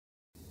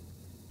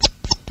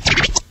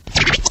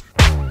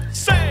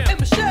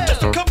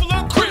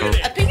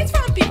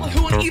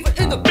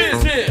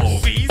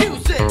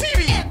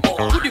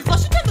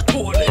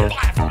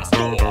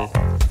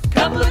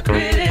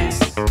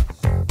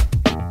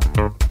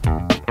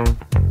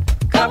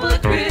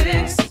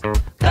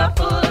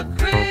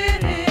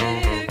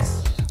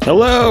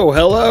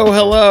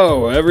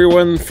Hello,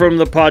 everyone from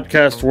the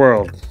podcast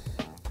world.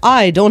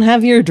 I don't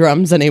have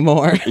eardrums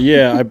anymore.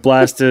 Yeah, I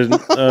blasted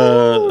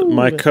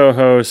my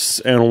co-host's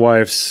and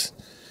wife's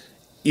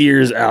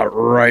ears out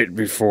right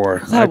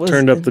before. I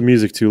turned up the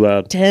music too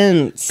loud.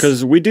 Tense.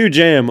 Because we do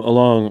jam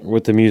along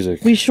with the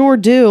music. We sure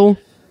do.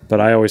 But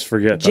I always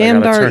forget.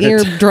 Jammed our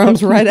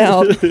eardrums right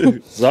out.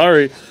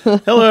 Sorry.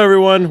 Hello,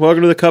 everyone.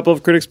 Welcome to the Couple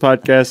of Critics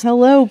podcast.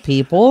 Hello,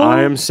 people.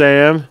 I am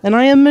Sam. And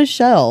I am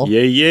Michelle.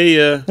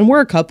 Yeah. And we're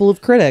a couple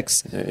of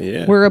critics.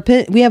 Yeah.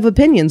 We have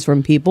opinions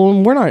from people,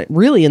 and we're not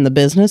really in the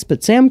business,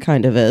 but Sam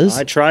kind of is.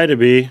 I try to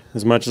be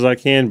as much as I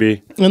can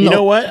be. And you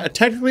know what?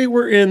 Technically,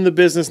 we're in the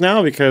business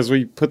now because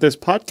we put this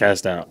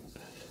podcast out.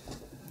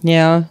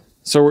 Yeah.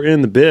 So we're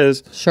in the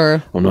biz.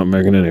 Sure. I'm not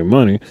making any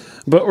money,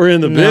 but we're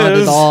in the Not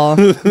biz. at all.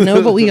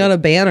 No, but we got a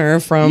banner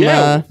from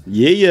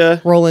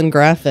Roland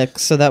Graphics,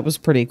 so that was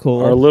pretty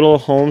cool. Our little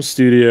home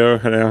studio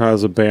now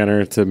has a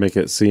banner to make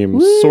it seem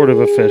sort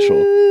of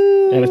official.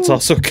 And it's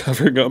also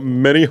covering up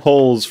many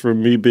holes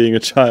from me being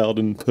a child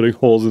and putting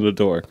holes in the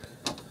door.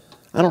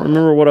 I don't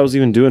remember what I was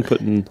even doing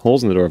putting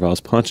holes in the door, if I was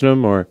punching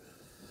them or...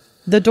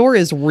 The door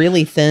is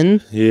really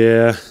thin.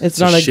 Yeah. It's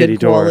not a good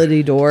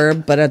quality door,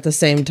 but at the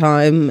same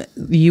time,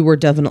 you were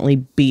definitely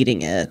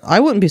beating it.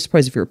 I wouldn't be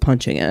surprised if you were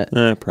punching it.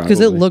 Probably.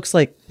 Because it looks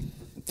like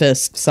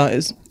fist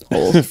size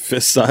holes.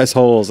 Fist size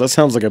holes. That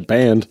sounds like a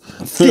band.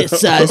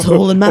 Fist size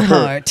hole in my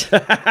heart.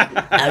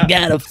 I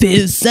got a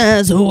fist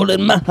size hole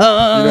in my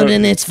heart,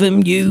 and it's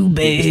from you,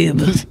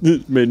 babe.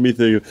 It made me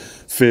think of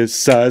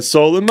fist size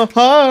soul in my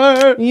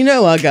heart. You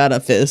know I got a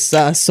fist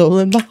size soul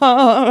in my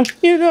heart.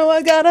 You know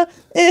I got a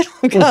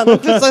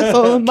fist size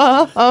soul in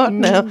my heart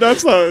now.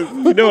 That's not.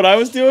 You know what I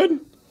was doing?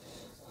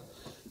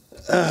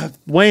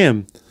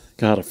 Wham.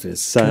 Got a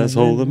fist size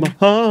hole in my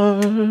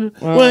heart.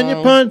 When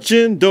you're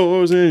punching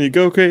doors and you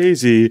go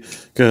crazy,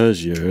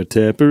 'cause your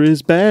temper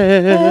is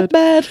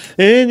bad.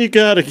 And you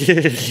gotta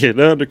get it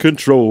under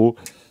control,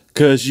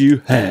 'cause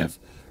you have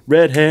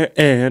red hair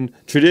and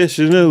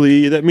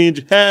traditionally that means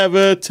you have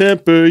a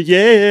temper,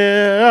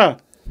 yeah.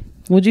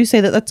 Would you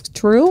say that that's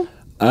true?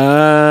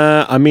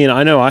 I mean,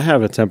 I know I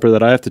have a temper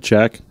that I have to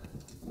check.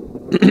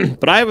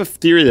 But I have a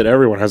theory that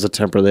everyone has a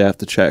temper they have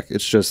to check.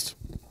 It's just...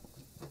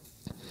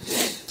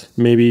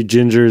 maybe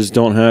gingers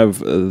don't have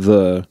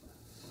the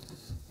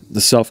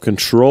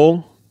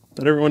self-control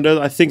that everyone does.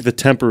 I think the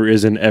temper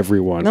is in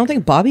everyone. I don't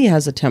think Bobby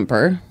has a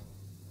temper.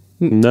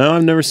 No,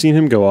 I've never seen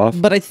him go off.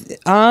 But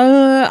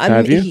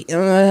Have you?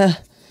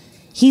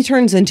 He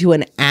turns into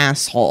an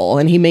asshole,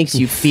 and he makes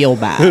you feel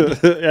bad.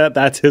 Yeah,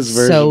 that's his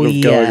version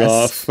of going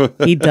off.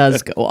 He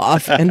does go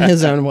off in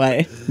his own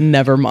way.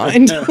 Never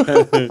mind.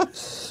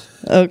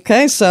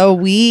 Okay, so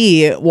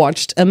we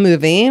watched a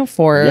movie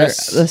for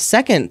the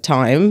second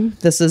time.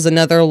 This is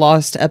another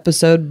lost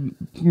episode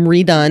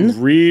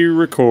redone.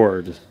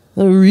 Re-record.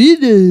 Dawn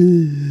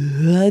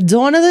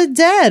of the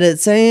Dead. It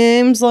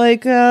seems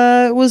like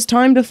it was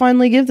time to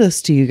finally give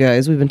this to you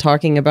guys. We've been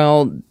talking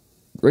about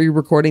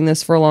re-recording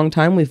this for a long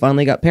time. We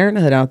finally got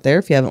Parenthood out there.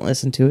 If you haven't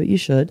listened to it, you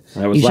should.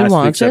 That was you should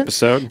last week's watch it.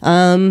 episode.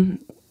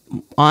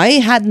 I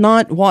had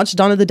not watched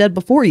Dawn of the Dead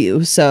before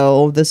you,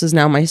 so this is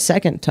now my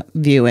second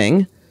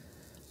viewing.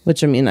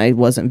 Which, I mean, I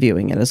wasn't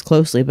viewing it as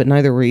closely, but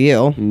neither were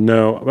you.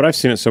 No, but I've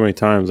seen it so many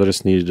times, I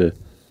just needed to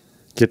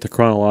get the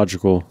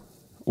chronological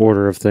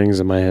order of things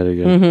in my head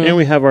again. Mm-hmm. And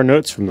we have our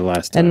notes from the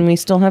last time. And we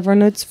still have our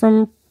notes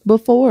from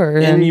before.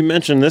 And you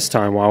mentioned this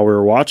time while we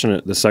were watching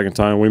it the second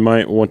time, we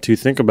might want to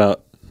think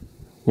about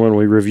when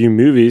we review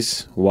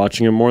movies,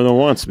 watching them more than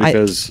once.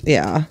 Because,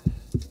 I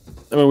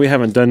mean, we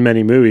haven't done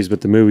many movies,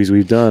 but the movies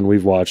we've done,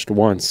 we've watched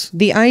once.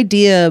 The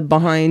idea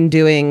behind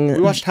doing...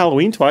 We watched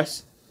Halloween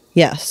twice.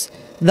 Yes.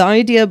 The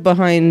idea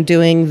behind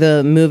doing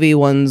the movie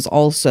ones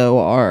also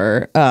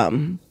are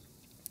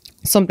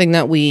something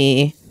that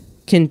we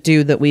can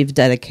do that we've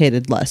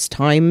dedicated less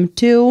time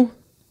to.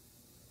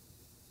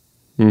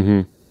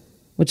 Mm-hmm.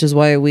 Which is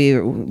why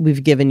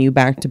we've given you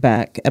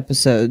back-to-back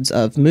episodes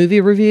of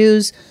movie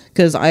reviews.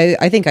 Because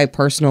I think I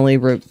personally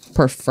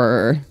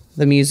prefer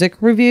the music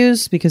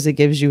reviews because it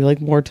gives you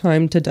like more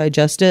time to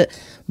digest it.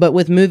 But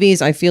with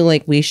movies, I feel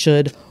like we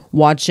should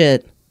watch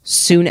it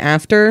soon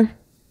after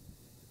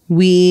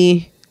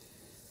we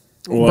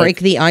break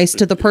the ice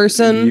to the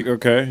person.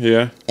 Okay,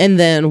 yeah. And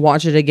then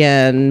watch it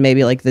again,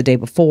 maybe like the day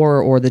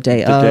before or the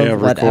day of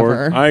whatever.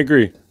 Record. I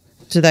agree.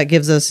 So that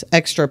gives us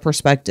extra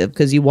perspective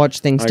because you watch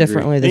things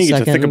differently the second. You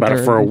get to think about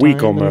it for a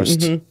week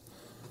almost. Mm-hmm.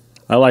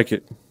 I like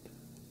it.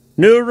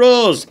 New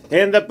rules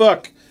in the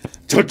book.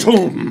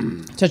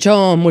 Cha-chum.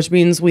 Cha-chum, which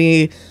means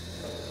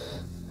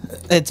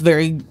it's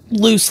very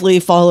loosely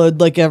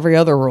followed like every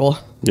other rule.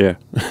 Yeah.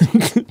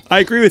 I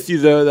agree with you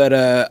though that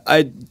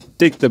I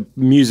think the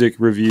music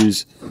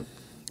reviews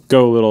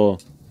go a little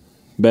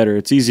better.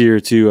 It's easier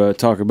to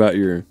talk about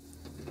your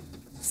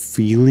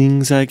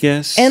feelings, I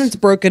guess. And it's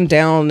broken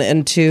down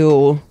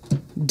into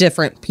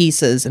different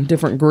pieces and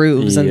different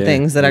grooves and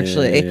things that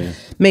actually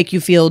make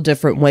you feel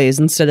different ways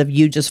instead of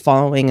you just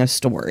following a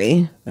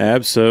story.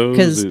 Because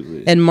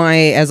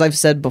Absolutely. as I've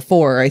said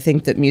before, I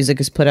think that music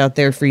is put out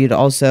there for you to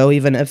also,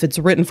 even if it's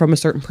written from a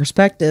certain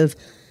perspective,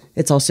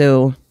 it's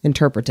also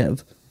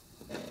interpretive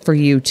for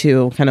you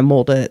to kind of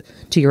mold it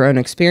to your own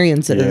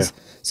experiences.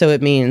 Yeah. So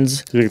it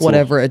means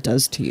whatever it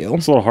does to you.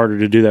 It's a little harder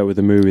to do that with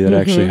a movie that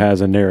actually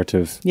has a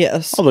narrative.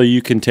 Yes. Although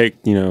you can take,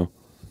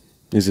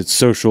 is it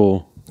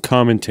social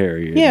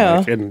commentary?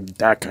 Yeah. In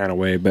that kind of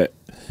way. But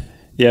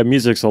yeah,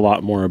 music's a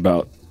lot more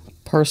about.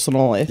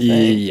 Personal, I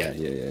think. Yeah.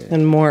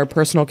 And more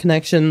personal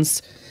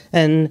connections.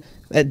 And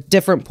at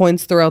different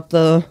points throughout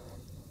the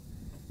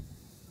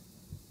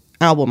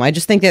album, I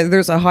just think that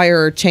there's a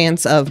higher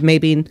chance of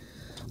maybe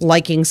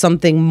liking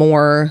something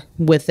more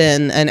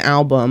within an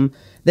album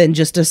than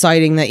just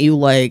deciding that you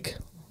like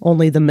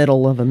only the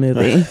middle of a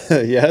movie.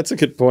 Yeah, that's a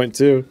good point,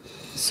 too.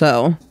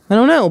 So, I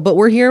don't know, but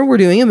we're here, we're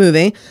doing a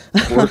movie.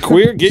 We're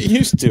queer, get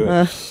used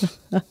to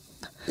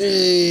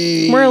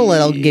it. We're a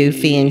little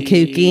goofy and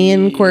kooky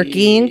and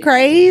quirky and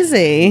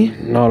crazy.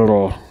 Not at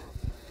all.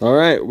 All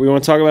right, we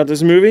want to talk about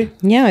this movie?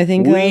 Yeah, I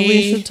think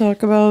we should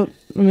talk about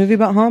a movie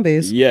about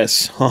hobbies.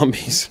 Yes,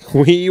 zombies.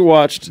 We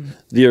watched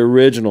the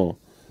original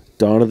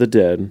Dawn of the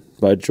Dead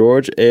by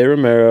George A.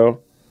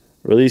 Romero,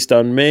 released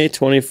on May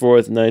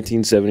 24th,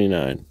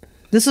 1979.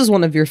 This is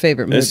one of your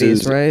favorite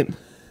movies, right?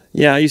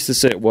 Yeah, I used to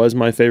say it was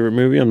my favorite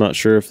movie. I'm not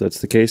sure if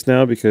that's the case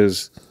now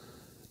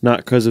not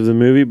because of the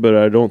movie, but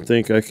I don't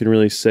think I can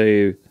really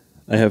say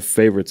I have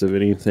favorites of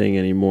anything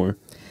anymore.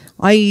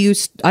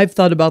 I've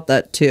thought about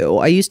that too.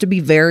 I used to be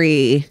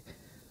very,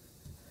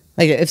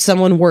 like, if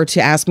someone were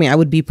to ask me, I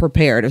would be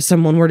prepared. If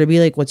someone were to be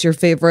like, what's your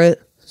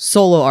favorite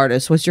solo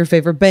artist? What's your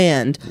favorite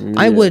band?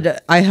 Yeah.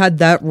 I had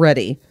that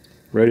ready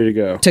Ready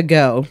to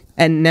go.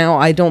 And now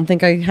I don't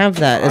think I have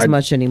that as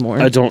much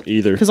anymore. I don't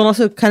either. Because it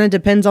also kind of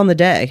depends on the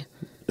day.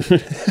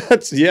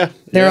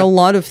 There are a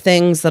lot of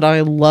things that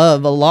I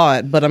love a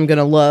lot, but I'm going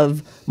to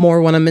love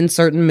more when I'm in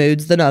certain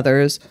moods than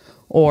others,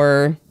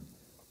 or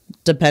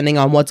depending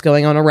on what's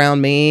going on around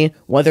me,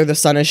 whether the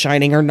sun is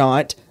shining or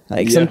not.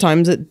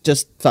 Sometimes it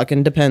just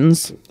fucking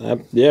depends.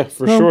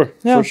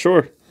 For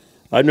sure.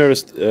 I've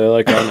noticed,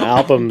 like on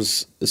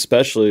albums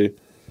especially,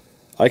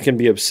 I can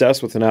be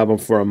obsessed with an album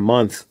for a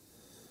month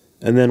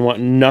and then want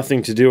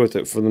nothing to do with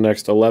it for the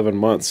next 11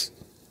 months.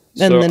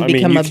 And then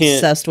become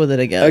obsessed with it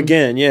again.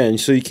 Again, yeah. And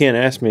so you can't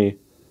ask me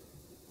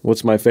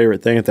what's my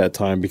favorite thing at that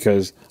time,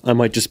 because I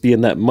might just be in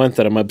that month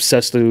that I'm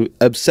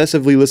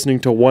obsessively listening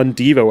to one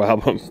Devo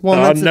album well,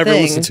 that I'll never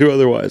listen to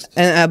otherwise.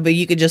 And but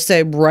you could just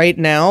say right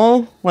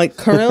now, like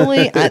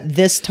currently at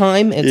this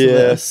time, it's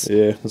this.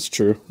 Yeah, that's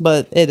true.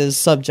 But it is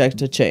subject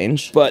to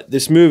change. But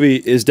this movie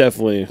is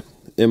definitely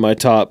in my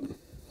top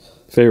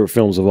favorite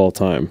films of all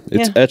time.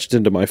 It's etched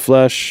into my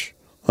flesh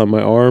on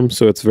my arm,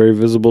 so it's very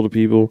visible to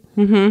people.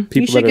 Mm-hmm.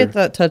 You should get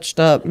that touched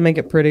up, make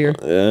it prettier.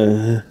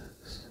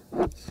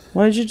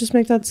 Why did you just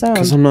make that sound?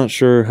 Because I'm not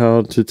sure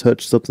how to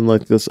touch something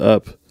like this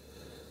up.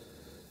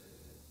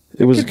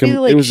 It was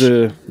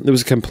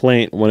a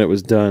complaint when it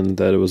was done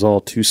that it was all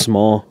too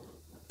small,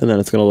 and then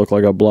it's going to look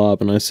like a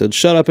blob. And I said,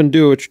 "Shut up and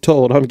do what you're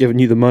told. I'm giving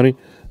you the money."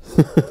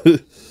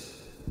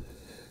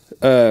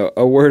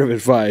 A word of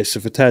advice: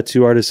 if a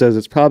tattoo artist says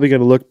it's probably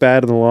going to look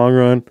bad in the long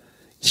run,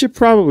 you should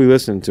probably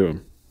listen to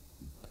him.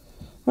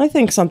 I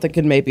think something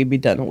could maybe be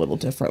done a little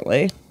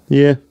differently.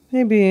 Yeah.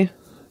 Maybe.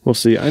 We'll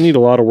see. I need a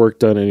lot of work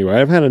done anyway. I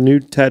haven't had a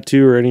new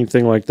tattoo or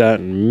anything like that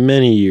in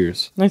many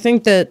years. I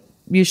think that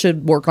you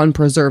should work on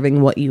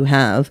preserving what you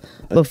have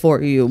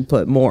before you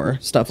put more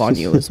stuff on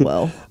you as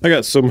well. I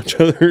got so much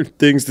other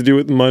things to do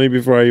with money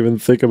before I even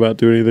think about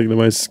doing anything to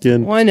my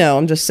skin. Well, I know.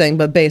 I'm just saying,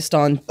 but based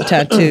on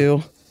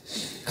tattoo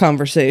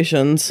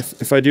conversations.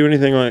 If I do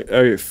anything like...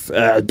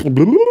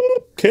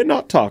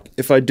 cannot talk.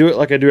 If I do it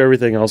like I do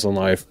everything else in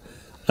life,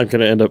 I'm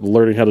going to end up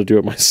learning how to do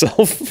it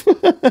myself.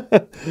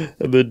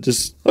 And then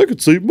I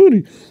could save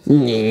money.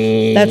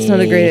 That's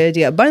not a great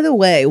idea. By the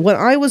way, when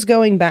I was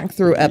going back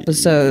through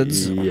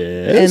episodes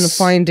and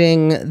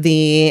finding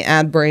the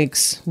ad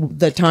breaks,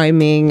 the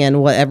timing,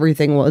 and what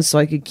everything was, so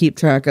I could keep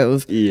track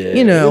of,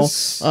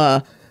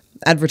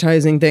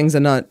 advertising things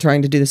and not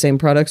trying to do the same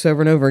products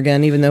over and over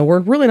again, even though we're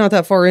really not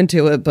that far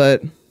into it,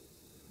 but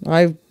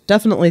I've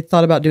definitely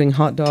thought about doing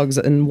hot dogs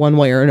in one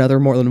way or another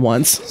more than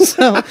once.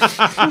 So it's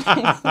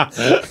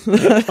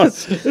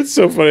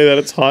so funny that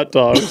it's hot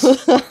dogs.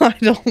 I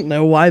don't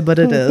know why, but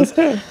it is.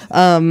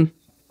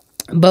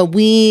 But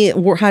we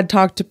had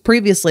talked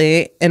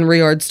previously in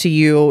regards to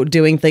you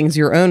doing things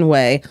your own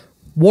way,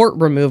 wart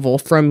removal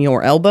from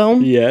your elbow.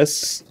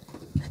 Yes.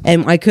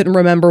 And I couldn't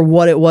remember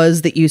what it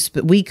was that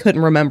we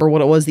couldn't remember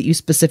what it was that you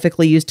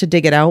specifically used to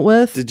dig it out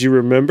with. Did you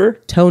remember?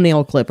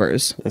 Toenail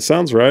clippers. That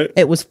sounds right.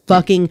 It was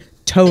fucking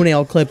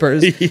toenail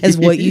clippers is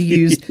what you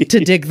used to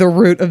dig the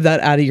root of that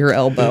out of your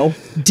elbow.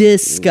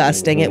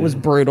 Disgusting. It was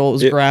brutal. It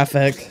was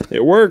graphic.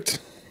 It worked.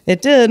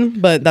 It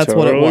did, but that's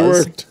what it Totally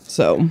was. worked.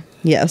 So,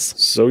 yes.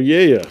 So,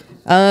 yeah.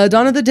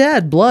 Dawn of the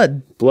Dead,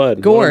 blood.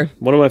 Blood. Gore.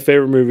 One of my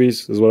favorite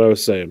movies is what I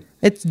was saying.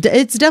 It's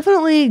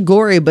definitely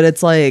gory, but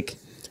it's like...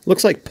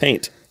 Looks like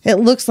paint. It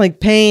looks like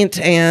paint,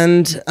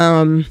 and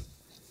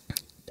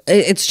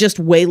it's just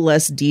way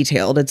less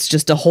detailed. It's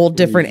just a whole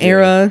different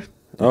era.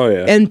 Oh,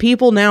 yeah. And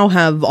people now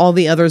have all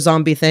the other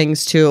zombie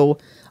things to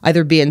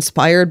either be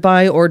inspired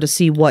by or to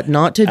see what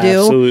not to do.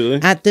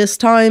 Absolutely. At this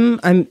time,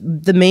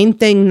 the main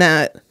thing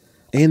that...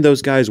 And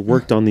those guys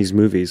worked on these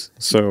movies.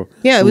 So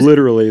Yeah, it was,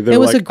 literally, they're it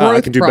was like, a growth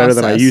I can do better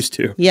than I process. used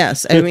to.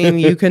 Yes. I mean,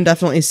 you can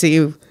definitely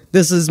see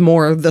this is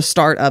more the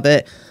start of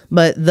it.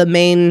 But the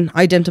main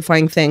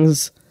identifying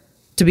things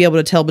to be able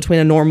to tell between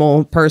a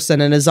normal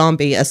person and a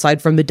zombie,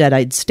 aside from the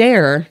dead-eyed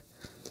stare...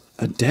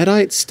 A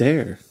dead-eyed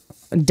stare.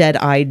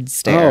 Dead-eyed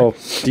stare. Oh,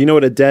 do you know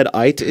what a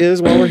dead-eyed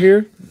is while we're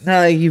here?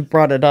 You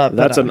brought it up.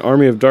 That's but, an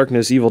Army of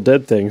Darkness Evil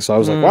Dead thing. So I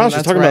was like, wow, she's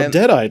that's talking right. about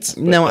dead-eyes.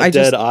 No, a I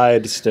just-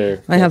 dead-eyed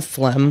stare. I have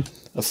phlegm.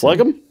 A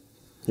phlegm?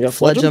 You got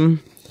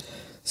phlegm?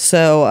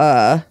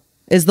 So,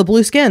 is the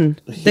blue skin.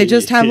 They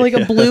just have like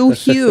a blue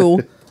hue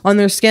on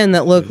their skin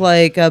that looked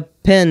like a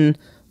pin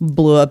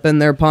blew up in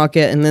their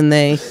pocket, and then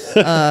they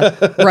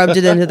rubbed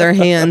it into their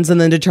hands,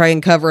 and then to try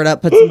and cover it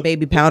up, put some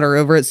baby powder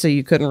over it so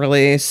you couldn't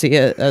really see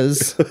it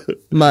as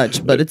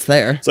much, but it's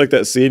there. It's like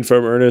that scene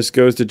from Ernest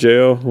Goes to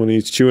Jail when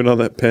he's chewing on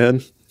that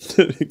pen.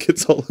 It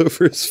gets all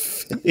over his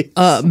face.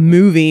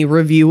 Movie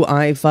review,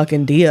 I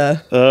fucking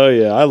dia. Oh,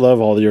 yeah. I love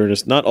all the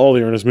Ernest. Not all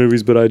the Ernest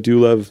movies, but I do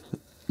love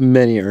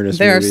many Ernest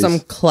There movies. are some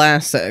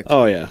classic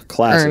Oh, yeah.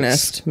 Classics.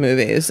 Ernest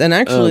movies, and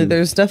actually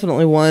there's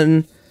definitely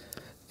one.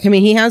 I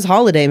mean, he has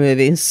holiday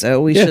movies,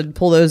 so we Yeah. should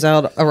pull those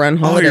out around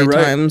Oh, holiday you're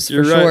right. times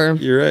You're for right. sure.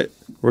 You're right.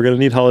 We're going to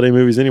need holiday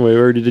movies anyway. We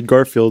already did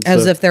Garfield.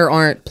 As so. if there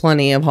aren't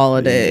plenty of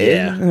holiday.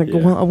 Yeah, Like, yeah.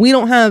 well, we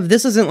don't have.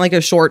 This isn't like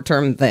a short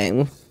term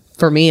thing,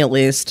 for me at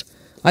least.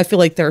 I feel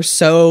like there's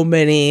so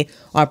many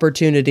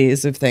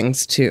opportunities of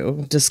things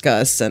to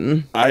discuss,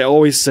 and I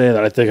always say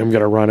that I think I'm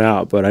going to run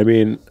out, but I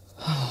mean,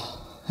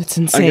 it's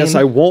insane. I guess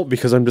I won't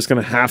because I'm just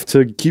going to have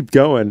to keep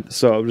going.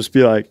 So I'll just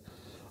be like,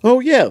 oh,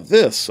 yeah,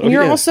 this. Oh,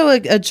 You're yeah. also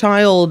a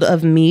child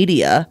of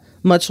media,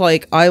 much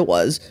like I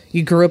was.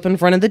 You grew up in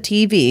front of the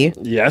TV.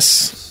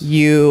 Yes.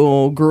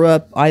 You grew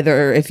up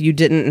either if you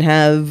didn't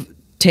have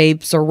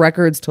tapes or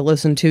records to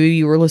listen to,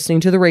 you were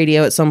listening to the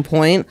radio at some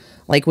point.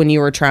 Like when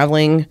you were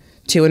traveling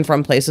to and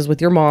from places with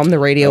your mom, the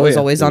radio Oh, was yeah.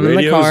 always on in the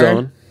radio's car.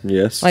 on.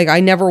 Yes. Like I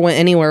never went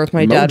anywhere with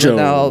my dad Mojo.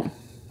 without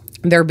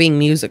there being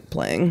music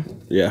playing.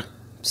 yeah.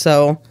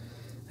 So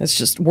it's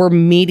just we're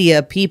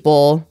media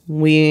people.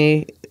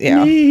 We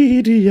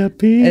Media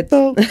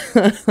people.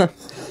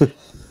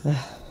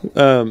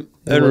 And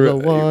You're the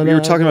one we were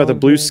I talking about the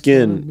blue wanted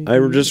skin. I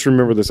just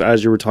remember this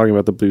as you were talking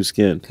about the blue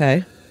skin.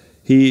 okay.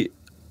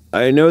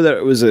 I know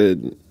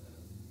that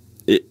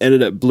it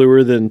ended up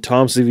bluer than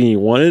Tom Savini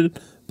wanted,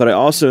 but I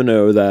also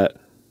know that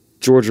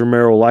George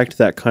Romero liked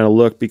that kind of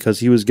look because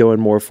he was going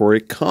more for a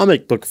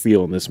comic book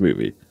feel in this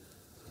movie.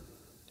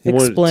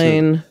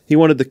 Explain. He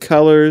wanted the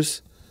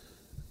colors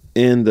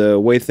and the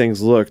way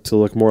things looked to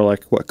look more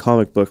like what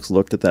comic books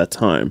looked at that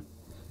time.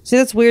 See,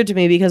 that's weird to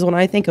me because when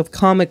I think of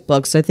comic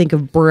books, I think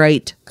of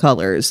bright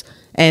colors,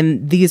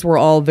 and these were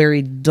all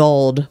very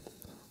dulled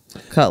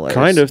colors.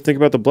 Kind of. Think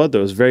about the blood, though.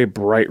 It was very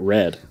bright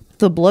red.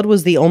 The blood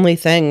was the only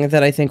thing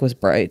that I think was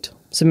bright.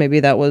 So maybe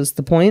that was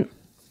the point.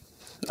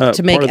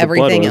 To make Part of the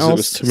blood everything it was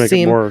else to make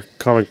seem- it more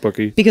comic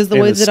booky. Because the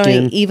And way that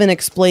skin. I even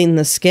explained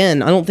the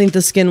skin, I don't think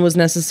the skin was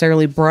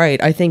necessarily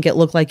bright. I think it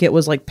looked like it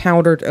was like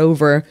powdered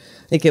over.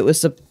 Like it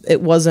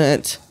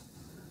wasn't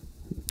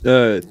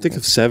think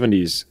of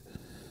 70s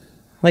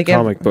like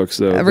comic books,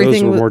 though. Those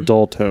everything were wa- more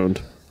dull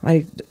toned.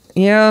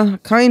 Yeah,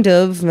 kind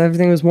of.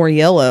 Everything was more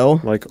yellow.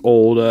 Like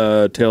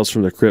old Tales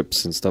from the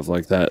Crypts and stuff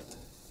like that.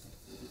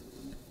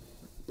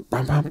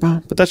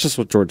 But that's just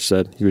what George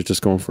said. He was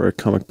just going for a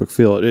comic book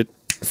feel. It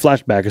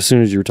flashed back as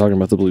soon as you were talking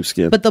about the blue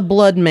skin. But the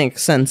blood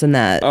makes sense in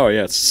that oh,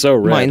 yeah, it's so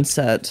red.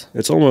 mindset.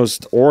 It's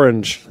almost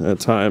orange at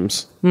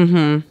times.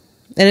 And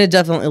it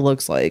definitely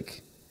looks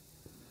like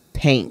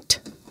paint.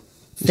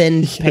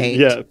 Thin paint.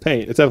 Yeah,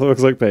 paint. It definitely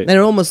looks like paint. And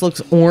it almost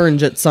looks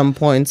orange at some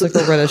points, like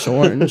a reddish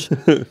orange.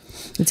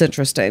 It's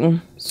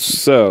interesting.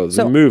 So,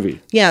 the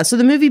movie. Yeah, so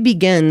the movie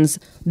begins.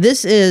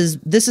 This has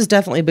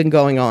definitely been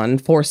going on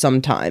for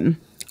some time.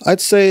 I'd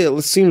say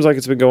it seems like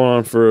it's been going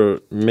on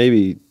for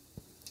maybe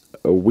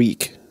a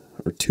week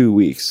or 2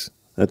 weeks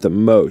at the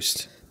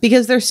most.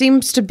 Because there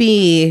seems to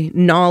be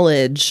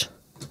knowledge.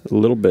 A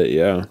little bit,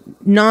 yeah.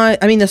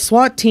 The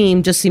SWAT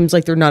team just seems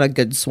like they're not a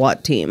good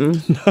SWAT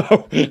team.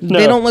 No.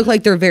 They don't look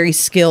like they're very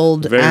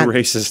skilled Very at,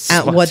 racist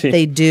at SWAT what team.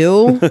 they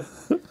do.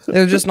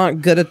 They're just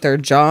not good at their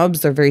jobs.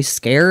 They're very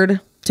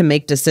scared to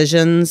make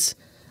decisions.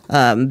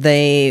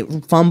 They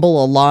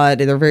fumble a lot.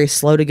 They're very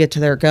slow to get to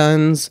their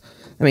guns.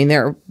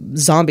 There are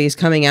zombies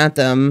coming at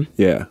them,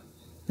 Yeah.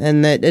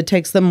 and that it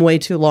takes them way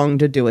too long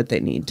to do what they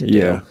need to do.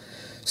 Yeah.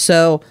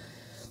 So,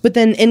 but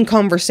then in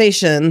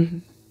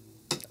conversation,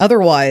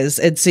 otherwise,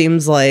 it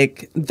seems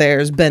like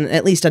there's been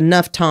at least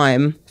enough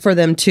time for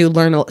them to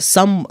learn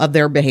some of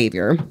their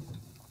behavior,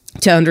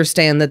 to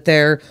understand that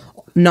they're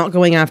not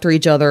going after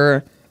each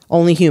other,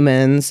 only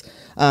humans,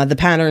 the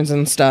patterns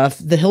and stuff.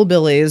 The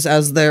hillbillies,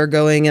 as they're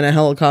going in a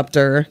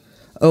helicopter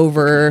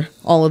over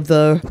all of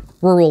the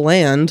rural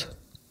land,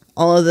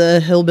 all of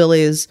the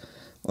hillbillies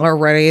are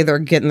ready. They're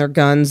getting their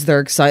guns. They're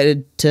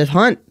excited to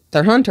hunt.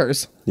 They're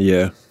hunters.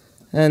 Yeah.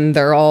 And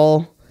they're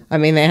all, I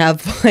mean, they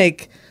have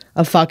like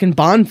a fucking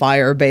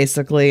bonfire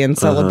basically in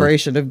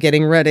celebration of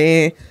getting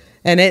ready.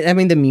 And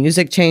the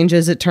music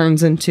changes. It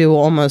turns into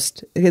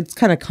almost, it's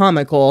kind of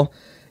comical.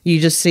 You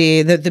just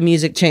see that the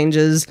music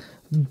changes.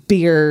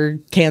 Beer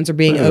cans are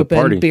being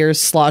opened.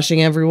 Beer's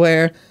sloshing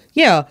everywhere.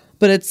 Yeah,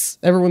 but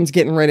everyone's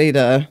getting ready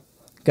to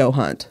go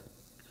hunt.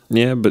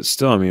 Yeah, but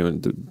still, I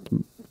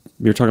mean,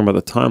 you're talking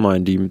about the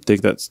timeline.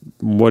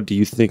 What do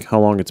you think, how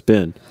long it's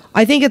been?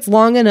 I think it's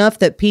long enough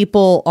that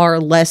people are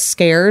less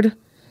scared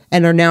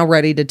and are now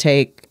ready to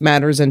take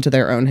matters into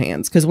their own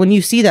hands. Because when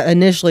you see that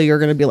initially, you're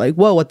going to be like,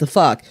 whoa, what the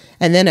fuck?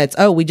 And then it's,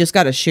 oh, we just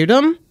got to shoot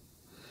them?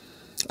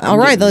 All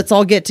right, let's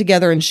all get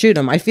together and shoot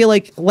them. I feel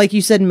like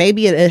you said,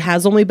 maybe it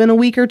has only been a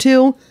week or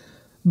two.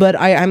 But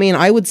I mean,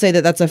 I would say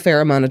that that's a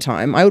fair amount of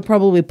time. I would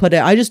probably put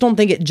it, I just don't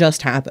think it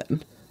just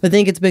happened. I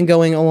think it's been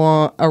going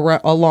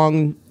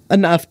along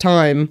enough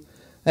time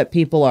that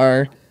people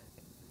are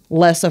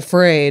less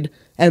afraid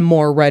and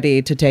more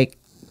ready to take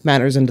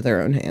matters into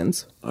their own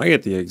hands. I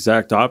get the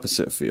exact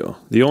opposite feel.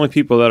 The only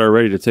people that are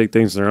ready to take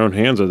things in their own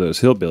hands are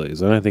those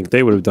hillbillies, and I think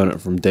they would have done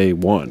it from day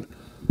one.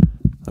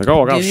 Like,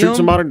 oh, I gotta shoot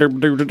somebody.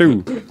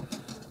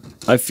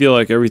 I feel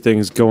like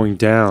everything's going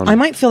down. I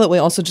might feel that way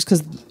also just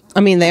because,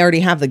 I mean, they already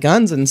have the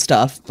guns and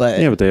stuff, but...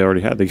 Yeah, but they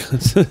already had the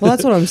guns. Well,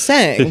 that's what I'm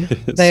saying.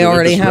 They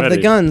already have the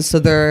guns, so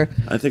they're...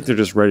 I think they're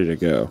just ready to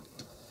go.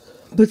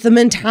 But the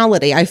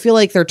mentality, I feel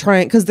like they're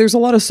trying... Because there's a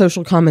lot of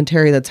social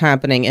commentary that's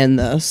happening in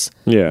this.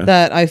 Yeah.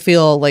 That I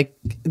feel like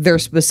they're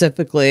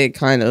specifically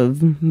kind of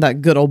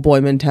that good old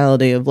boy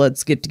mentality of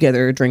let's get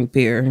together, drink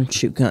beer, and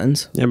shoot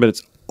guns. Yeah, but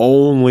it's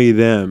only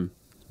them.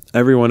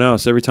 Everyone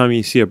else, every time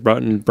you see a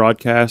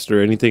broadcast or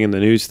anything in the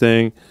news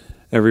thing,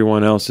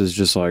 everyone else is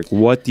just like,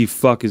 what the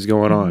fuck is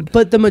going on?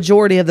 But the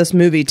majority of this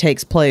movie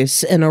takes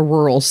place in a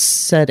rural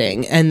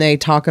setting, and they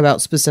talk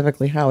about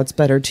specifically how it's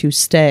better to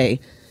stay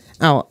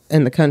out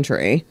in the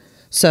country.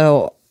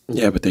 So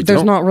yeah, but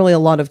there's not really a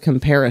lot of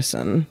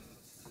comparison.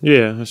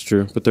 Yeah, that's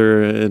true. But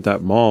they're at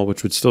that mall,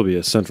 which would still be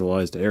a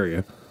centralized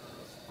area.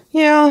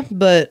 Yeah,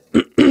 but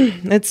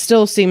it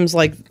still seems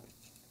like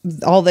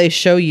all they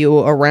show you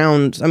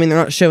around, I mean, they're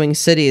not showing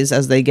cities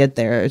as they get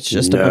there. It's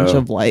just a bunch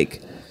of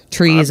like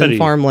trees and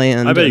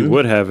farmland. I bet he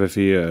would have if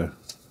he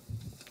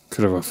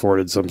could have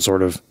afforded some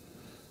sort of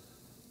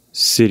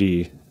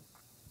city,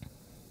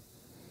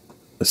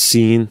 a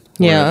scene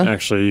where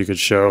actually you could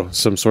show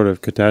some sort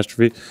of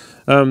catastrophe.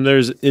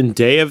 There's in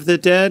Day of the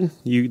Dead,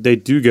 they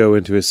do go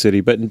into a city,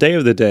 but in Day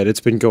of the Dead,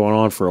 it's been going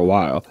on for a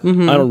while.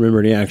 Mm-hmm. I don't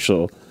remember any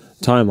actual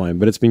timeline,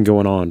 but it's been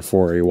going on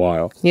for a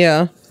while.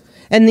 Yeah.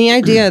 And the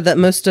idea that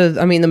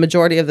the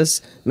majority of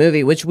this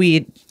movie, which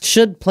we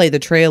should play the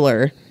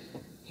trailer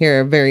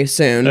here very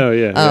soon. Oh,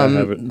 yeah. I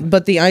have it.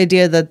 But the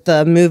idea that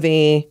the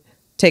movie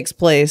takes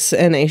place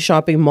in a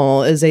shopping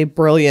mall is a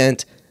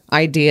brilliant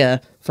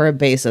idea for a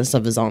basis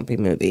of a zombie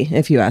movie,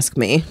 if you ask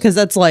me. Because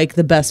that's like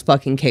the best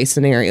fucking case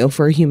scenario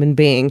for a human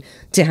being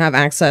to have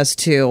access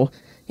to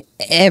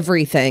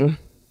everything,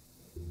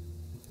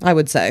 I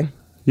would say.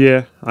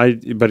 Yeah,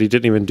 but he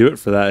didn't even do it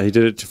for that. He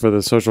did it for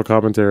the social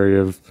commentary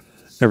of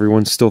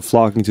everyone's still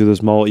flocking to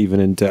this mall, even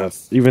in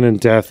death.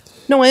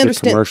 No, I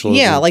understand.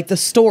 Yeah, like the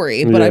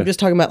story, but I'm just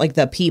talking about like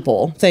the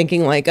people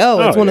thinking like,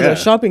 oh, it's one of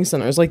those shopping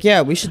centers. Like,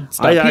 yeah, we should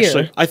stop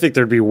here. I think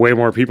there'd be way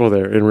more people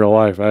there in real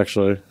life,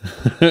 actually.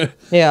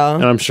 Yeah.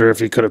 And I'm sure if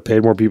he could have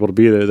paid more people to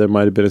be there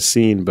might have been a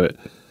scene, but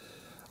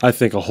I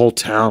think a whole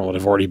town would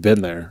have already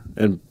been there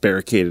and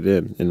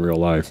barricaded in real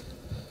life.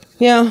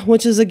 Yeah,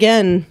 which is,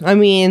 again, I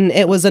mean,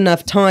 it was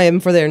enough time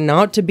for there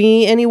not to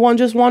be anyone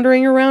just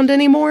wandering around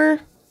anymore.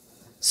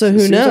 So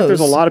who knows? Like there's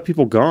a lot of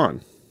people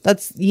gone.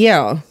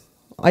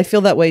 I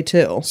feel that way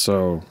too.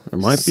 So it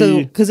might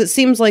be because it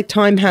seems like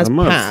time has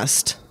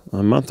passed.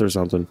 A month or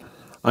something.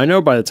 I know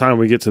by the time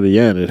we get to the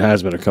end, it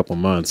has been a couple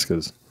months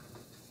because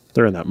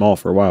they're in that mall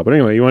for a while. But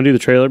anyway, you want to do the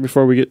trailer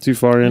before we get too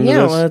far into this?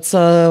 Yeah, let's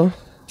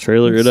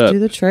trailer it up. Let's do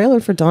the trailer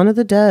for Dawn of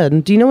the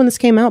Dead. Do you know when this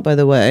came out, by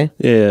the way?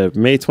 Yeah,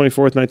 May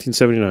 24th,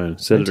 1979.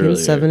 Said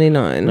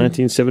 1979.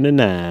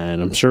 1979.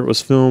 I'm sure it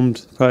was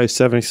filmed probably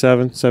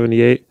 77,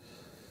 78.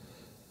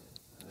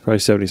 Probably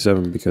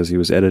 77 because he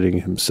was editing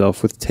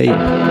himself with tape. Here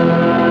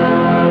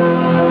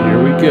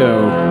we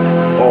go.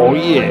 Oh,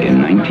 yeah.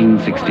 In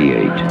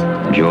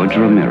 1968, George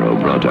Romero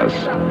brought us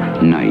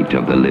Night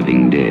of the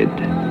Living Dead.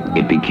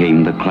 It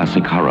became the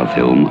classic horror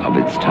film of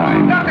its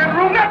time. Not that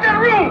room! Not that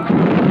room!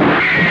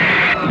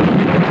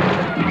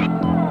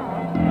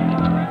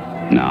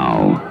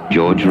 Now,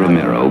 George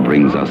Romero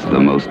brings us the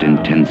most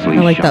intensely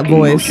I like that shocking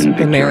voice, motion the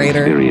picture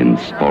narrator.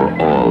 experience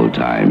for all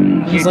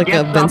time. He's like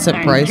a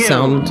Vincent Price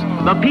sound.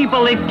 The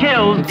people it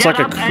kills. It's like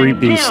a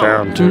creepy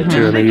sound to it,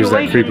 too, and they use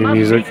that creepy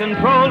music.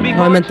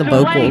 I meant the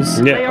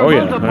vocals. Yeah, oh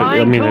yeah.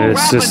 I mean, it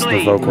assists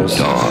the vocals.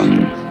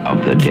 Dawn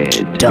of the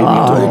Dead.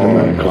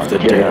 Dawn of the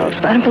Dead.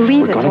 I don't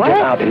believe We're it. gonna What?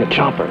 get out in the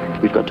chopper.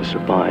 We've got to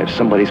survive.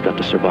 Somebody's got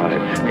to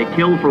survive. They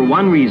kill for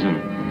one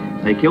reason.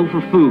 They kill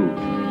for food.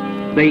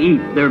 They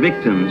eat their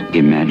victims.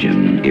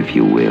 Imagine, if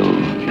you will,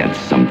 that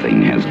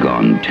something has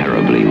gone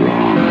terribly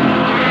wrong.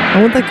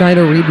 I want that guy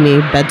to read me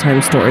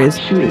bedtime stories.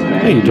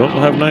 Hey, you don't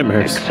have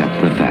nightmares.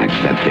 Except the fact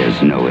that there's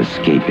no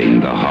escaping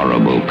the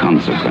horrible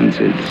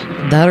consequences.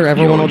 That or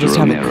everyone will just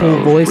have a George cool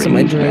Romero voice in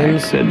my brings back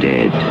dreams. The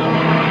dead.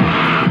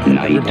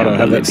 Night Everybody of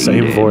have the that same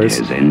Living voice.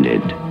 Dead has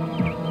ended.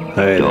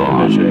 Hey,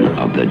 Dawn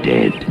of the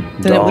Dead.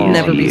 Then it would Dawn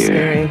never be here.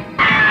 scary.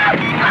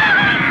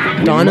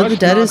 Dawn of the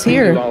Dead is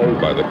here.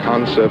 By the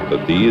concept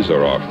that these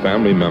are our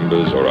family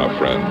members or our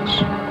friends.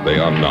 They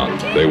are not.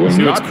 They will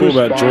See, not what's cool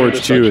about respond George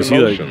to too such is he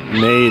like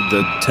emotions. made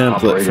the template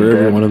for Operator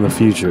everyone dead. in the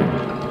future.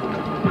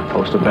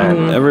 Post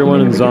abandoned.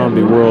 Everyone in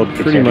zombie world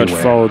pretty much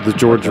everywhere. followed the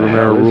George What the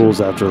hell Romero is it?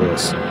 rules after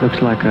this.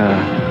 Looks like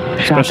a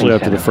Especially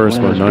after the first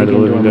one, Night of the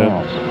Living Dead.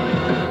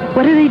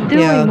 What are they doing?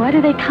 Yeah. Why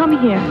do they come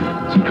here?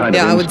 Some kind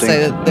Yeah, of I would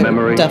say instinct, that they're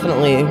memory,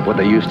 definitely what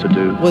they used to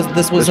do.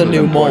 this was a an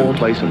new important mold.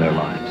 place in their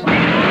lives.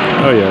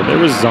 Oh yeah, there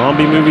was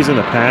zombie movies in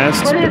the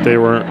past, but they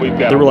weren't.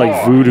 They were like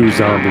voodoo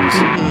zombies.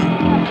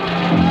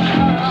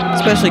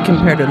 Especially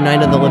compared to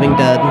Night of the Living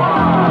Dead.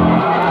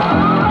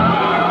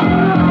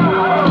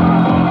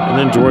 And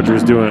then George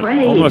was doing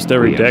it almost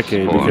every We have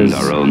decade spawned because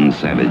our own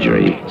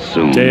savagery.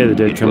 Soon Day of the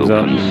Dead it comes will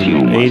out in the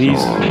consume us 80s.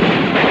 all.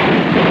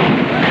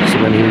 so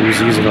then he was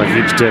using like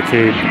each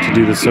decade to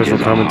do the social It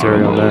is a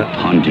commentary on horrible, that.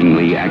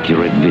 hauntingly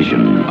accurate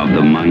vision of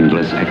the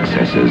mindless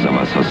excesses of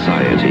a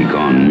society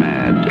gone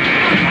mad.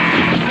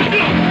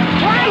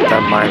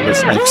 The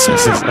mindless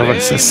excesses of a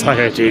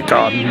society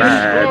gone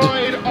mad.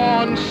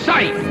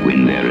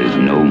 When there is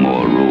no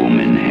more room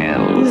in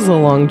hell, This is a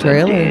long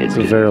trailer. It's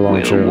a very long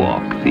will trailer.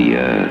 walk the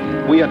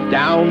earth. We are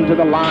down to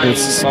the line.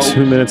 It's folks.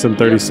 2 minutes and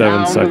 37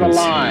 Down to the seconds.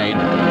 line.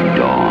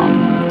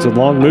 Dawn. It's a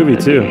long movie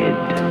too.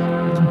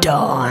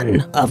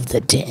 Dawn of the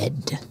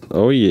Dead.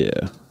 Oh yeah,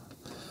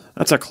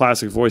 that's a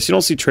classic voice. You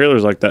don't see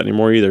trailers like that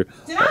anymore either.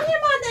 Did I hear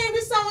my name?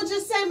 Did someone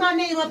just say my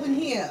name up in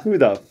here? Who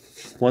the?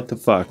 What the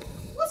fuck?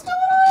 What's going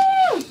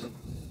on here?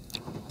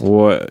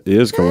 What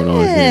is going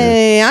on here?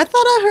 Hey, I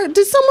thought I heard.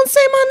 Did someone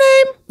say my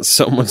name?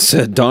 Someone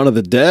said Dawn of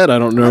the Dead. I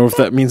don't know if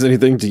that means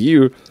anything to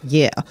you.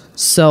 Yeah.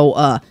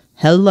 So,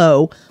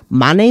 hello.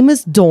 My name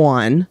is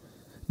Dawn.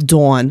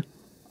 Dawn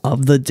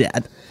of the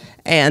Dead.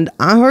 And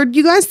I heard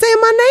you guys saying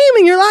my name,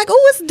 and you're like,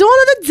 "Oh, it's Dawn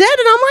of the Dead,"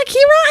 and I'm like,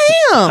 "Here I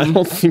I am."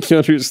 don't think you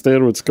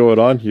understand what's going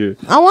on here.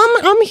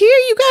 Oh, I'm here.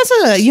 You guys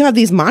you have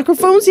these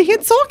microphones. You're here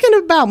talking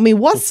about me.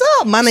 What's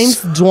up? My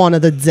name's Dawn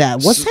of the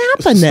Dead. What's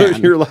happening? So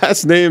your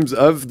last name's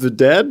of the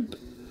dead?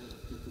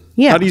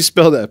 Yeah. How do you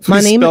spell that?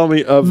 Please spell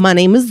me of. My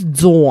name is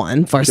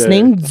Dawn. First Okay.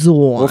 name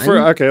Dawn.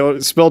 Well, okay,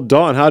 spell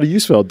Dawn. How do you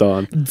spell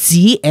Dawn?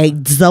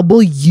 DAWN.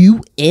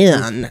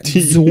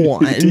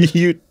 Dawn.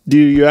 Do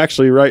you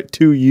actually write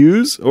two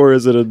U's or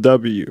is it a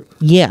W?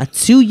 Yeah,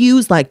 two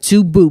U's like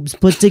two boobs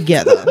put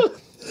together.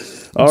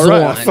 All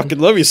right, I Dawn. fucking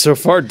love you so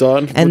far,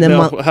 Dawn. And then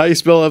Now, my how you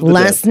spell of the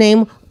Last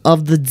name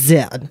of the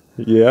Dead.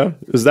 dead? Yeah,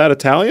 is that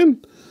Italian?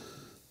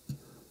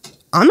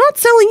 I'm not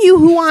telling you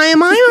who I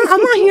am. I'm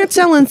not here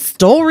telling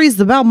stories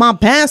about my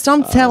past.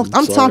 I'm sorry.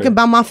 talking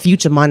about my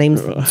future. My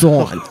name's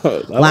Dawn.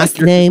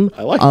 Last name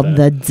I like of that.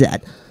 the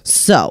Dead.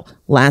 So,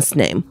 last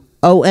name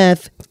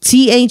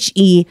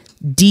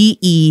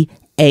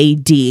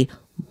OFTHEDEAD.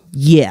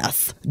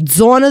 Yes,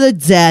 Dawn of the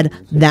Dead.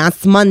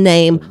 That's my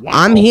name. Wow.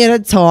 I'm here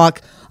to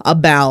talk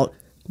about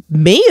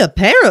me.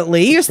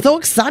 Apparently, you're so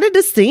excited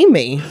to see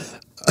me.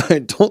 I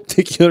don't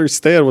think you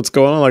understand what's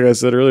going on, like I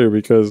said earlier,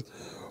 because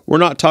we're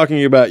not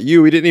talking about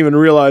you. We didn't even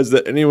realize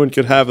that anyone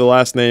could have the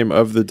last name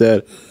of the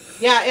dead.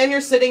 Yeah, and you're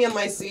sitting in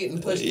my seat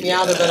and pushed me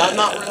out of it. I'm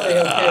not really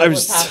okay with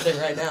what's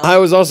happening right now. I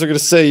was also going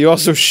to say, you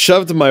also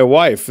shoved my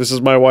wife. This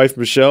is my wife,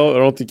 Michelle. I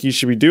don't think you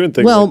should be doing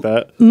things like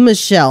that.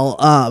 Michelle,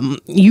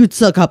 you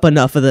took up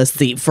enough of this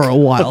seat for a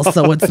while,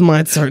 so it's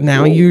my turn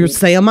now. You're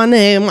saying my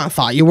name. I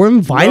thought you were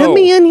inviting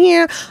me in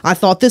here. I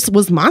thought this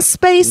was my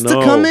space to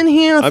come in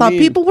here. I thought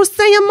people were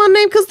saying my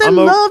name because they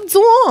love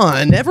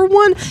Dawn.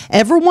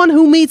 Everyone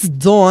who meets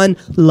Dawn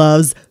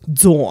loves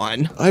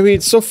Dawn. I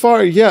mean, so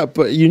far, yeah,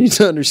 but you need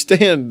to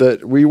understand that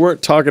we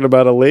weren't talking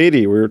about a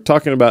lady. We were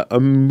talking about a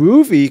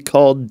movie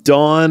called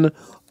Dawn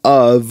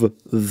of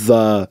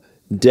the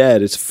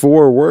Dead. It's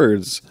 4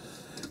 words.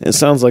 It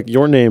sounds like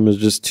your name is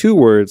just 2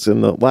 words,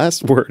 and the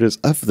last word is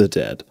of the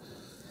dead.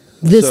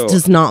 This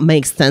does not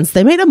make sense.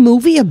 They made a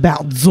movie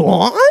about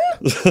Dawn?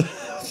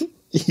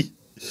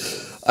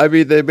 I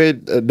mean, they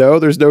made there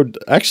is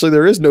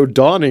no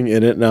dawning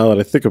in it now that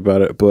I think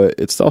about it, but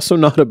it's also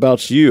not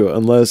about you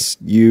unless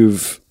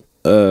you've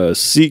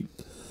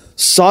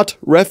sought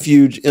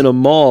refuge in a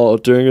mall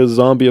during a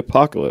zombie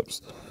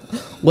apocalypse.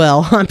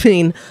 Well, I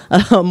mean,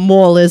 a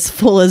mall is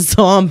full of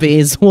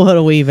zombies. What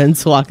are we even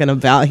talking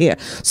about here?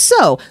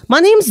 So, my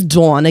name's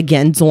Dawn,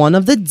 again, Dawn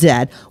of the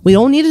Dead. We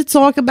don't need to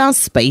talk about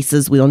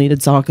spaces. We don't need to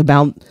talk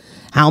about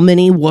how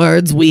many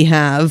words we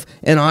have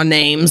in our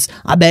names.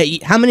 I bet you,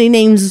 how many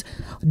names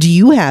do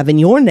you have in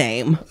your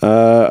name?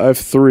 I have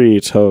 3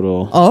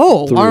 total.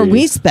 Oh, 3. are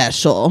we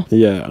special?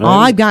 Yeah.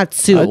 I've got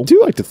 2. I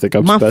do like to think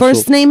I'm My special.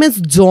 first name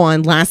is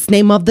Dawn, last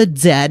name of the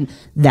Dead.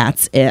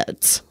 That's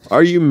it.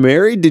 Are you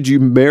married? Did you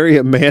marry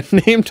a man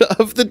named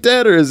Of the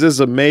Dead, or is this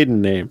a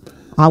maiden name?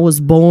 I was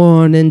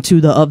born into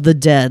the Of the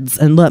Deads,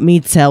 and let me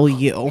tell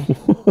you.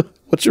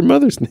 What's your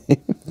mother's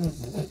name?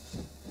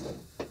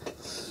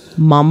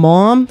 My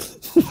mom?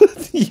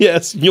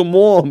 Yes, your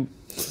mom.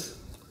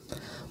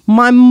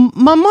 My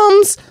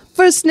mom's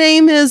first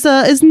name is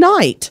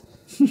Knight.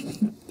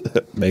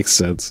 Makes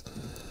sense.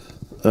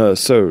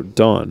 So,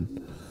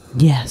 Dawn.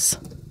 Yes.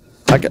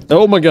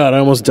 Oh my god, I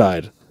almost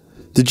died.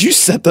 Did you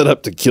set that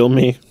up to kill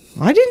me?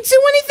 I didn't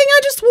do anything. I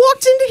just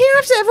walked into here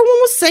after everyone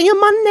was saying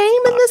my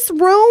name in this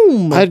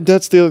room.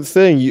 That's the other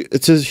thing.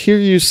 It says hear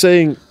you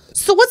saying...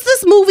 So what's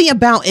this movie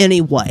about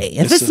anyway?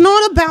 If it's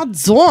not about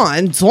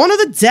Dawn of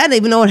the Dead,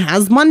 even though it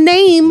has my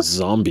name.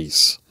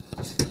 Zombies.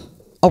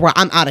 All right,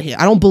 I'm out of here.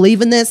 I don't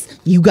believe in this.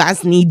 You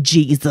guys need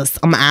Jesus.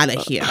 I'm out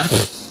of here.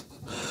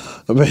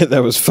 I mean,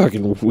 that was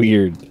fucking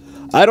weird.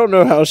 I don't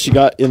know how she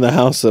got in the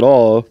house at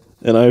all,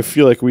 and I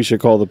feel like we should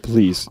call the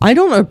police. I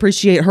don't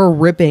appreciate her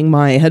ripping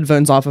my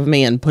headphones off of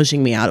me and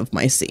pushing me out of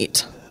my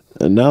seat.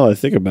 And now I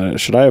think about it,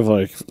 should I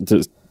have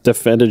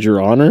defended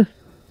your honor?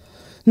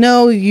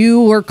 No,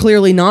 you are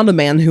clearly not a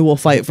man who will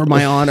fight for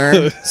my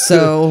honor.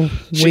 So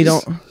we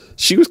don't.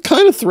 She was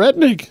kind of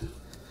threatening.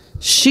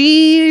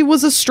 She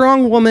was a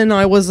strong woman.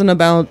 I wasn't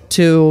about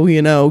to,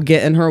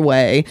 get in her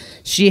way.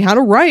 She had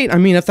a right. I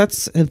mean, if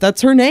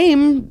that's her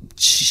name,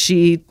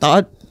 she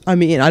thought. I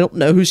mean, I don't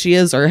know who she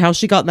is or how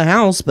she got in the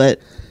house,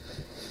 but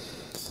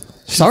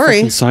She's sorry. a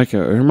fucking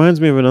psycho. It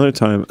reminds me of another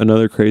time.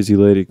 Another crazy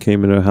lady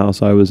came into a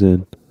house I was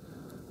in.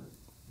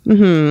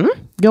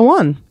 Go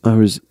on.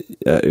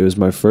 It was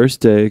my first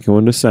day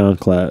going to sound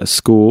class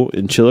school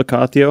in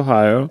Chillicothe,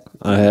 Ohio.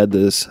 I had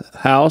this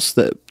house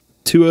that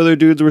 2 other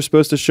dudes were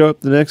supposed to show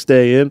up the next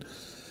day in.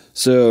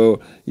 So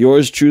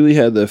yours truly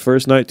had the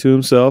first night to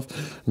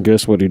himself. And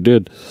guess what he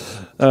did?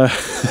 I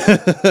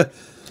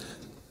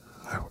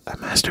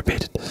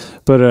masturbated.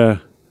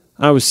 But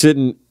I was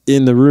sitting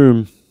in the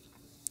room.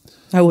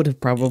 I would have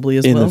probably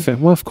as well.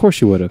 Well, of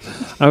course you would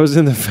have. I was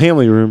in the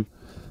family room.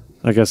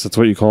 I guess that's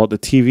what you call it, the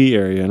TV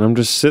area. And I'm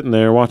just sitting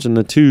there watching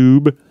the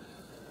tube.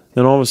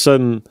 And all of a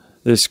sudden,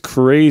 this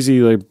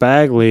crazy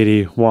bag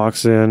lady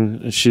walks in.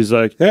 And she's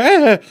like,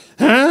 hey,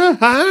 and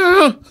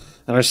I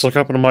just look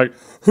up and I'm like,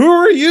 who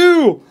are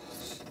you?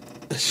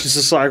 She's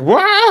just like,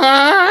 wah!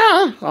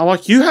 I'm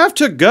like, you have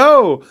to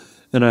go.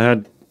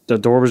 And the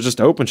door was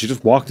just open. She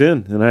just walked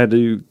in and I had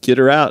to get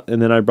her out.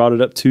 And then I brought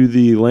it up to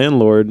the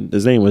landlord.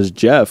 His name was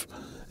Jeff.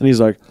 And he's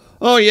like,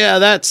 oh yeah,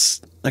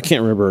 I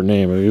can't remember her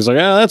name. He was like,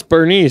 that's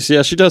Bernice.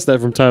 Yeah, she does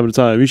that from time to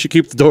time. You should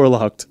keep the door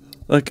locked.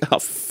 Like, oh,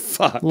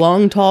 fuck.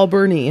 Long, tall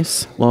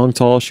Bernice. Long,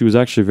 tall. She was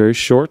actually very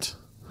short.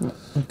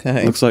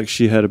 Okay. Looks like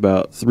she had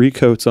about 3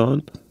 coats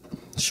on.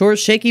 Short,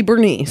 shaky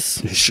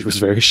Bernice. She was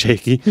very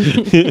shaky.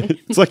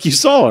 It's like you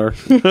saw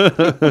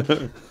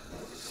her.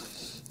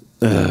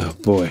 Oh,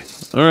 boy.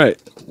 All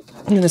right.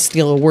 I'm going to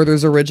steal a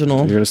Werther's original.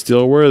 You're going to steal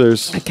a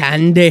Werther's. A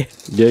candy.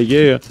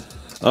 Yeah.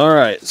 All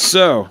right.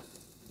 So,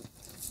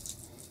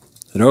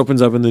 it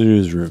opens up in the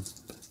newsroom.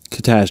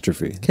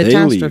 Catastrophe. They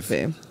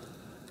leave.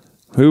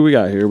 Who we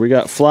got here? We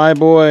got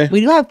Flyboy.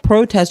 We do have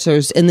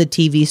protesters in the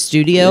TV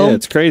studio. Yeah,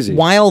 it's crazy.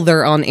 While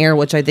they're on air,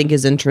 which I think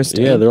is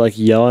interesting. Yeah, they're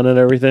yelling at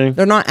everything.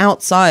 They're not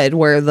outside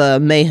where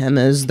the mayhem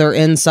is. They're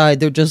inside.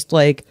 They're just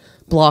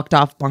blocked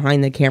off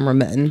behind the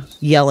cameramen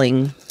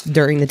yelling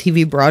during the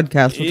TV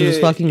broadcast, which was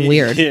fucking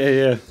weird.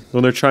 Yeah.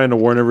 When they're trying to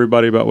warn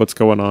everybody about what's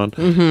going on.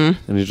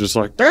 Mm-hmm. And he's just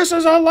like, this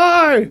is a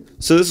lie.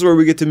 So this is where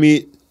we get to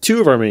meet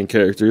 2 of our main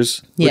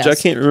characters, which I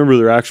can't remember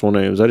their actual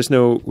names. I just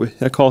know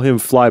I call him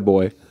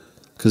Flyboy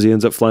because he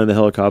ends up flying the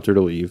helicopter to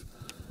leave.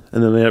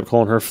 And then they end up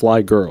calling her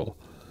Fly Girl.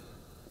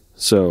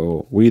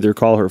 So we either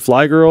call her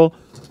Fly Girl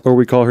or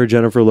we call her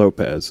Jennifer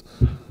Lopez.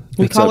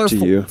 We it's call up her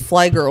to you.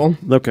 Fly Girl.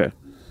 Okay.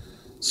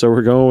 So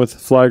we're going with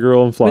Fly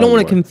Girl and Fly We don't Boy.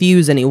 want to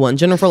confuse anyone.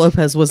 Jennifer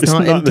Lopez was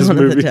not in this Dawn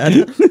of the movie.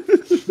 Dead.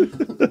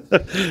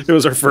 It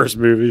was her first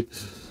movie.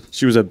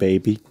 She was a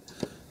baby.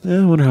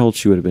 I wonder how old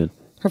she would have been.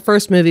 Her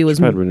first movie was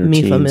Might have been her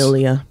Mi teens.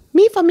 Familia.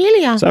 Mi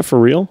Familia. Is that for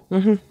real?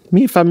 Mm-hmm.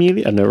 Mi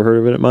Familia? I've never heard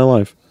of it in my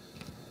life.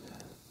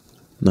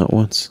 Not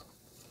once.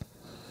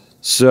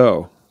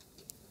 So,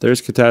 there's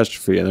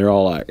Catastrophe, and they're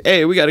all like,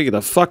 hey, we got to get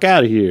the fuck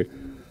out of here.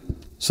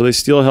 So they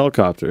steal a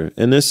helicopter.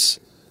 And this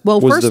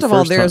was first the of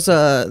all, first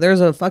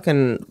there's a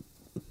fucking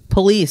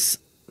police.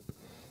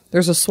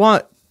 There's a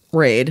SWAT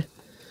raid.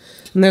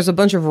 And there's a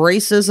bunch of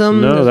racism.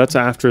 No, that's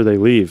after they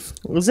leave.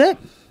 Was it?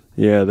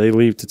 Yeah, they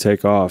leave to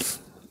take off.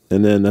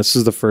 And then this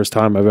is the first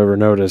time I've ever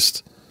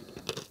noticed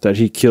that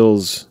he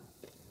kills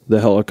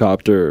the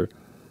helicopter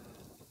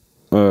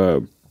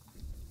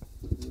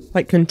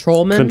Like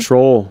Controlman?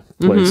 control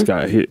place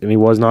guy, and he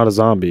was not a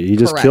zombie. He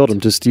just Correct. killed him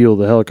to steal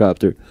the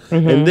helicopter.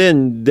 And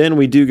then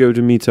we do go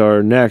to meet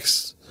our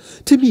next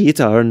two main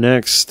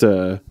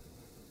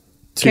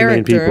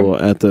Character.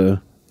 people at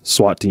the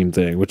SWAT team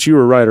thing, which you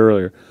were right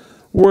earlier.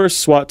 Worst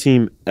SWAT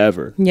team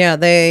ever. Yeah,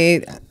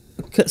 they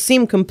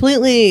seem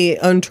completely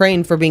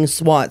untrained for being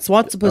SWAT.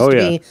 SWAT's supposed to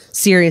be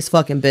serious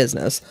fucking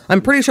business.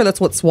 I'm pretty sure that's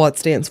what SWAT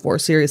stands for,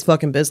 serious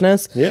fucking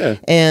business. Yeah.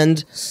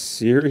 And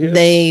Serious?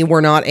 they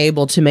were not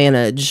able to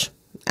manage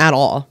at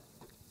all.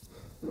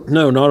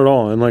 No, not at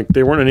all. And like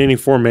they weren't in any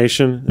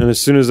formation. And as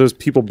soon as those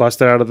people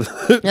busted out of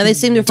the Now they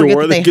seem to forget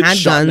door, that they get had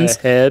shot in the guns,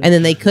 head. and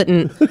then they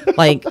couldn't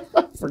like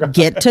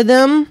get to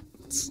them.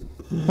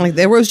 Like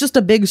there was just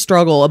a big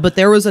struggle, but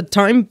there was a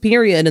time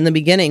period in the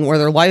beginning where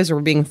their lives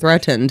were being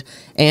threatened,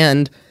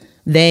 and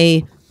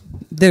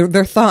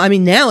their thought. I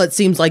mean, now it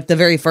seems like the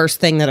very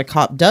first thing that a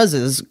cop does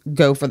is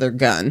go for their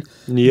gun.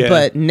 Yeah.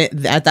 But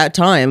at that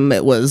time,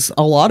 it was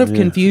a lot of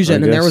confusion,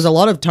 I and there guess. was a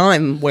lot of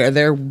time where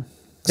they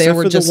Except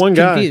were for the just one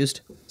guy.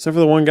 confused. Except for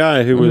the one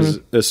guy who was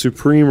a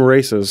supreme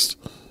racist.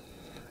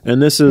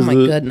 And this is Oh my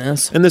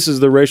goodness. And this is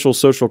the racial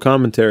social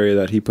commentary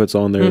that he puts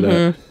on there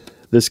that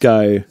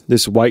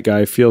this white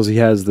guy feels he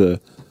has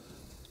the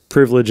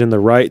privilege and the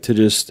right to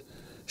just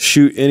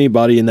shoot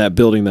anybody in that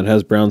building that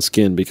has brown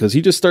skin, because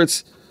he just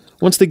starts,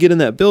 once they get in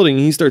that building,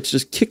 he starts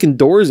just kicking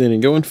doors in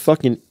and going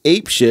fucking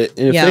ape shit.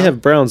 And if Yeah. they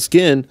have brown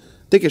skin,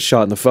 they get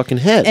shot in the fucking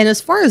head. And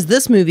as far as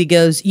this movie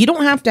goes, you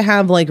don't have to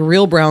have like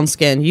real brown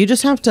skin. You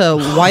just have to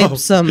wipe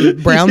some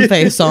brown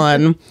face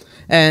on,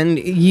 and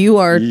you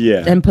are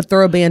and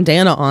throw a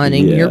bandana on,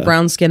 and you're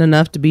brown skin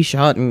enough to be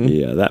shot. And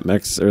yeah,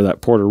 that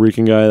Puerto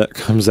Rican guy that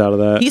comes out of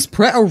that. he's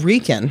Puerto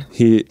Rican.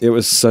 It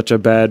was such a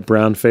bad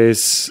brown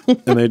face,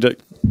 and they just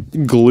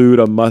glued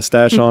a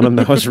mustache on him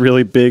that was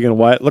really big and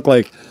white. It looked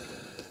like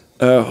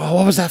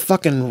what was that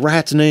fucking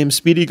rat's name?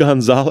 Speedy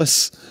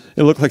Gonzalez.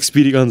 It looked like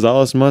Speedy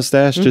Gonzalez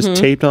mustache just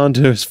taped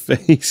onto his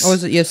face. Or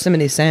was it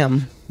Yosemite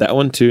Sam? That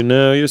one too.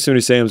 No,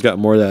 Yosemite Sam's got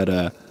more of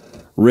that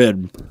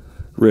red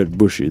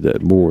bushy,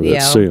 that more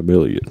that Sam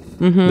Elliott,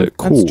 that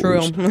That's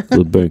true.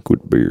 the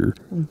banquet beer.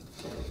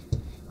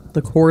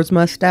 The Coors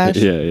mustache.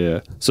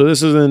 Yeah. So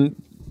this is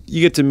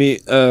you get to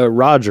meet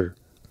Roger,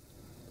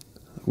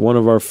 one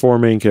of our four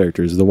main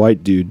characters, the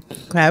white dude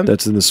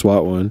that's in the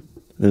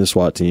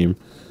SWAT team.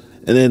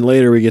 And then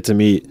later we get to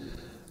meet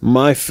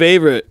my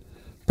favorite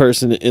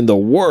person in the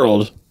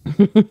world,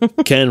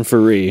 Ken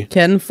Faree.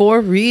 Ken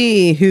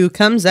Foree, who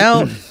comes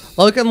out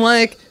looking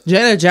like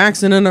Janet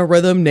Jackson in a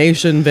Rhythm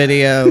Nation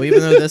video, even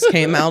though this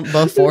came out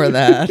before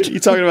that. You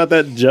talking about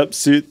that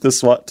jumpsuit, the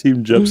SWAT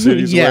team jumpsuit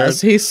he's wearing?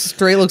 Yes, he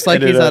straight looks like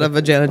And he's it, out of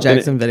a Janet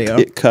Jackson video.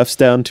 It cuffs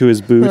down to his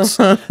boots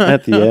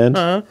at the end.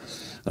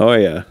 Oh,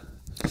 yeah.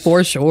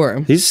 For sure.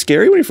 He's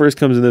scary when he first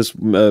comes in this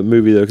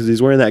movie, though, because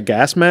he's wearing that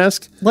gas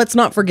mask. Let's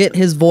not forget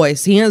his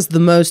voice. He has the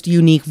most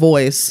unique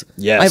voice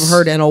I've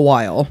heard in a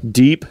while.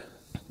 Deep.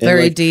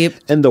 Very deep.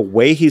 And the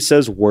way he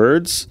says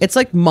words. It's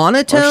like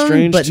monotone,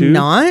 strange, but too.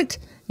 not.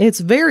 It's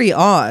very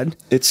odd.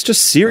 It's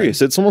just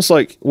serious. It's almost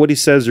like what he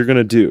says you're going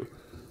to do.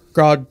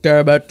 God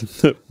damn it.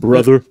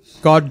 Brother.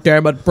 God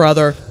damn it,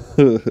 brother.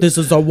 This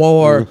is a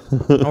war.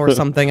 Or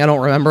something. I don't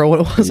remember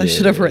what it was. I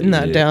should have written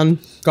that down.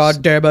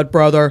 God damn it,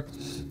 brother.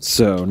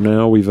 So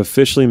now we've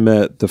officially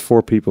met the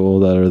four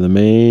people that are the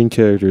main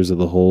characters of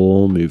the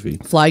whole movie.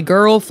 Fly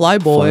girl, fly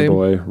boy. Fly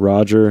boy,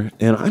 Roger,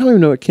 and I don't even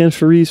know what Ken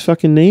Faree's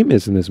fucking name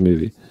is in this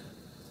movie.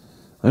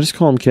 I just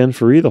call him Ken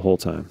Faree the whole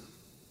time.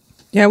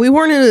 Yeah, we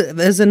weren't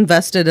as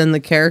invested in the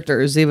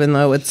characters, even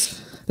though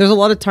there's a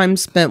lot of time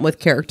spent with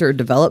character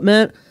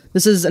development.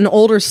 This is an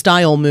older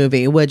style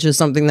movie, which is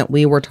something that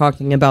we were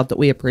talking about that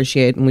we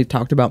appreciate and we've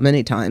talked about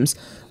many times,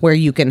 where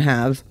you can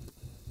have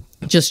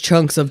just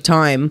chunks of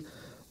time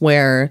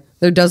where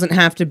there doesn't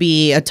have to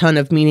be a ton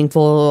of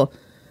meaningful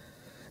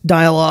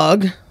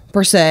dialogue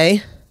per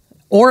se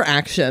or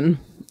action.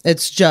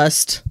 It's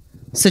just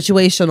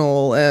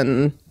situational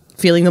and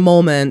feeling the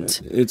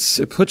moment.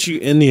 It puts you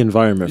in the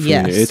environment for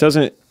Yes. me. It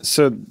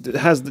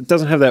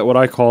doesn't have that what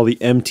I call the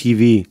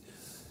MTV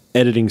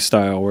editing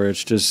style where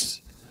it's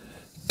just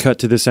cut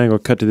to this angle,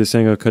 cut to this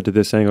angle, cut to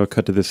this angle,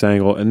 cut to this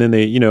angle, and then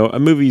they,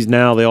 movies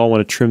now they all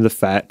want to trim the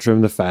fat.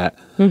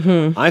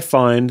 Mm-hmm. I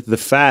find the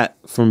fat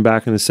from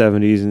back in the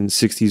 70s and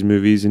 60s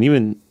movies, and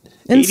even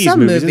In 80s some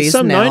movies, movies and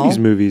some now. 90s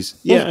movies.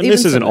 Well, Yeah, and even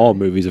this isn't some- all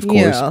movies, of course,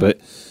 Yeah. but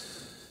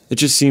it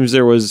just seems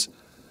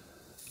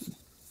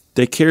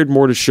they cared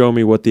more to show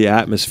me what the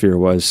atmosphere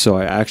was, so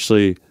I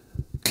actually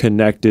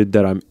connected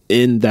that I'm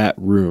in that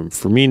room.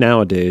 For me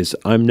nowadays,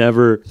 I'm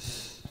never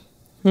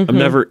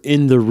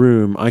in the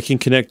room. I can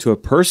connect to a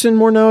person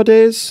more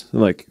nowadays.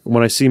 Like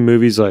when I see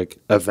movies like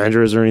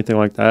Avengers or anything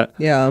like that,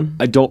 Yeah.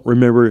 I don't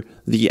remember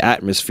the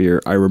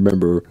atmosphere. I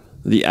remember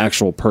the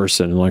actual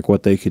person and like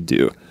what they could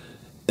do.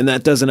 And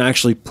that doesn't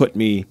actually put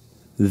me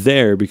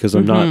there because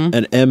I'm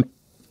not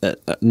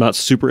not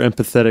super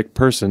empathetic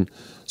person.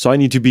 So I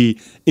need to be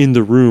in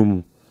the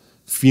room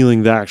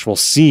feeling the actual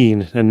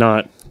scene and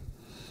not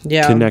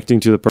Yeah. connecting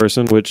to the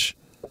person, which,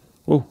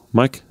 oh,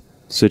 Mike,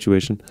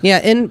 situation. Yeah,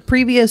 in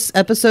previous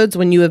episodes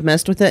when you have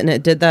messed with it and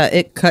it did that,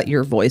 it cut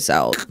your voice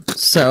out.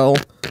 So,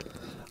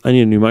 I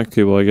need a new mic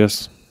cable, I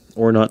guess,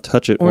 or not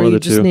touch it. or One of you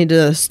the just two. need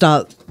to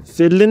stop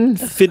Fiddling.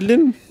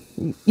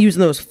 using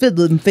those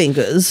fiddling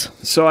fingers.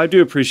 So I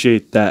do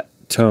appreciate that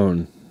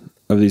tone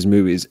of these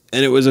movies,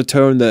 and it was a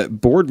tone that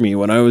bored me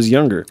when I was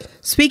younger.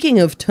 Speaking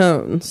of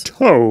tones,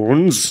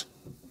 Tones.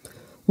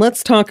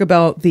 let's talk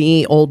about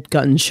the old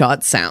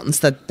gunshot sounds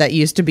that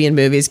used to be in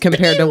movies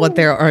compared to what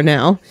there are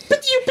now.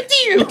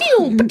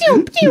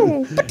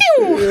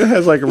 It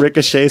has like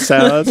ricochet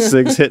sounds,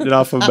 things hitting it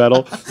off of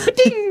metal.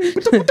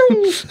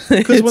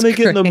 Because when they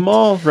get in the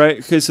mall, right?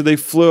 Okay, so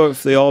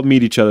they all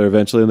meet each other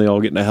eventually, and they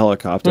all get in a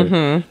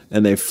helicopter,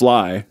 and they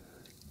fly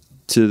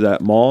to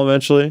that mall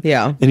eventually.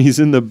 Yeah. And he's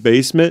in the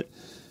basement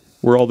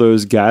where all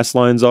those gas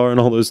lines are and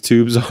all those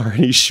tubes are,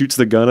 and he shoots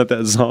the gun at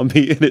that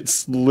zombie, and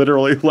it's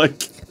literally like.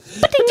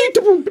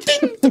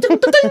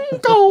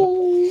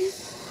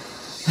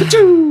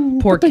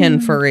 Poor Ken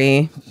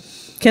Furry.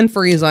 Ken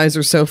Furry's eyes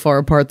are so far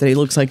apart that he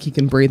looks like he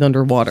can breathe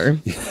underwater.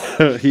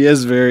 He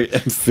is very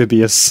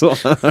amphibious.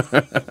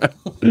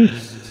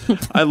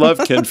 I love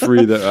Ken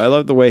Free though. I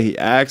love the way he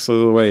acts,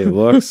 the way he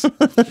looks.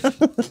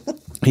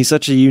 He's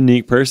such a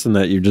unique person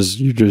that you're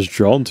just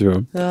drawn to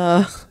him.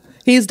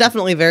 He's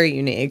definitely very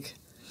unique.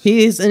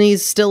 He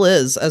still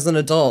is as an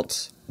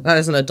adult. Not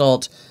as an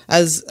adult,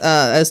 as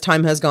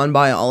time has gone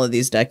by, all of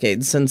these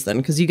decades since then.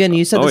 Because again,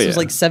 you said this was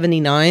like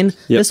 79. Yep.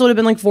 This would have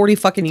been like 40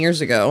 fucking years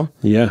ago.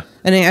 Yeah.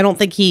 And I don't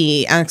think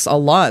he acts a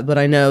lot, but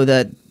I know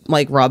that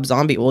like Rob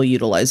Zombie will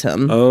utilize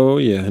him. Oh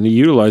yeah, and he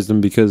utilized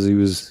him because he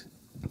was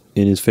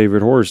in his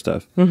favorite horror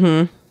stuff.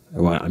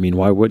 Mm-hmm. I mean,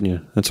 why wouldn't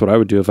you? That's what I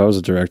would do if I was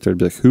a director. I'd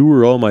be like, who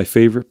are all my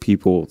favorite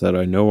people that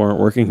I know aren't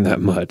working that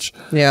much?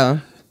 Yeah.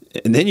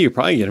 And then you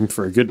probably get him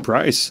for a good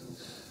price.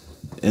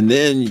 And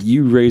then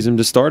you raise him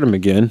to stardom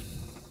again.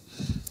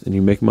 And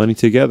you make money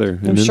together.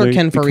 And I'm then sure they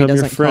Ken Furry become your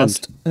doesn't friend.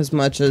 cost as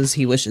much as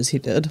he wishes he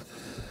did.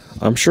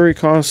 I'm sure he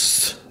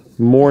costs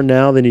more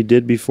now than he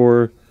did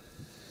before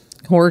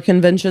Horror he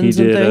conventions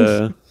did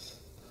and things.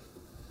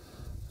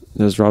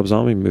 those Rob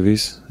Zombie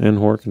movies and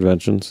horror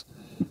conventions.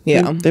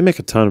 Yeah. They make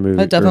a ton of movies.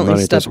 That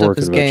definitely stepped up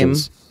his game.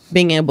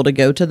 Being able to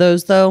go to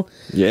those though,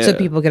 Yeah. so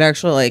people could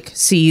actually like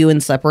see you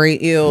and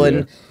separate you,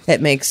 and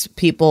it makes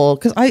people,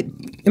 because I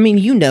mean,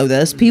 you know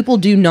this, people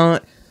do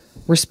not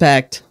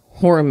respect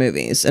horror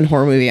movies and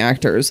horror movie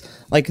actors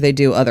like they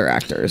do other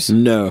actors.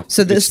 No.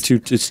 So this-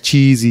 it's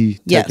cheesy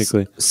Yes.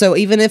 technically. So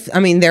even if,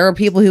 I mean, there are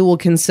people who will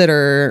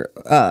consider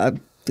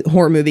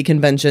horror movie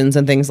conventions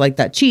and things like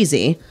that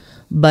cheesy,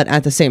 but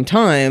at the same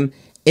time,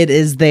 it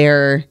is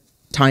their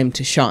time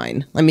to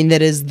shine. I mean,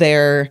 that is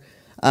their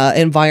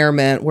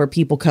environment where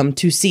people come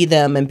to see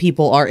them and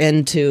people are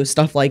into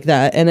stuff like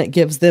that. And it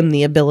gives them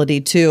the ability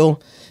to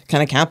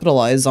kind of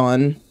capitalize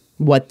on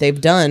what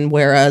they've done,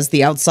 whereas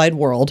the outside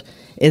world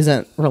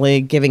isn't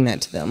really giving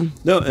that to them.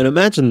 No, and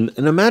imagine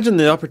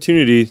the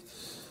opportunity.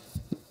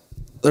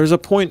 There's a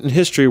point in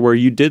history where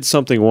you did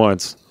something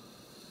once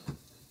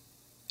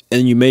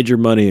and you made your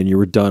money and you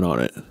were done on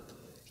it.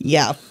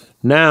 Yeah.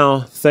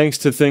 Now, thanks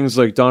to things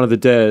like Dawn of the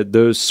Dead,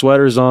 those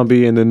Sweater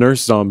Zombie and the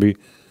Nurse Zombie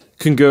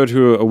can go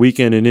to a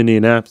weekend in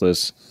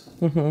Indianapolis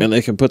and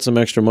they can put some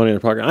extra money in their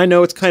pocket. I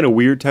know it's kind of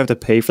weird to have to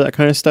pay for that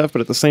kind of stuff,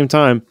 but at the same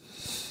time,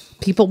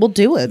 People will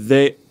do it.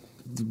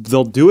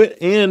 they'll do it,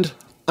 and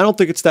I don't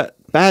think it's that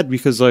bad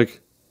because like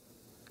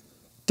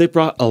they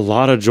brought a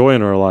lot of joy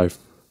in our life.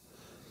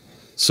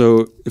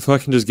 So if I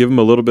can just give them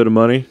a little bit of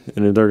money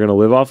and they're going to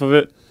live off of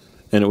it,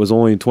 and it was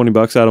only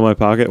 $20 out of my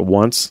pocket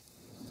once,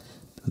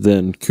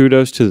 then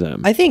kudos to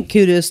them. I think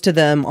kudos to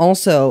them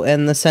also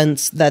in the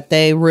sense that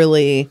they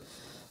really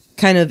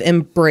kind of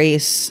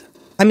embrace,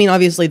 I mean,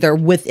 obviously they're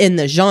within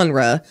the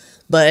genre,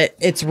 but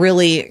it's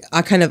really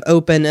kind of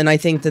open. And I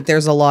think that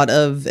there's a lot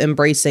of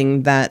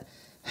embracing that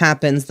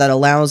happens that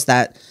allows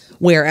that.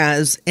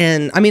 Whereas,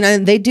 and I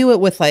mean, they do it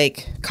with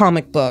like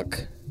comic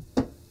book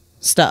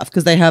stuff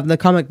because they have the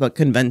comic book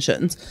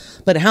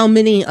conventions. But how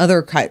many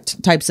other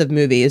types of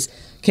movies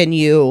can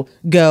you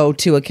go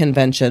to a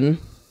convention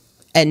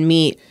and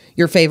meet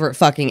your favorite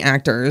fucking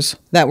actors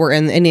that were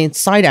in any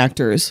side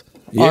actors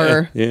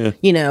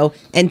you know,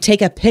 and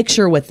take a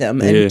picture with them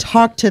and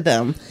talk to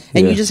them,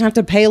 and you just have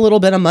to pay a little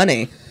bit of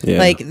money.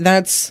 Like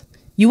that's,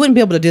 you wouldn't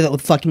be able to do that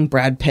with fucking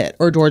Brad Pitt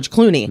or George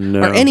Clooney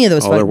or any of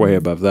those. They're way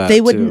above that.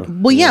 They wouldn't. Too.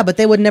 Well, yeah, but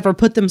they would never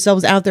put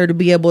themselves out there to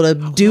be able to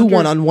do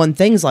one-on-one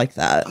things like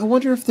that. I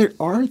wonder if there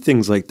are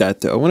things like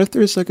that though. I wonder if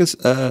there's like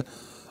a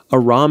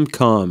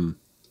rom-com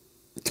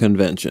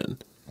convention.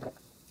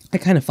 I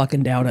kind of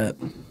fucking doubt it.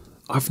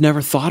 I've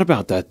never thought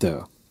about that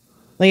though.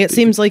 Like it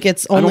seems like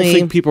it's only. I don't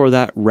think people are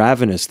that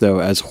ravenous though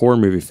as horror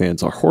movie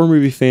fans. Our horror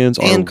movie fans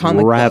are and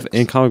comic books.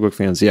 And comic book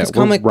fans. Yeah,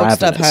 comic book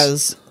stuff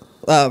has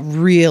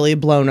really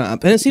blown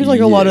up, and it seems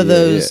like a lot of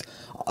those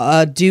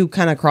do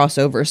kind of cross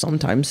over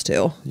sometimes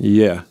too.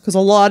 Yeah, because a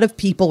lot of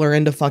people are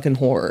into fucking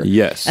horror.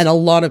 Yes, and a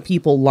lot of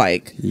people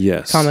like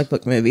comic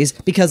book movies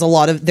because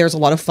there's a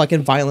lot of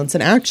fucking violence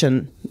and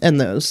action in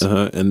those.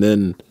 And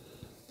then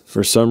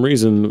for some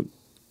reason,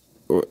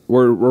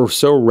 we're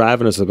so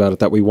ravenous about it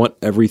that we want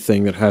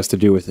everything that has to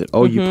do with it.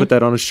 Oh, you put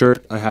that on a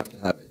shirt, I have to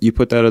have it. You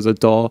put that as a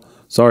doll,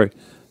 sorry,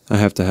 I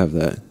have to have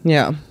that.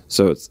 Yeah.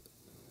 So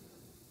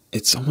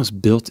it's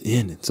almost built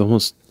in. It's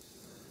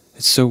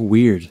so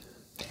weird.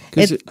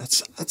 Because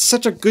it's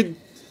such a good.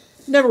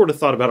 Never would have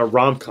thought about a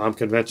rom-com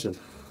convention.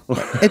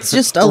 It's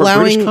just Or a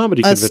British allowing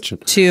comedy us convention.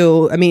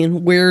 to. I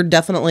mean, we're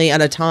definitely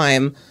at a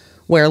time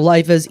where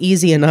life is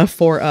easy enough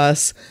for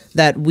us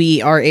that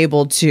we are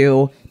able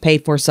to pay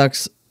for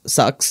such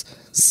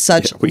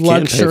We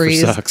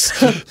luxuries. Can't pay for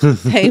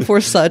sucks. Pay for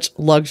such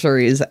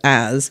luxuries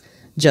as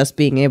just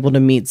being able to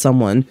meet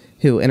someone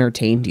who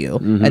entertained you,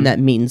 and that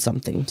means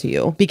something to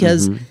you.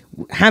 Because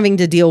having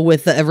to deal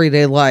with the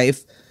everyday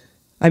life,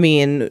 I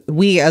mean,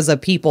 we as a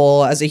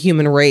people, as a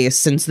human race,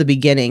 since the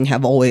beginning,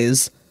 have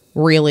always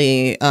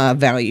really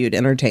valued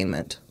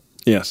entertainment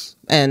Yes.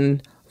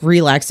 and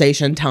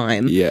relaxation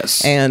time.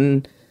 Yes.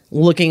 And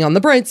looking on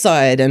the bright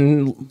side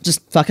and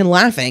just fucking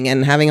laughing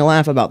and having a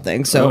laugh about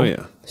things. So Oh,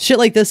 yeah. shit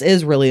like this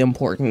is really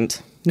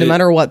important, no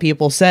matter what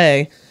people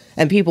say.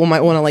 And people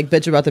might want to like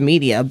bitch about the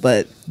media,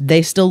 but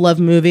they still love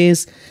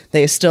movies.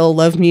 They still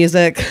love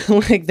music.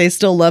 Like they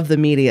still love the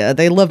media.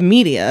 They love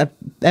media.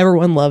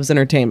 Everyone loves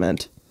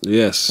entertainment.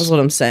 Yes. That's what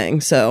I'm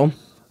saying. So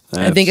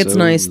I think it's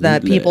nice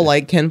that people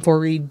like Ken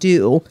Foree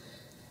do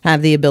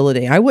have the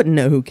ability. I wouldn't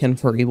know who Ken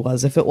Foree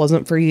was if it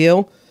wasn't for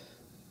you.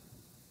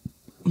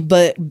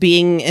 But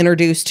being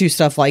introduced to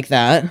stuff like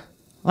that,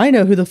 I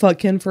know who the fuck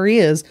Ken Foree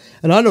is,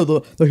 and I know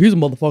that he's a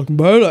motherfucking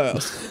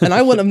badass, and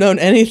I wouldn't have known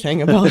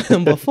anything about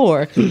him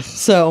before.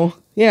 So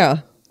yeah,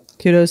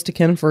 kudos to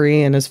Ken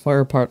Foree and his far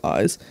apart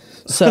eyes.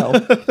 So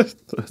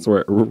That's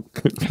where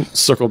it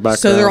circled back.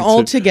 so they're around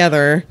all to.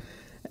 together,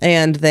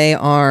 and they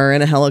are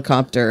in a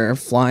helicopter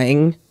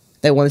flying.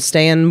 They want to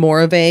stay in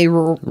more of a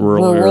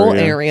rural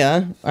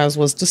area, as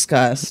was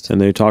discussed. And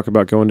they talk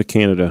about going to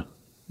Canada.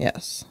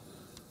 Yes.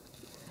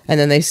 And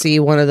then they see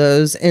one of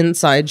those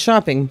inside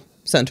shopping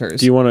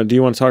centers. Do you want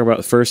to talk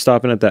about first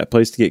stopping at that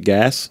place to get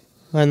gas?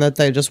 And that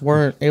they just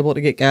weren't able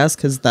to get gas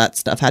because that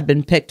stuff had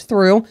been picked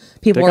through.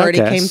 People They got already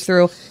gas. came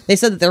through. They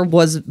said that there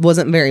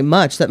wasn't very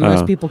much, that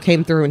most people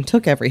came through and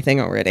took everything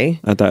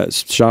already. At that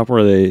shop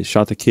where they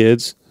shot the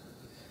kids?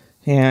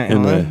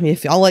 Yeah,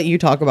 I'll let you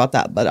talk about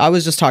that, but I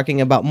was just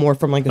talking about more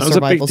from like a That was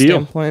a big survival deal.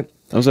 standpoint.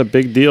 That was a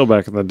big deal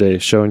back in the day,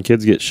 showing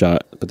kids get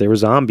shot. But they were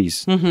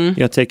zombies. Mm-hmm. You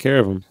got to take care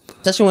of them.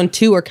 Especially when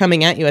two are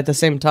coming at you at the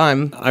same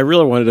time. I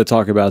really wanted to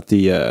talk about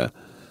the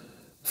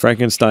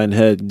Frankenstein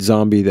head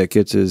zombie that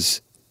gets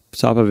his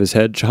top of his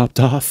head chopped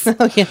off.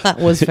 Oh yeah, that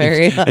was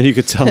very. And you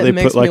could tell it they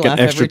makes put like me an laugh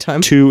every extra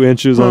time. 2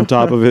 inches on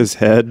top of his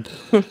head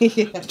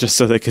Yeah. just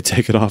so they could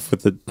take it off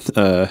with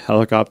the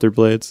helicopter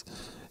blades.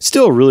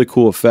 Still a really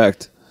cool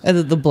effect. And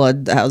then the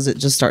blood, how's it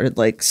just started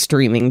like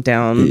streaming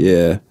down?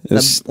 Yeah.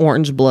 The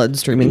orange blood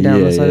streaming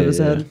down the side of his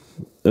head.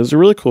 It was a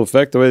really cool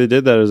effect. The way they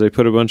did that is they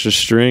put a bunch of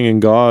string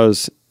and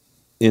gauze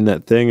in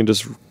that thing and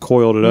just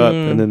coiled it up,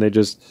 and then they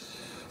just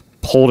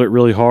pulled it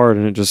really hard,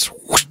 and it just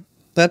whoosh,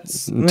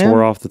 That's and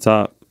tore off the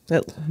top.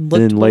 That And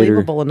looked then later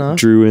believable enough.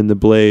 drew in the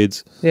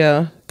blades,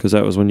 Yeah. because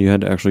that was when you had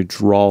to actually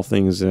draw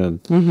things in,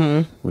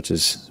 which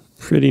is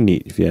pretty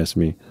neat if you ask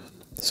me.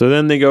 So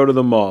then they go to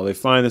the mall. They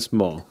find this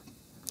mall.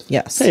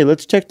 Yes. Hey,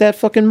 let's check that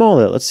fucking mall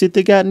out. Let's see if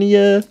they got any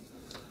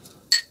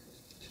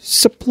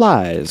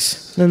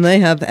supplies. And they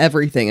have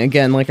everything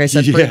again, like I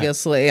said Yeah.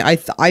 previously.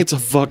 It's a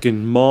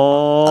fucking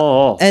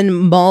mall.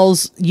 And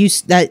malls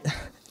use that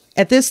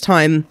at this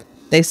time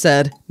they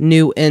said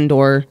new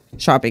indoor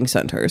shopping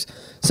centers.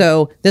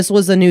 So this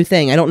was a new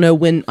thing. I don't know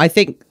when. I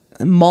think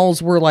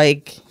malls were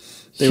like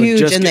They were huge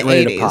just in the getting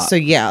ready to 80s. pop. So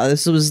yeah,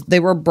 they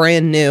were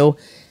brand new.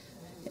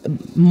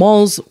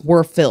 Malls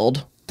were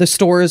filled. The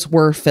stores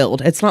were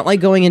filled. It's not like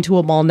going into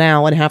a mall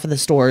now and half of the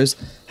stores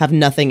have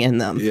nothing in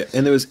them. Yeah,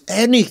 and there was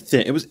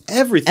anything. It was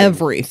everything.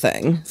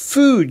 Everything.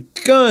 Food,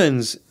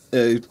 guns,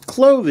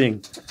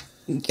 clothing.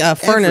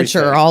 Furniture,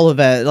 Everything. all of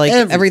it. Like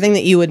Everything. everything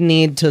that you would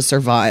need to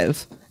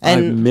survive. I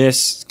And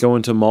miss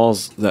going to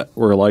malls that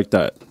were like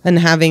that. and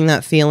having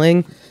that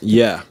feeling.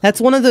 Yeah.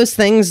 That's one of those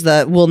things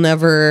that will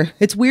never.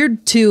 It's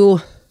weird to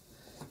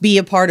be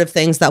a part of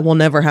things that will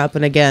never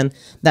happen again,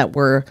 that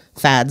were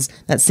fads,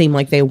 that seem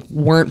like they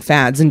weren't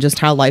fads and just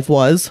how life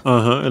was.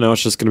 And now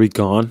it's just going to be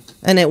gone.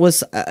 And it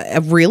was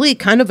a really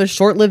kind of a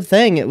short-lived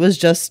thing. It was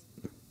just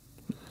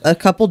a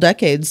couple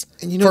decades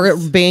for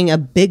it being a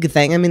big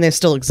thing. I mean, they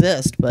still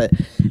exist, but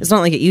it's not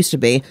like it used to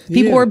be.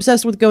 People Yeah. were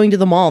obsessed with going to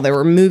the mall. There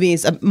were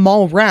movies,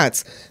 Mall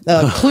Rats,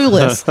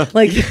 Clueless.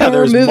 Like there were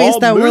there's movies mall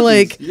that were movies.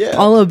 like Yeah.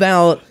 all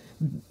about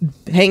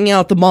hanging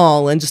out at the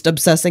mall and just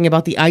obsessing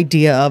about the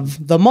idea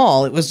of the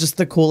mall. It was just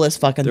the coolest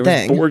fucking There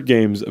thing. was board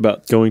games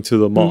about going to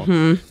the mall.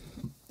 And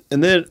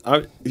then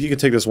you can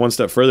take this one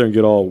step further and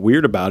get all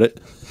weird about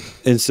it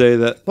and say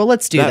that Well,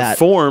 let's do that.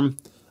 form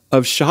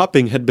of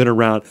shopping had been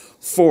around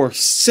for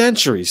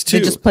centuries too.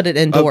 They just put it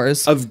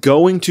indoors. Of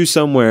going to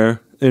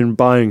somewhere and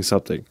buying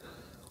something.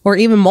 Or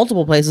even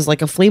multiple places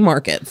like a flea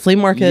market. Flea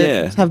markets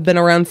Yeah. have been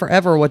around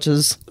forever, which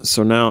is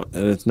So now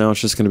it's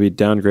just going to be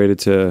downgraded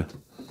to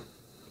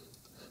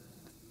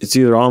it's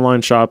either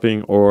online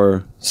shopping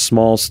or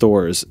small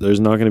stores. There's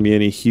not going to be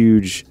any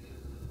huge.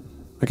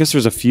 I guess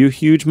there's a few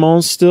huge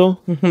malls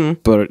still,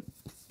 but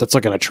that's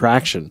like an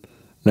attraction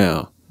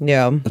now.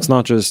 Yeah. It's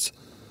not just.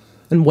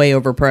 And way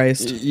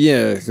overpriced.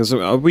 Yeah, because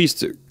we used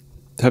to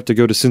have to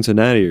go to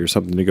Cincinnati or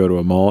something to go to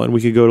a mall, and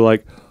we could go to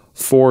like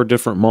 4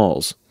 different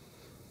malls,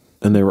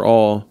 and they were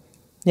all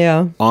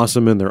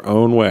awesome in their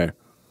own way.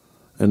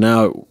 And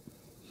now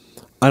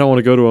I don't want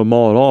to go to a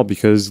mall at all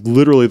because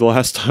literally the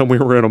last time we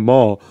were in a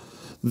mall,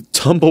 the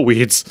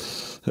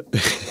tumbleweeds.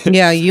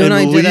 Yeah, you and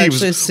I did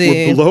actually were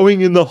see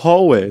blowing in the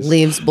hallways.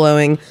 leaves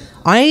blowing.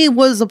 I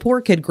was a poor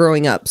kid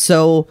growing up,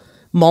 so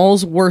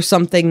malls were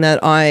something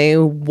that I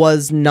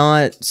was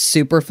not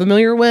super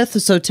familiar with.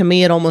 So to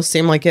me, it almost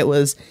seemed like it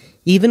was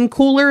even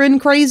cooler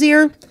and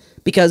crazier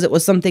because it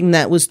was something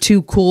that was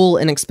too cool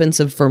and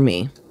expensive for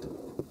me.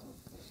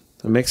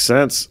 That makes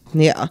sense.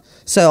 Yeah.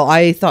 So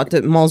I thought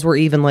that malls were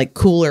even like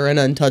cooler and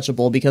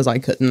untouchable because I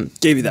couldn't.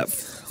 Gave you that I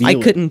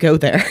feeling. couldn't go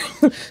there.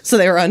 So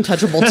they were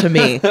untouchable to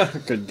me.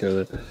 Couldn't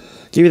go there.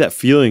 Gave you that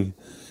feeling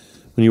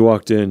when you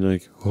walked in,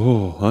 like,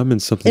 oh, I'm in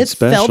something It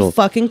special. felt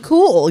fucking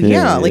cool.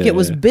 Yeah, like yeah, it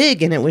was yeah.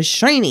 big and it was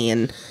shiny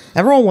and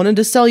everyone wanted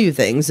to sell you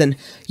things and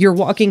you're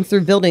walking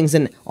through buildings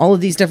and all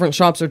of these different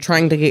shops are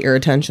trying to get your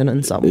attention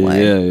in some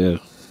way. Yeah, yeah.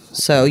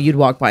 So you'd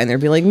walk by and there'd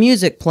be like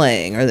music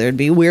playing or there'd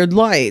be weird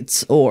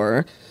lights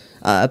or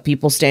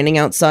people standing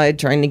outside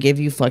trying to give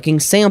you fucking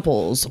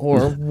samples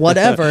or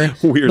whatever.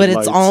 Weird but lights.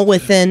 it's all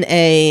within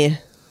a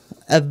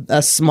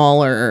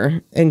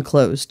smaller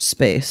enclosed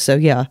space. So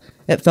yeah,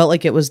 it felt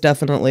like it was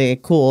definitely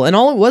cool. And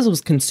all it was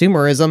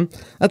consumerism.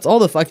 That's all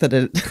the fuck that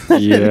it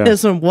Yeah.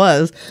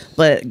 was.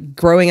 But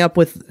growing up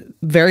with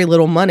very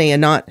little money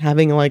and not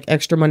having like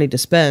extra money to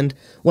spend,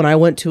 when I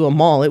went to a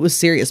mall, it was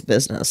serious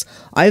business.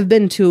 I've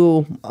been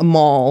to a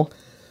mall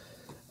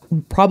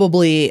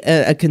probably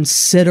a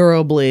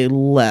considerably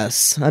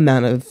less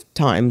amount of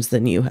times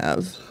than you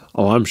have.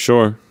 Oh, I'm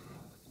sure.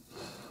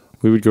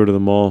 We would go to the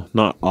mall,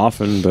 not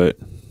often, but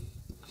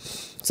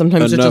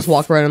Sometimes you Enough. just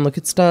walk around and look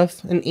at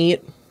stuff and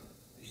eat.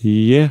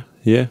 yeah,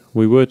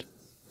 we would.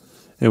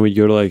 And we'd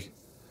go to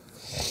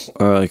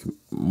like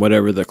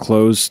whatever the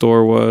clothes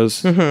store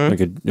was. Like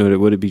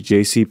would it be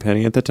J.C.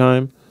 Penney at the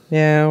time?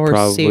 Yeah, or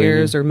Probably.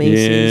 Sears or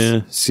Macy's.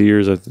 Yeah,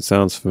 Sears. That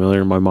sounds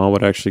familiar. My mom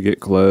would actually get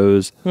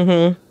clothes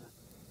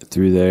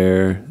through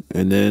there,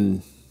 and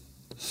then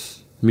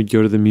we'd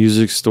go to the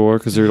music store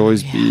because there'd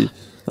always be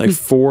like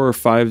 4 or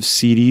 5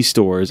 CD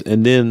stores,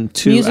 and then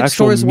 2 Music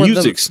actual stores were the-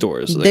 music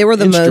stores. they were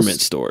the instrument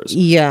most- stores.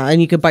 Yeah,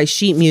 and you could buy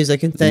sheet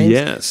music and things.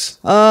 Yes.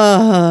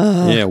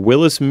 Yeah,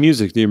 Willis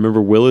Music. Do you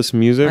remember Willis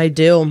Music? I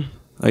do.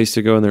 I used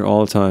to go in there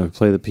all the time,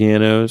 play the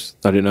pianos.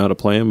 I didn't know how to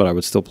play them, but I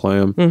would still play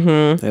them.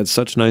 They had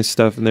such nice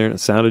stuff in there, and it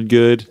sounded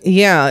good.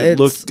 Yeah, It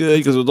looked good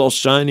because it was all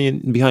shiny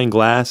and behind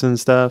glass and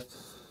stuff.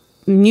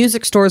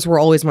 music stores were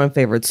always my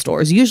favorite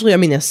stores. Usually, I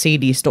mean, the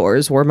CD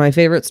stores were my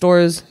favorite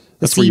stores. The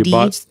That's where you CD.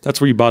 bought.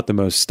 That's where you bought the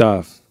most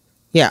stuff.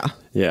 Yeah.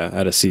 Yeah,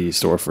 at a CD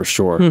store for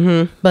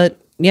sure. But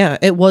yeah,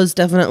 it was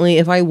definitely,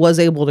 if I was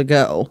able to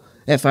go,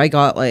 if I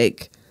got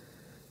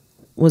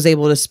was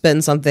able to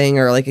spend something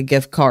or like a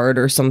gift card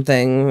or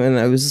something, and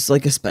it was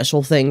like a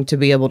special thing to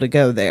be able to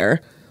go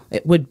there,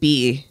 it would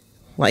be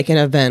like an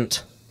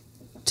event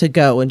to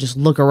go and just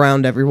look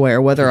around everywhere,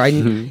 whether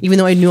even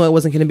though I knew I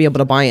wasn't going to be able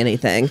to buy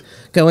anything,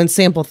 go and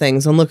sample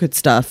things and look at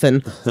stuff,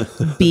 and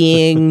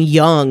being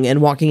young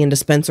and walking into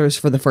Spencer's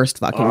for the first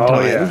fucking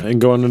time. And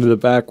going into the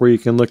back where you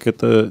can look at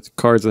the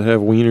cards that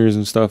have wieners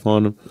and stuff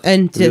on them.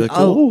 And Be like,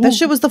 "Oh." that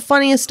shit was the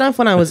funniest stuff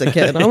when I was a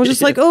kid. I was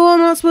just like, oh, I'm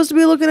not supposed to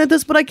be looking at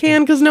this, but I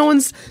can because no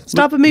one's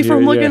stopping me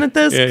from Yeah, looking yeah. at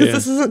this Yeah, because yeah.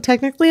 this isn't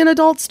technically an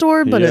adult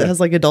store, but Yeah. it has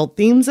like adult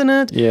themes in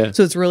it. Yeah.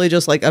 So it's really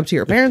just like up to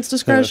your parents'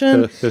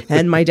 discretion.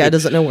 And my dad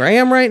doesn't know where I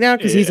am right now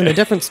because he's in a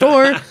different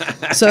store.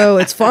 So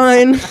it's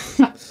fine.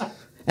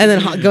 And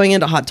then going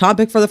into Hot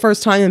Topic for the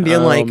first time and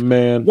being Oh, like,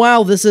 man.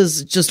 wow, this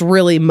is just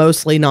really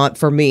mostly not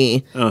for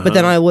me. But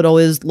then I would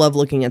always love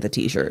looking at the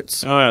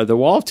t-shirts. Oh yeah, the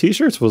wall of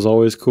T-shirts was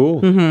always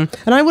cool. And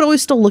I would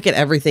always still look at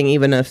everything,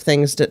 even if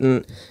things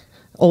didn't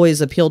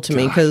always appeal to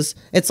me, because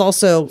it's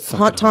also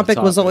Hot Topic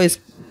was Topic. always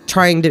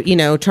trying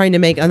to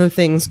make other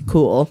things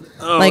cool.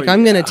 Like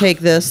I'm gonna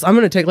take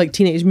like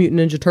Teenage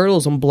Mutant Ninja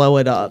Turtles and blow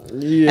it up,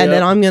 and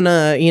then I'm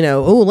gonna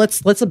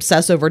let's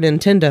obsess over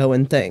Nintendo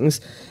and things,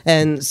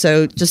 and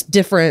so just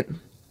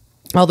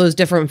all those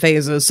different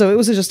phases. So it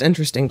was just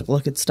interesting to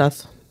look at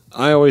stuff.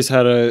 I always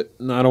had I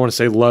don't want to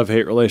say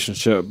love-hate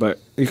relationship, but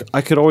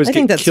I could always I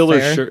think get that's killer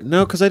fair. shirt.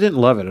 No, because I didn't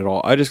love it at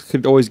all. I just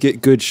could always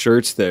get good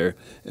shirts there,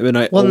 and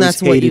I Well, and always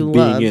that's what hated you being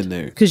loved, in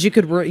there. because you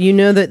could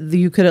that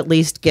you could at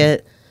least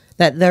get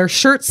that their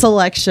shirt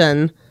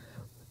selection.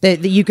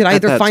 That you could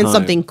either that find time.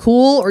 something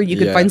cool or you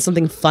could Yeah. find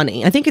something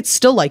funny. I think it's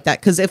still like that,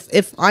 because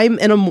if I'm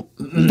in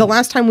the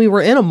last time we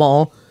were in a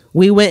mall,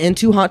 we went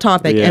into Hot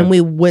Topic Yeah. and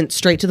we went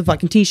straight to the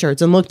fucking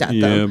t-shirts and looked at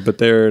Yeah, them. but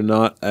they're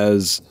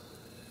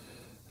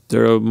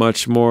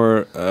much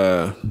more.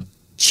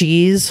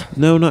 Cheese.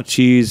 No, not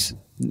cheese.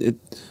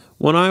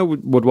 When I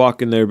would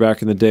walk in there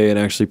back in the day and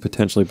actually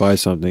potentially buy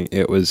something,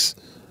 it was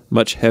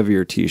much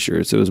heavier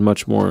t-shirts. It was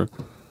much more,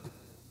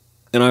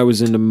 and I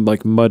was into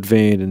like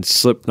Mudvayne and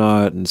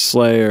Slipknot and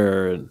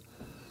Slayer and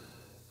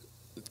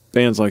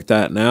bands like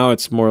that. Now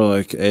it's more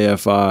like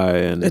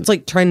AFI and It's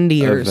like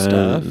trendier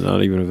stuff.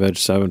 Not even Avenged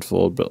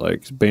Sevenfold, but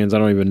like bands I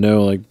don't even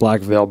know, like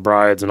Black Veil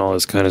Brides and all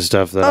this kind of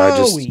stuff that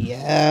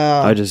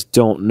I just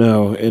don't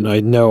know, and I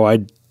know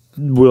I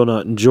will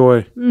not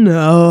enjoy.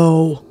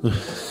 No.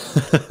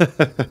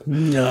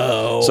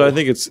 No. So I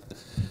think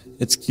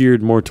it's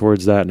geared more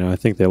towards that now. I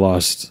think they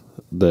lost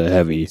the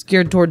heavy. It's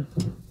geared toward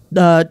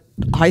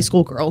high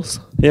school girls,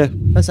 Yeah.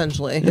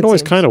 essentially. It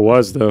always kind of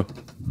was, though.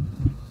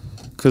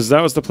 Because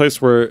that was the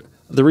place where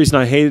the reason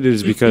I hated it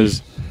is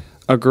because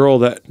a girl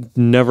that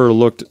never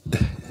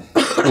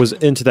was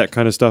into that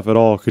kind of stuff at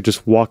all could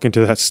just walk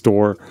into that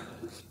store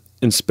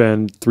and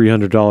spend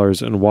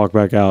 $300 and walk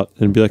back out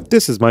and be like,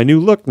 this is my new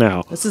look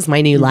now. This is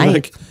my new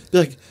life. Be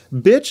like,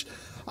 bitch,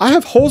 I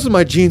have holes in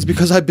my jeans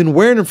because I've been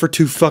wearing them for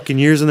 2 fucking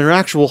years and they're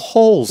actual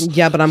holes.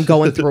 Yeah, but I'm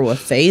going through a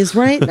phase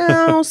right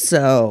now,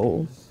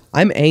 so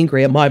I'm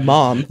angry at my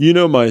mom. You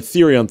know my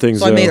theory on things,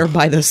 So I made her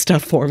buy this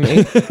stuff for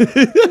me.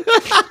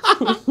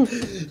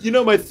 You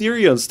know my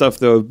theory on stuff,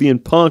 though, of being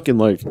punk and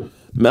like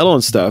metal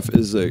and stuff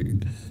is,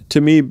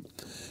 to me,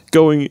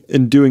 going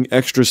and doing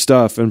extra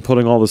stuff and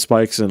putting all the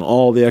spikes and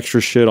all the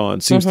extra shit on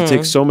seems to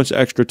take so much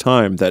extra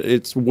time that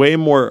it's way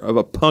more of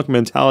a punk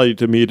mentality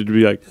to me to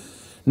be like,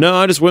 no,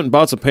 I just went and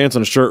bought some pants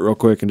and a shirt real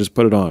quick and just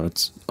put it on.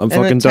 I'm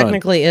fucking And it done.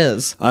 technically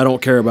is. I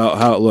don't care about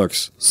how it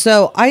looks.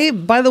 So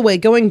by the way,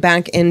 going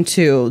back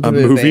into the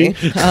movie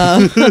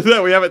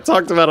that we haven't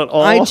talked about at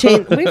all.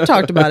 We've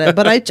talked about it,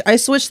 but I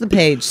switched the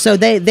page. So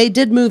they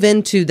did move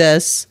into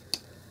this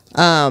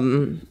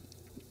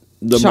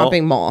The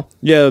shopping mall.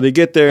 Yeah, they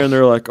get there and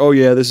they're like, "Oh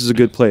yeah, this is a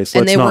good place."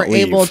 And Let's they not were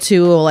leave. able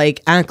to like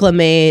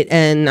acclimate,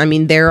 and I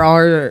mean there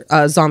are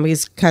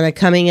zombies kind of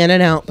coming in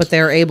and out, but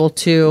they're able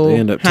to They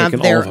end up have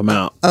taking their all of them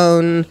out.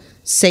 own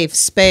safe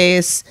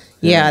space.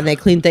 Yeah, and they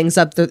clean things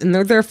up, and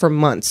they're there for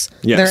months.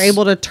 Yes. They're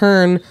able to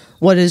turn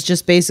what is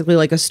just basically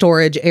like a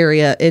storage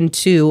area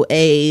into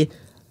a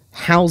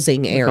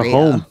housing area,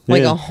 home.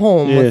 like Yeah. a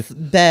home Yeah.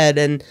 with bed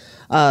and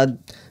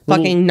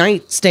fucking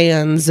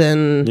nightstands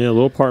and. Yeah,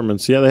 little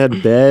apartments. Yeah, they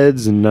had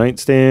beds and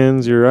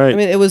nightstands. You're right. I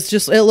mean, it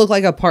looked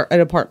like an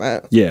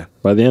apartment. Yeah,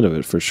 by the end of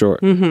it, for sure.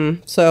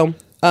 Mm-hmm. So,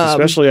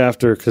 Especially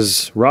after,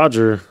 because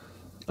Roger,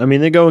 I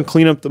mean, they go and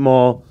clean up the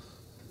mall,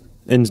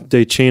 and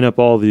they chain up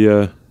all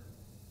the.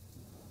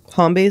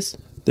 zombies.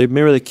 They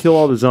kill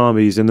all the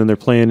zombies, and then their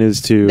plan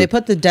is to. They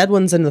put the dead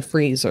ones in the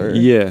freezer.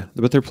 Yeah,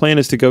 but their plan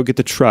is to go get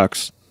the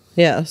trucks,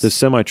 Yes. the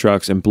semi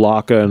trucks, and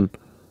block on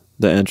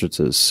the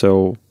entrances,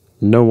 so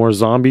no more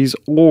zombies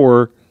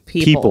or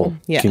people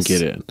Yes. can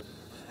get in.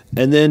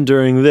 And then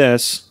during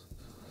this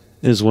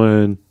is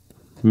when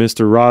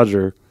Mr.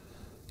 Roger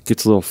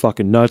gets a little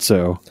fucking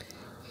nutso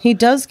He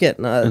does get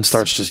nuts. and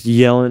starts just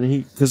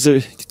yelling. Because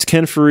it's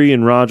Ken Faree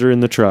and Roger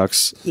in the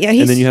trucks. Yeah,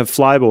 and then you have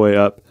Flyboy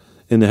up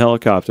in the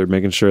helicopter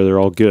making sure they're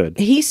all good.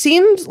 He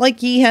seemed like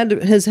he had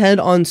his head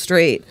on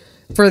straight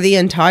for the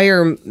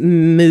entire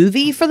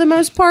movie for the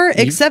most part,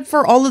 except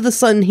for all of a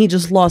sudden he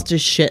just lost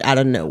his shit out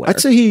of nowhere. I'd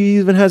say he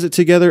even has it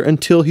together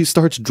until he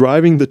starts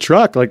driving the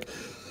truck. Like,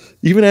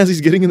 even as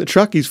he's getting in the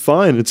truck, he's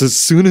fine. It's as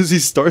soon as he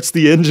starts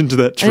the engine to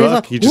that And he's truck,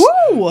 like, he just.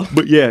 woo!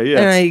 But yeah.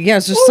 And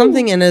it's just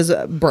something in his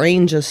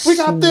brain just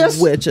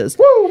switches.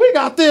 Woo, we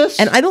got this.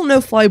 And I don't know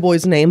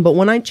Flyboy's name, but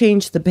when I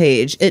changed the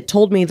page, it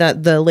told me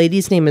that the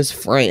lady's name is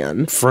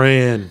Fran,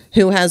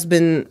 who has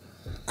been.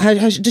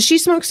 Does she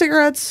smoke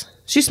cigarettes?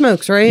 She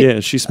smokes, right? Yeah,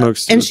 she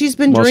smokes. And she's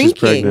been while she's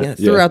drinking pregnant.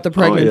 throughout the Oh,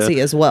 yeah.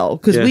 pregnancy as well.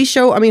 Because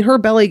Yeah. her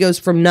belly goes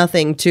from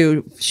nothing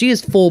to, she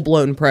is full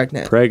blown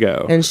pregnant.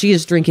 Prego. And she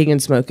is drinking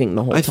and smoking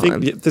the whole I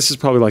time. think this is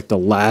probably like the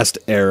last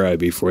era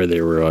before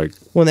they were like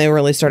When they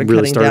really started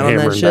really cutting started down on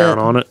that hammering shit. down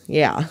on it.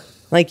 Yeah.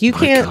 Like you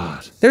can't.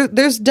 God.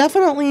 There's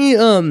definitely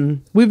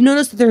we've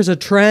noticed that there's a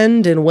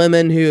trend in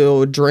women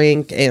who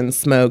drink and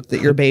smoke that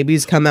your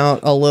babies come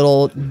out a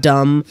little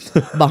dumb,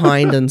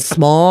 behind, and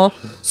small.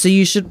 So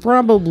you should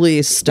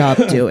probably stop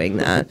doing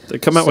that. They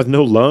come out with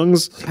no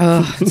lungs.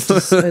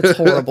 It's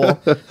horrible.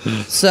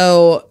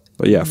 So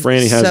But yeah,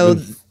 Franny has So-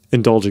 been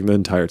indulging the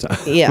entire time.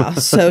 yeah,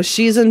 so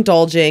she's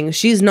indulging.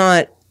 She's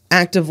not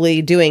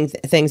actively doing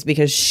things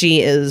because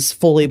she is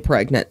fully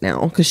pregnant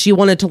now, because she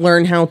wanted to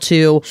learn how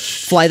to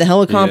fly the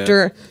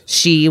helicopter.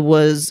 She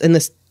was in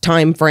this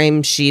time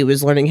frame, she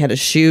was learning how to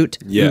shoot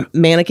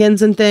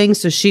mannequins and things,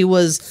 so she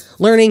was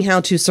learning how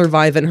to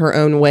survive in her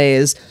own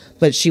ways,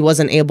 but she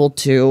wasn't able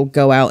to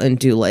go out and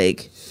do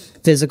like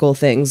physical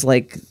things,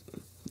 like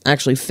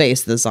actually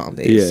face the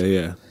zombies.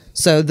 Yeah.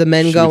 So the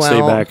men She go would out.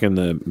 stay back in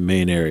the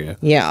main area.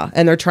 Yeah,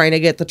 and they're trying to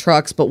get the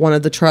trucks, but one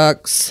of the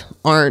trucks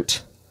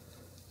aren't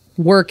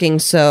working,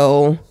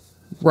 so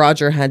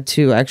Roger had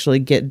to actually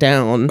get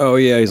down. Oh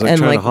yeah, he's like and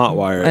trying to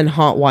hotwire it. and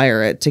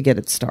hotwire it to get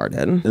it started.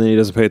 And then he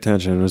doesn't pay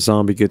attention, and a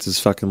zombie gets his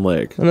fucking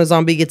leg. And the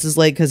zombie gets his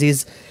leg because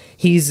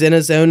he's in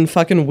his own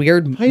fucking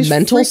weird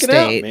mental freaking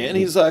out, state. man.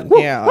 He's like, woo,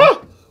 Yeah.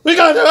 woo, We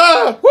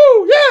got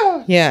woo,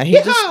 yeah. Yeah, he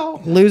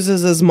just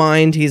loses his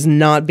mind. He's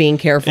not being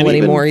careful And even-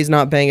 anymore. He's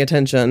not paying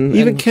attention.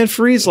 Even and Ken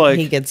Free's like,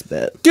 he gets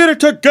bit. get it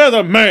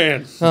together,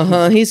 man.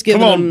 He's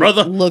giving Come on, him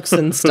brother. looks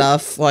and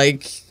stuff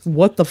like,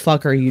 what the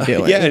fuck are you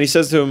doing? Yeah, and he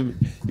says to him,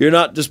 you're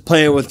not just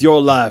playing with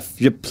your life,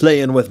 you're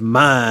playing with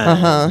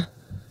mine.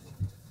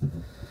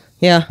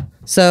 Yeah.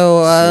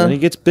 So, And he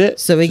gets bit.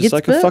 so he just gets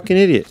like bit. a fucking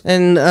idiot.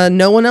 and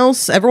everyone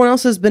else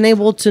has been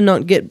able to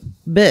not get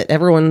bit.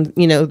 Everyone,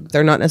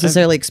 they're not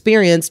necessarily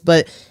experienced,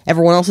 but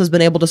everyone else has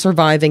been able to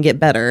survive and get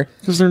better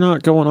Because they're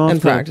not going off.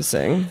 and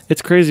practicing.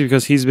 It's crazy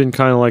because he's been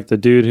kind of like the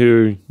dude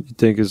who you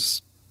think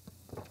is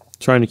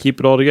trying to keep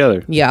it all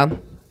together. Yeah.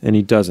 And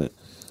he doesn't.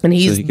 And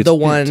he's he gets the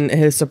bit. one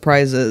who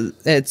surprises.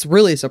 It's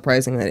really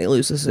surprising that he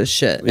loses his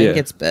shit and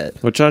gets bit.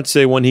 Which I'd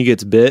say when he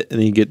gets bit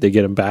and they get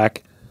him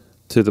back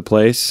to the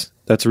place,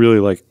 that's really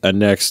like a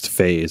next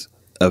phase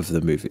of the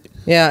movie.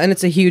 Yeah, and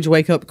it's a huge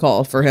wake up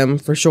call for him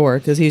for sure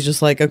because he's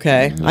just like,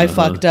 okay, I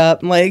fucked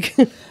up. Like,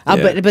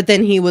 but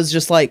then he was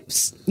just like,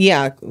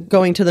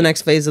 going to the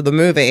next phase of the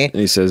movie. And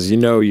he says,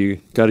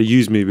 you got to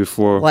use me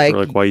before, Like-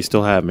 or like while you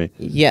still have me.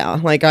 Yeah,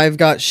 like I've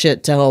got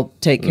shit to help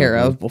take care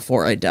of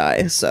before I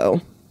die.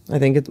 So I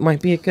think it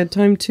might be a good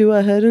time to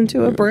head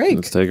into a break.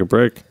 Let's take a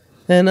break.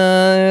 And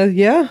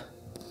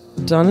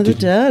Dawn of the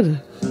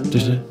Dead.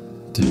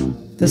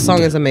 This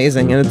song is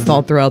amazing, and it's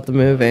all throughout the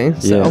movie.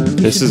 So Yeah,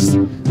 this is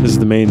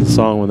the main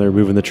song when they're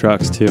moving the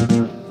trucks too.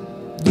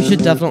 you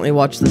should definitely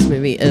watch this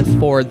movie if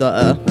for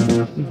the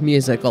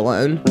music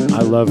alone. I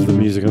love the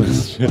music on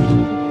this shit.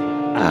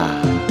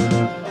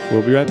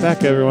 We'll be right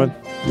back, everyone.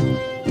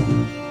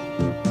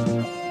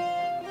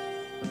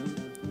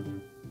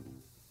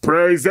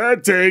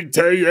 Presenting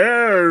to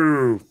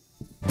you.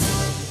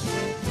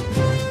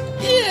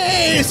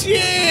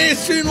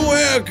 Yes, and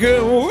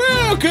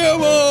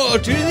welcome all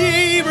to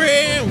the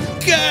Abraham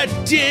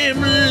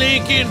Goddamn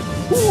Lincoln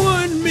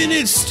 1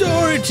 minute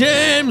story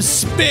time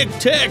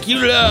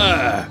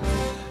spectacular.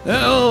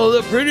 All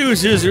the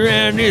producers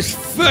around this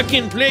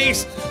fucking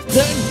place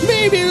thought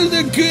maybe it was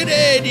a good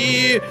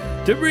idea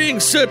to bring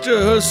such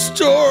a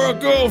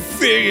historical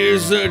figure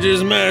such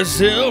as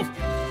myself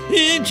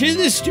into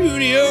the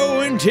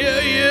studio and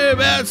tell you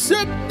about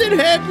something that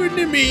happened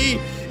to me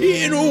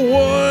in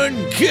 1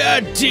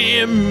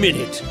 goddamn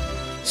minute.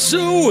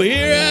 So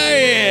here I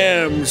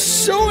am,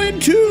 sewing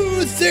 2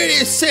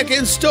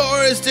 30-second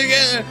stories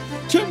together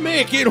to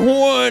make it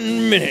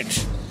 1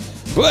 minute.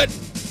 But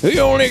we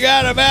only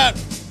got about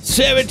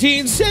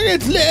 17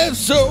 seconds left,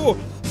 so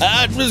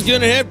I'm just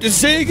gonna have to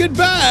say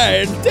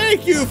goodbye. And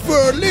thank you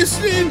for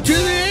listening to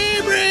the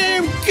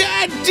Abraham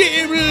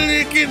Goddamn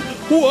Lincoln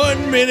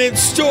 1 minute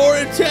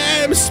story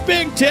time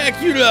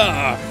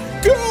spectacular.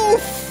 Go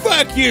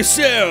fuck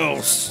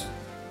yourselves.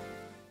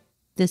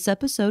 This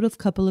episode of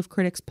Couple of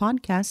Critics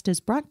podcast is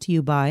brought to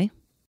you by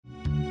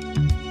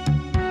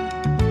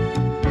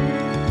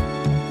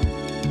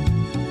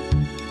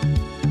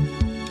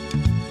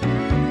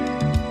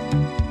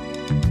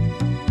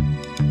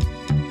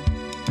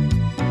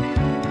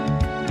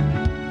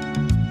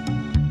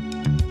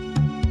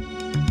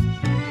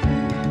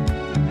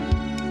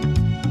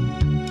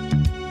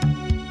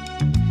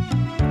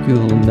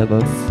You'll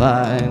never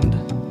find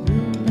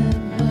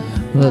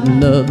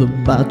another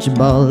bocce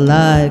ball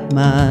like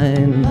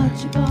mine.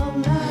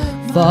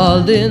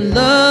 Fall in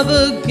love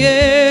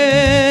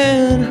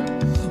again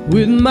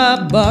with my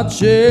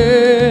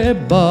bocce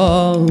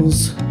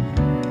balls.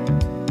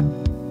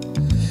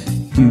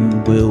 You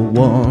will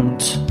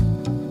want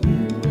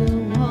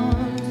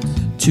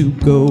to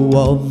go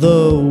all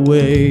the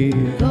way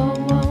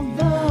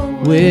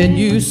when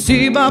you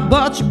see my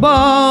bocce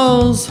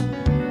balls.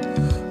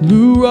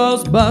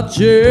 Luras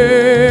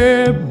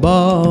bocce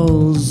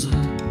balls.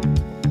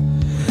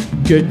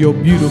 Get your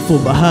beautiful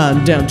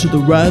behind down to the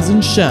rise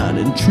and shine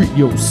and treat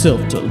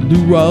yourself to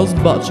Luras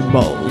bocce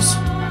balls.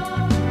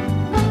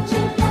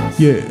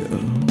 Yeah.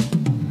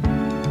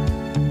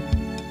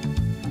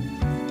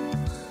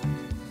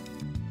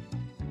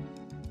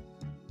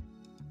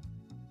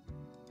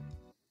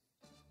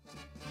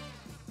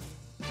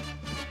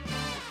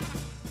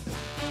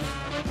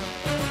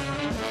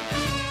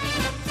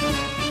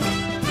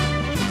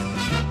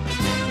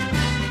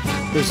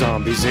 The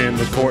zombies in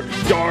the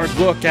courtyard,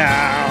 look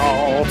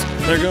out!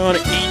 They're gonna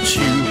eat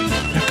you.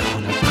 They're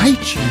gonna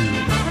bite you.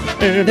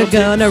 And They're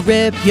gonna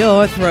rip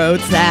your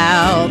throats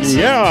out.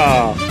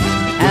 yeah.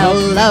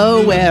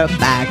 Hello, we're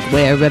back.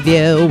 We're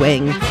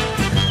reviewing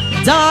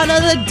Dawn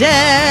of the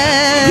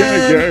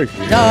Dead.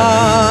 Yeah.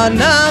 Dawn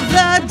of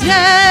the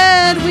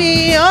Dead.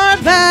 We are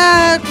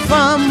back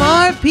from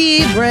our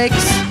pee breaks.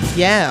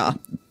 Yeah.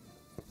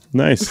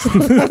 Nice.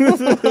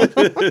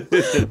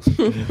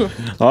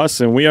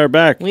 Awesome. We are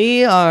back.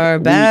 We are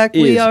back.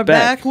 We is are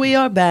back. back. We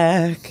are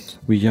back.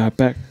 We are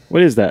back.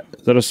 What is that?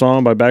 Is that a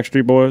song by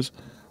Backstreet Boys?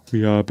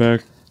 We are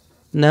back.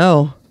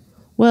 No.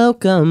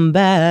 Welcome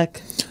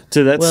back.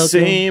 To that Welcome.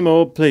 same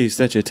old place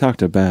that you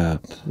talked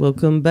about.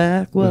 Welcome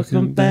back.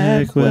 Welcome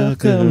back.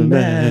 Welcome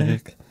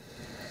back.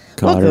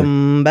 Cotter.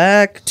 Welcome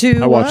back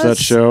to I watched that us.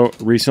 show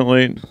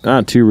recently.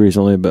 Not too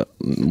recently, but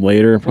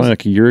later. Probably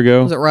like a year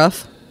ago. Was it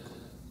rough?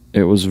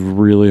 It was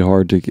really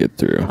hard to get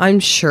through. I'm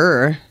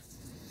sure.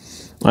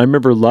 I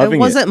remember loving it. It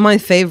wasn't my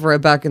favorite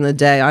back in the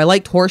day. I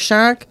liked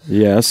Horseshack.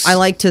 Yes. I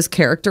liked his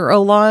character a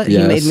lot.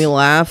 Yes. He made me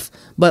laugh,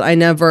 but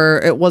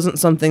it wasn't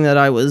something that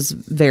I was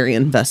very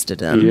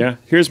invested in. Yeah.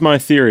 Here's my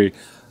theory.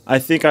 I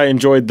think I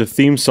enjoyed the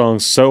theme song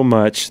so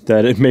much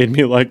that it made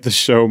me like the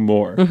show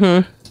more.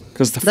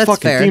 Because the That's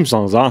fucking fair. theme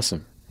song is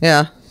awesome.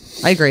 Yeah,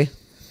 I agree.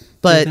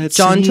 But That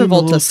John same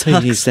Travolta old sucks.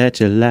 place that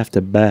you laughed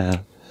about.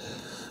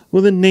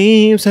 Well, the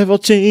names have all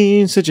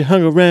changed that you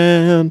hung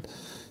around.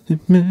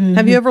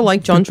 Have you ever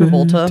liked John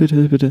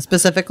Travolta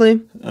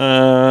specifically?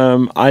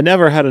 I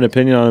never had an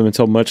opinion on him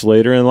until much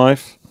later in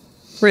life.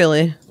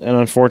 Really? And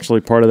unfortunately,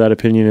 part of that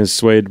opinion is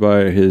swayed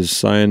by his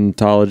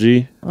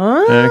Scientology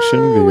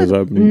action.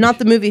 Because Not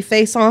the movie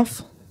Face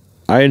Off.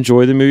 I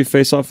enjoy the movie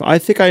Face Off. I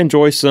think I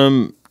enjoy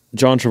some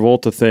John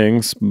Travolta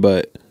things,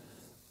 but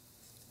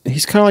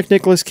he's kind of like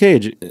Nicolas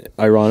Cage,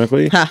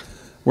 ironically, Ha.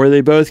 where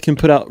they both can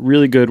put out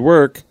really good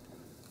work,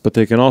 but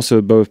they can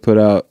also both put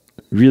out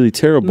really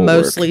terrible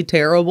Mostly work.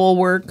 terrible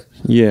work.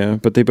 Yeah,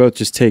 but they both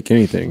just take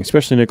anything,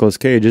 especially Nicolas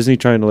Cage. Isn't he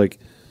trying to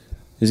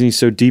isn't he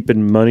so deep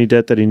in money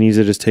debt that he needs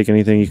to just take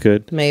anything he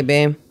could?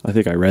 Maybe. I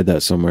think I read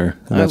that somewhere,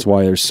 and that's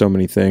why there's so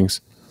many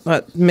things.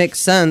 That makes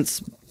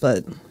sense,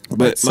 but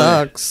it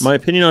sucks. My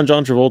opinion on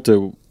John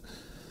Travolta,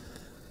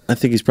 I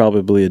think he's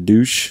probably a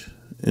douche,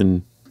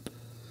 and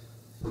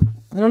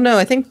I don't know.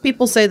 I think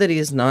people say that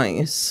he's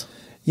nice.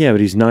 yeah,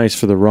 but he's nice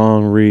for the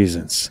wrong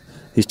reasons.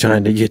 He's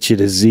trying to get you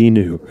to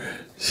Xenu.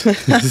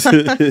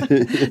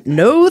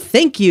 No,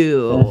 thank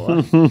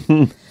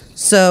you.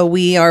 So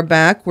we are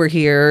back. We're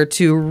here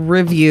to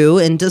review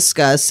and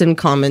discuss and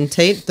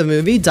commentate the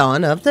movie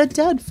Dawn of the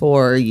Dead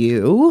for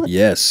you.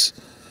 Yes.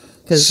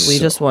 Because we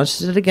just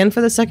watched it again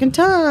for the second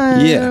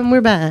time. Yeah.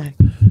 We're back.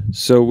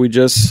 So we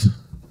just...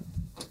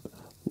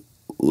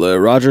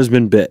 Roger's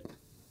been bit.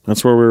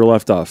 That's where we were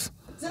left off.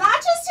 Did I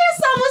just hear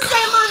someone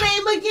say my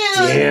name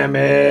again? Damn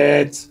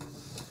it.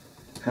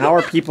 How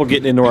are people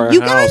getting into our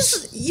You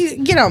house? guys,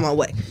 you get out of my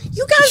way.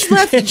 You guys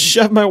left.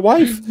 Shove my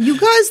wife. You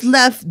guys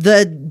left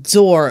the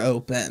door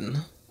open.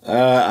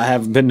 I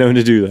have been known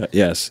to do that,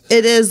 yes.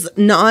 It is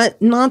not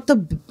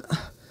the.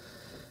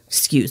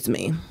 Excuse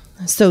me.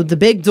 So the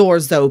big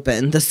door's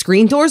open. The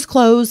screen door's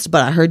closed,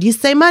 but I heard you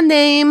say my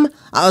name.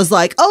 I was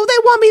like, oh,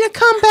 they want me to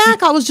come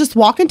back. I was just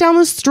walking down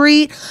the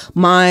street.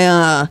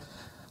 My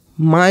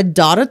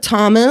daughter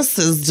Thomas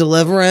is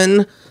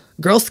delivering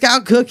Girl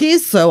Scout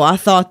cookies, so I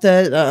thought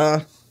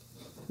that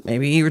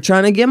maybe you were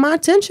trying to get my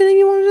attention and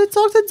you wanted to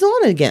talk to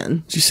Dawn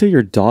again. Did you say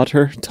your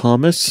daughter,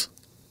 Thomas?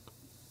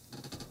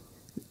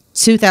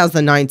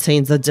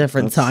 2019's a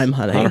different time,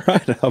 honey. All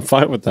right, I'm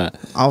fine with that.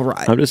 All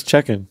right. I'm just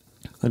checking.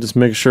 I'm just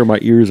making sure my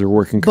ears are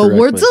working correctly. But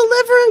we're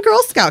delivering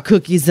Girl Scout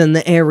cookies in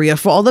the area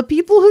for all the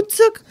people who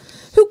took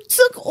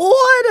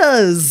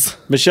orders.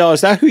 Michelle,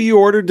 is that who you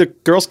ordered the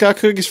Girl Scout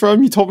cookies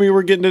from? You told me you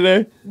were getting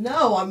today?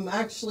 No, I'm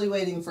actually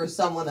waiting for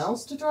someone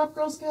else to drop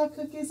Girl Scout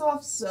cookies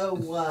off, so,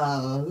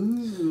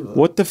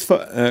 What the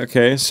fuck?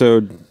 Okay,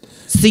 so...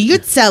 So you're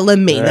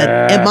telling me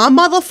that in my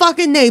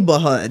motherfucking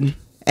neighborhood,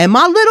 in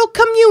my little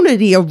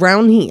community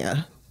around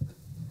here,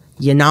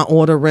 you're not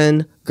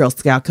ordering Girl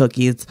Scout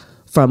cookies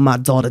from my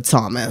daughter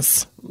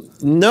Thomas?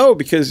 No,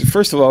 because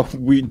first of all,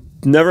 we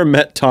never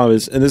met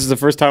Thomas, and this is the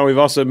first time we've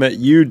also met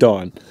you,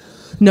 Dawn.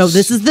 No,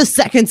 this is the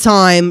second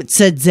time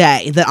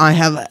today that I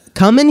have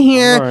come in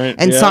here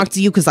and talked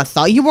to you because I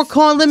thought you were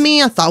calling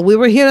me. I thought we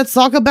were here to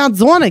talk about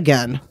Dawn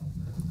again.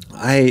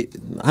 I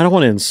don't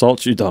want to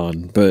insult you,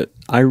 Dawn, but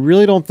I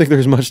really don't think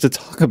there's much to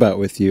talk about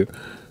with you.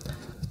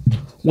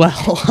 Well,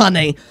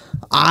 honey,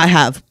 I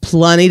have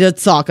plenty to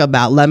talk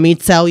about. Let me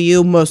tell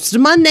you, most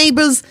of my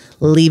neighbors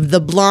leave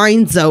the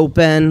blinds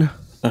open.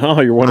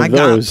 Oh, you're one of I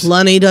those. got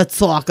plenty to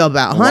talk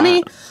about. Wow.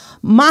 Honey,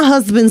 my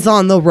husband's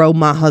on the road.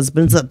 My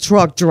husband's a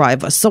truck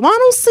driver, so I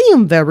don't see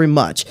him very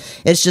much.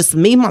 It's just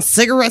me, my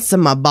cigarettes,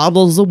 and my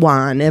bottles of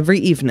wine every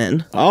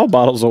evening. Oh,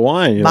 bottles of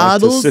wine. You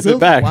Bottles like to sip it of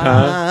back, wine.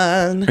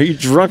 huh? Are you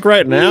drunk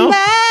right now?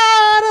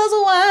 Bottles of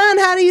wine.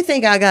 How do you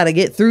think I got to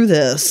get through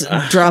this?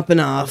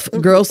 Dropping off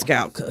Girl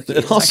Scout cookies.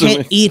 It also I can't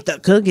makes- eat the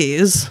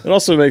cookies. It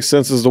also makes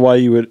sense as to why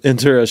you would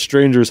enter a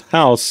stranger's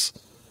house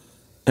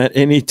at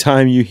any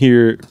time you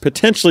hear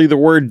potentially the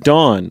word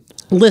Dawn.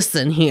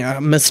 Listen here,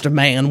 Mr.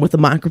 Man with a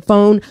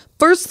microphone.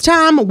 First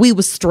time we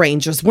were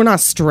strangers. We're not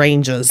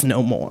strangers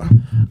no more.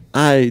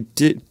 I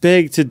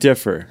beg to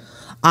differ.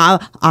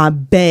 I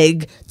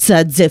beg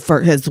to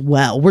differ as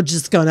well. We're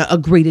just gonna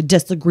agree to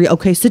disagree.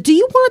 Okay, so do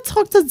you want to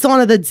talk to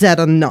Dawn of the Dead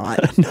or not?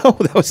 No,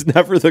 that was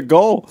never the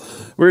goal.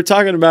 We were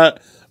talking about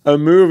a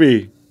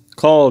movie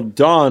called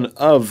Dawn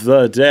of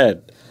the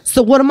Dead.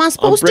 So what am I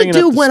supposed to bringing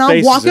do up the when I'm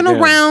spaces walking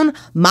again. around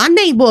my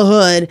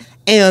neighborhood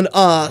and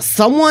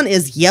someone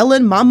is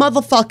yelling my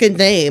motherfucking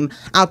name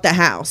out the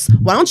house.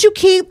 Why don't you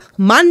keep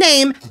my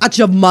name out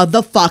your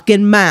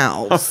motherfucking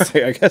mouths? All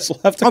right, I guess we'll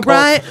have to All call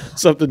right. it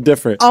something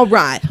different. All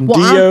right. Well,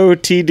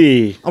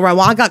 DOTD. all right.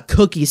 Well, I got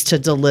cookies to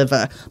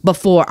deliver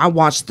before I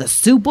watch the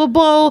Super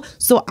Bowl,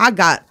 so I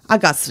got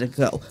to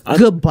go.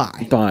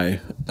 Goodbye. Bye.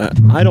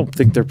 I don't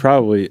think they're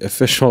probably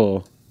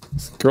official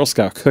Girl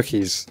Scout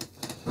cookies.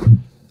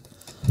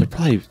 They're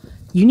probably...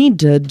 You need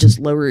to just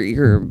lower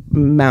your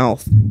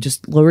mouth.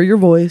 Just lower your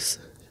voice.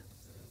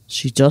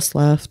 She just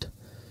left.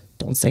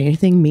 Don't say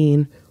anything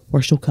mean,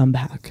 or she'll come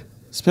back.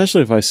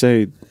 Especially if I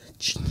say...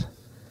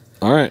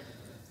 All right.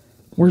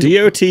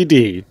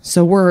 DOTD.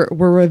 So we're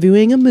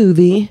reviewing a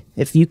movie.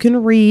 If you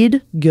can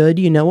read, good.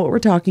 You know what we're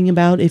talking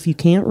about. If you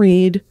can't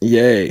read,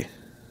 Yay.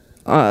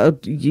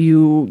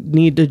 you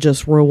need to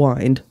just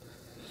rewind.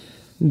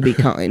 Be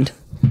kind.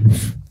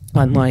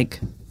 Unlike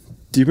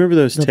Do you remember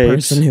those the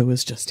tapes? person who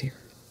was just here.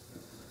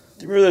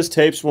 Do you remember those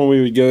tapes when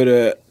we would go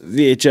to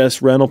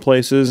VHS rental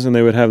places and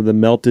they would have the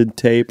melted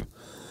tape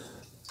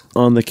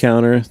on the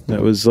counter?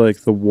 That was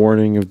like the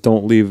warning of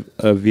don't leave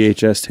a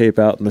VHS tape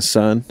out in the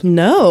sun.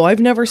 No, I've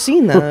never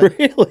seen that.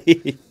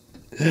 Really?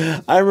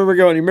 I remember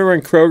going, you remember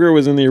when Kroger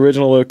was in the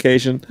original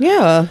location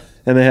Yeah.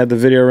 and they had the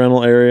video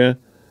rental area?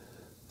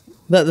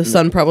 That the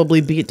sun probably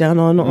beat down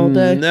on all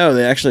day. No,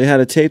 they actually had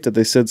a tape that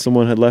they said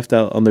someone had left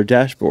out on their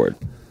dashboard.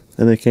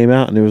 And they came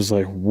out and it was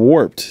like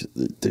warped.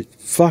 They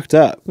fucked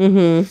up.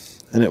 Mm-hmm.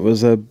 And it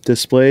was a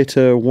display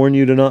to warn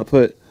you to not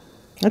put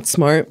That's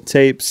smart.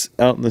 tapes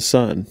out in the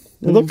sun.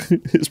 Look,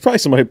 it's probably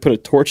somebody put a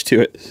torch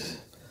to it.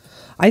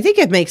 I think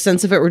it makes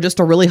sense if it were just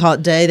a really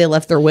hot day. They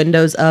left their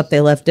windows up.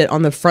 They left it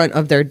on the front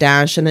of their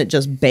dash and it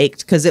just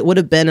baked because it would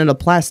have been in a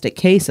plastic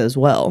case as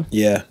well.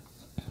 Yeah.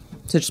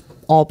 So just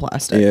all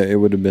plastic. Yeah, it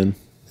would have been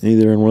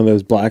either in one of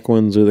those black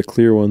ones or the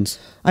clear ones.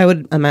 I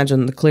would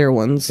imagine the clear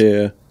ones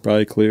Yeah,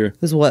 probably clear.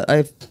 is what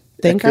I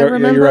think I Yeah,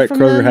 remember. you're right. From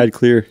Kroger them. had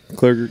clear.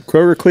 Kroger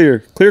clear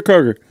Kroger.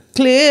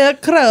 Clear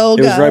Kroger.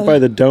 It was right by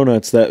the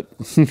donuts that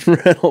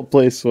rental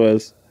place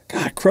was.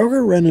 God,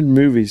 Kroger rented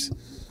movies.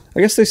 I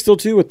guess they still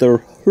do with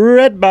the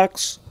Red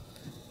Box.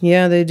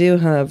 Yeah, they do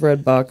have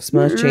Redbox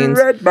machines.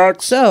 Red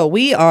Box. So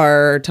we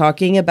are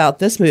talking about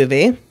this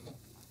movie.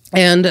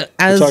 And We're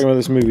as talking about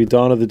this movie,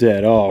 Dawn of the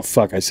Dead. Oh,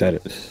 fuck, I said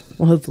it.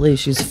 well, hopefully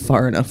she's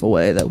far enough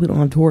away that we don't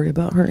have to worry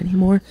about her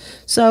anymore.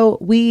 So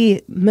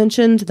we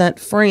mentioned that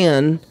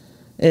Fran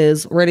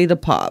is ready to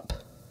pop.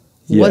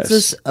 What's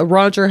Yes. this?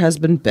 Roger has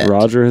been bit.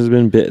 Roger has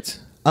been bit.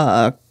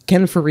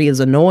 Ken Faree is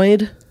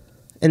annoyed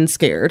and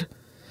scared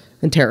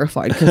and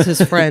terrified because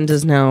his friend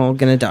is now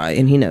going to die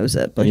and he knows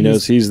it. But He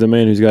knows he's the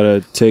man who's got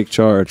to take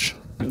charge.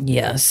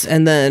 Yes.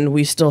 And then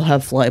we still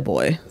have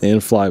Flyboy.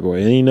 And Flyboy.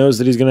 And he knows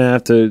that he's going to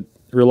have to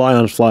rely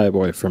on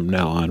Flyboy from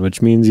now on,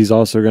 which means he's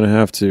also going to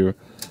have to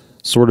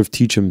sort of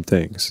teach him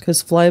things.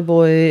 Because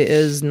Flyboy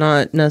is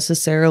not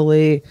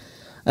necessarily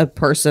a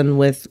person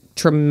with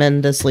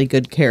tremendously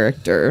good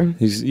character.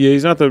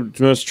 He's not the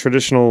most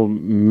traditional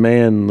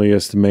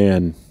manliest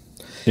man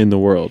in the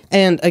world.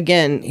 And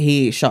again,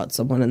 he shot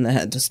someone in the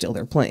head to steal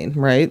their plane,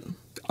 right?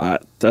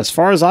 As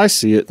far as I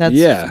see it, That's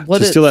yeah, what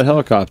to steal that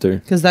helicopter.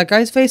 Because that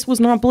guy's face was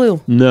not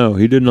blue. No,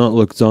 he did not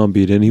look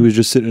zombied, and he was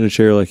just sitting in a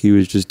chair like he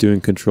was just doing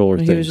controller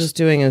He things. was just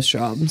doing his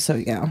job. So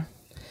yeah.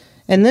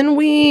 And then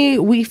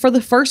we for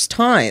the first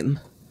time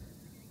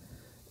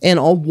in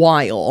a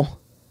while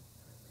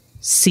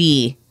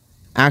see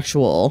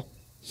actual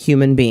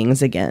human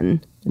beings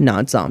again,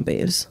 not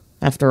zombies.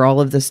 After all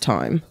of this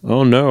time.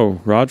 Oh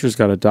no, Roger's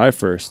got to die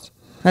first.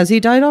 Has he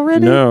died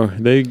already? No,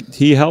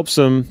 he helps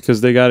them because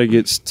they got to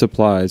get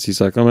supplies.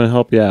 He's like, I'm going to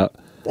help you out.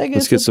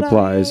 Let's get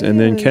supplies. And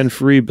then Ken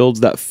Faree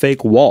builds that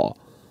fake wall.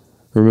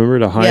 Remember,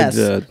 to hide Yes,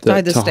 to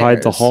hide the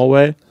stairs.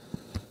 hallway,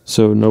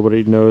 so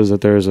nobody knows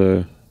that there's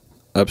a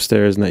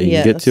upstairs and that you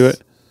can get to Yes.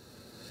 it.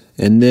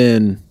 And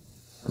then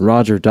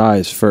Roger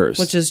dies first,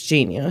 Which is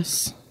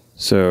genius.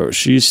 so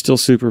she's still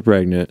super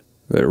pregnant,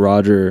 but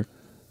Roger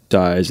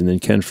dies, and then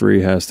Ken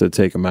Faree has to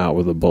take him out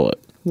with a bullet.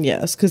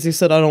 Yes, because he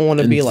said, I don't want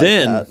to And be like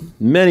then that.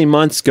 many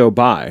months go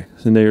by,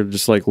 and they're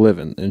just like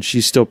living, and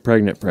she's still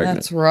pregnant.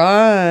 That's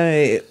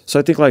right. So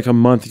I think like a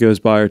month goes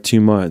by or 2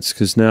 months,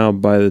 because now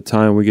by the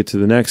time we get to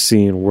the next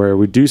scene where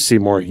we do see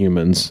more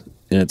humans,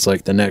 and it's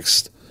like the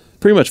next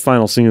pretty much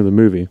final scene of the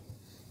movie,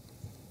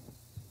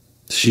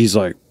 she's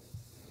like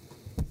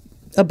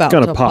About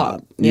gonna to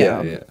pop.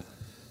 Yeah.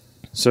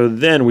 So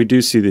then we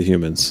do see the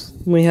humans.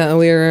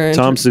 We're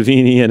Tom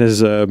Savini and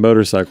his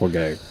motorcycle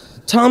gang.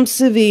 Tom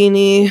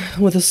Savini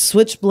with a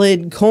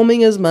switchblade combing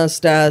his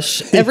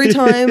mustache. Every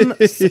time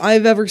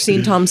I've ever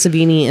seen Tom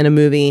Savini in a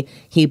movie,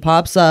 he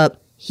pops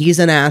up, he's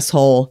an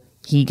asshole,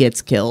 he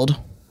gets killed.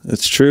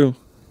 It's true.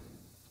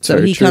 So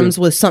Very he true. comes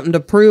with something to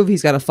prove.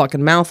 He's got a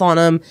fucking mouth on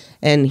him,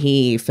 and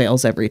he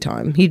fails every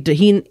time. He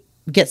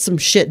gets some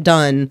shit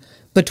done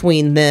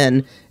between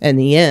then and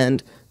the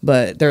end,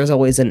 but there's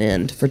always an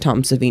end for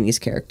Tom Savini's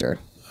character.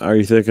 Are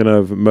you thinking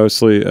of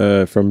mostly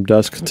From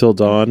Dusk Till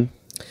Dawn?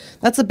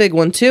 That's a big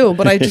one too,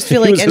 but I just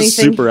feel He like was a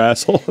anything super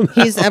asshole.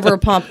 he's ever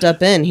popped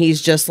up in,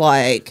 he's just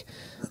like,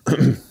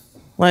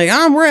 Like,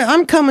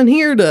 I'm coming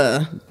here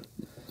to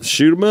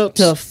Shoot 'em up.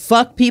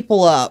 fuck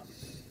people up.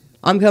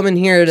 I'm coming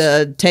here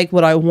to take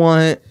what I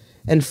want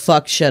and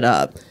fuck shit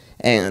up.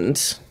 And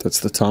That's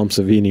the Tom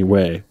Savini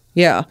way.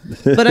 yeah.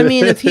 But I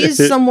mean, if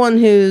he's someone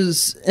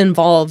who's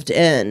involved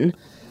in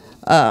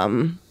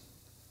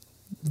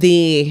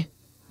the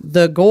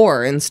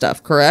gore and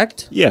stuff,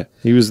 correct? Yeah,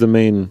 he was the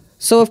main.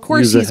 So of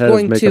course He's the he's head of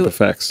going makeup to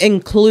effects.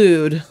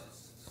 include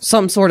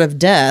some sort of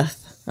death.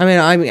 I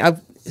mean,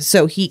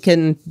 so he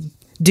can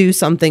do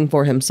something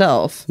for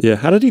himself. Yeah,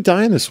 how did he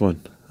die in this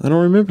one? I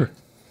don't remember.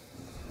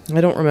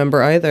 I don't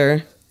remember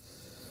either.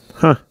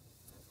 Huh.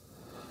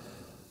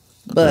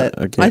 But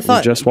Again, I we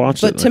thought, just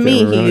watched but it. to I me,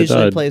 can't remember how he he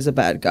usually died. plays a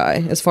bad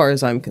guy, as far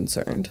as I'm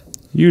concerned.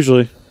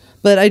 Usually.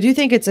 But I do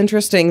think it's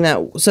interesting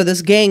that so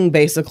this gang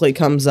basically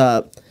comes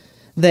up.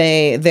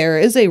 There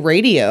is a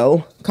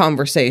radio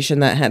conversation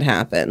that had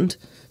happened.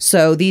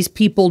 So these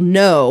people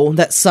know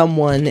that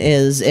someone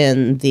is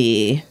in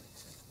the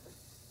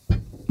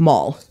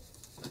mall.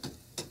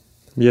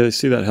 Yeah, they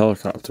see that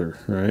helicopter,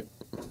 right?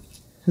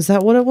 Is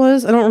that what it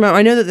was? I don't remember.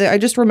 I know that I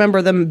just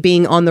remember them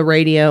being on the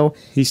radio.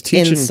 He's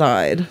teaching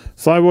inside.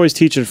 Flyboy's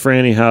teaching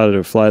Franny how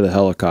to fly the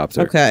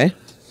helicopter. Okay.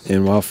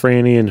 And while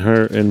Franny and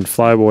her and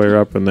Flyboy are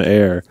up in the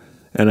air,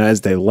 and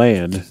as they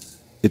land,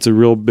 it's a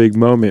real big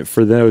moment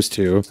for those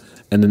two.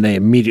 And then they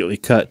immediately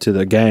cut to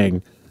the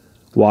gang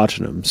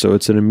watching them. So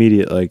it's an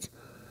immediate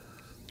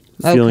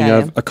feeling Okay.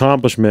 of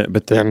accomplishment,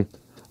 but then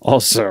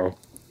also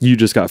you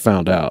just got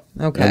found out.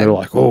 Okay. And they're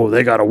like, oh,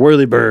 they got a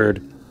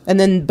whirly-bird. And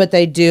then, but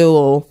they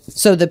do.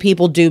 So the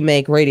people do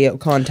make radio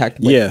contact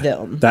with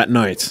them. That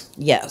night.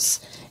 Yes.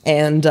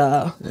 And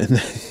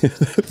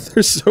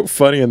They're so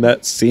funny in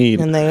that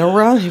scene. and they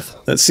arrive.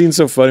 That scene's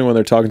so funny when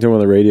they're talking to him on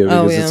the radio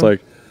Oh, because yeah. it's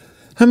like,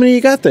 how many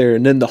you got there?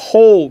 And then the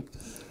whole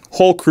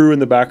crew in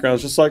the background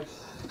is just like,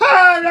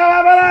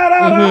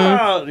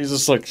 and he's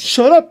just like,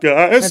 shut up,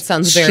 guys. Mm-hmm. That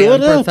sounds very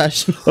Shut up.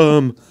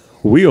 unprofessional.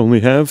 We only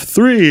have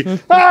 3.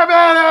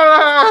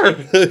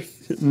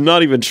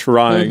 Not even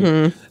trying.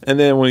 Mm-hmm. And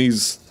then when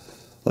he's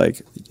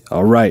like,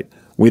 all right,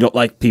 we don't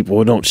like people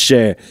who don't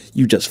share.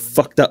 You just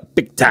fucked up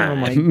big Oh time.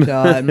 my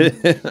god!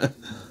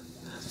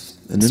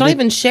 It's not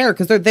even share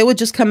because they would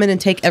just come in and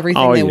take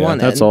everything Oh, they yeah,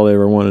 wanted. that's all they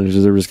ever wanted.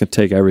 Is they were just going to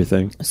take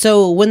everything.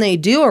 So when they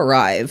do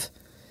arrive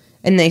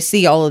and they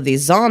see all of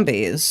these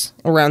zombies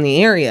around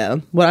the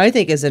area, what I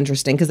think is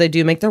interesting because they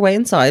do make their way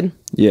inside.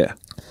 Yeah.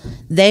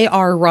 They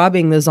are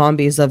robbing the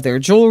zombies of their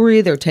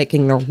jewelry. They're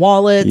taking their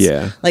wallets.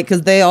 Yeah.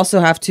 Because they also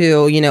have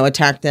to,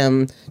 attack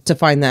them to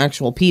find the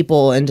actual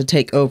people and to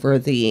take over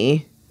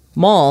the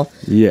mall.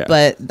 Yeah.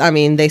 But,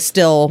 they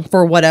still,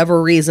 for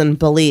whatever reason,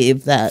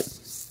 believe that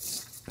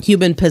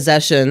human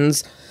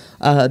possessions,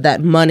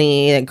 that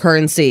money and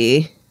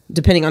currency,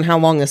 depending on how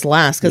long this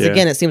lasts, because, Yeah.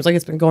 again, it seems like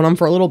it's been going on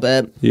for a little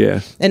bit. Yeah.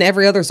 And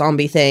every other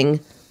zombie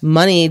thing,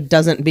 money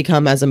doesn't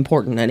become as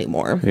important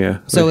anymore. Yeah.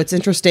 So it's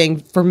interesting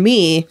for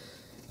me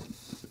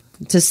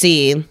to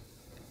see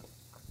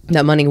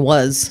that money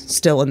was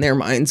still in their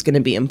minds going to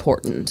be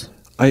important.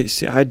 I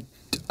see.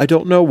 I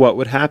don't know what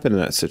would happen in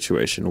that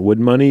situation. Would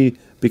money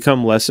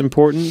become less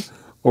important,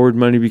 or would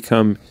money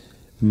become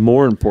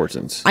more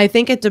important? I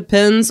think it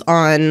depends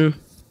on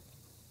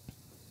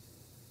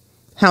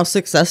how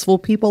successful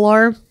people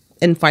are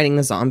in fighting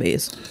the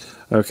zombies.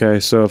 Okay,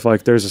 so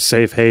if there's a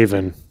safe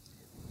haven,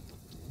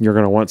 you're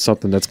gonna want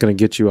something that's gonna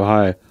get you a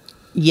high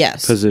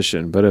Yes.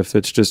 position. But if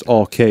it's just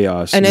all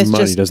chaos, And it's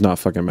money just does not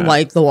fucking matter.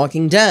 Like The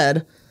Walking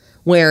Dead,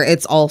 where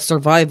it's all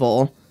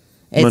survival.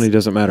 Money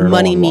doesn't matter at all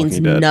Money in means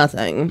Walking Dead.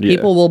 nothing. Yeah.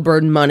 People will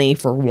burn money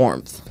for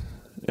warmth.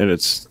 And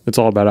it's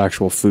all about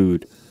actual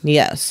food.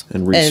 Yes.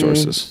 And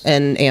resources.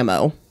 And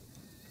ammo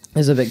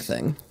is a big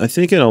thing. I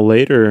think in a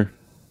later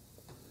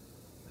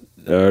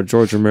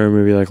George Romero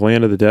movie like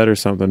Land of the Dead or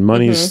something,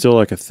 money is still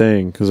a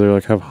thing because they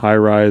have high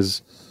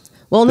rise.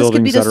 Well, and this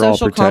could be buildings the that are all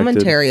social protected.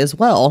 commentary as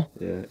well.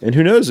 Yeah. And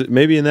who knows?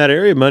 Maybe in that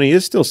area, money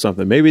is still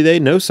something. Maybe they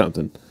know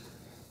something.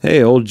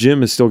 Hey, old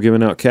Jim is still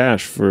giving out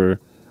cash or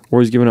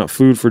he's giving out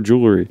food for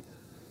jewelry.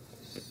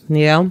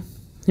 Yeah.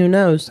 Who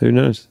knows? Who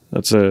knows?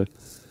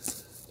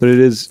 But it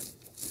is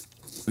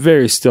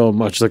very still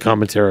much the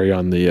commentary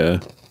on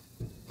the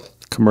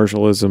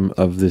commercialism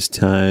of this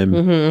time.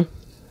 Mm-hmm.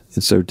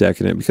 It's so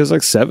decadent because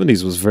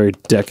 70s was a very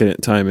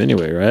decadent time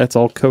anyway, right? It's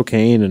all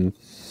cocaine and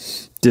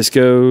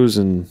discos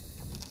and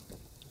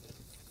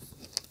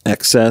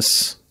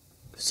excess.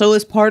 So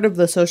as part of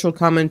the social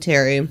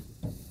commentary,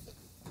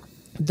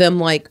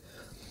 them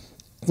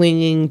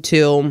clinging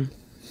to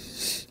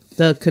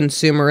the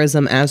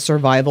consumerism as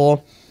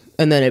survival,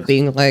 and then it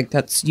being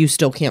that's you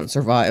still can't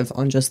survive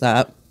on just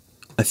that.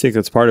 I think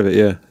that's part of it,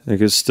 yeah.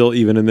 Because still,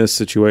 even in this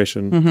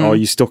situation, all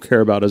you still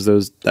care about is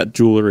that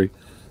jewelry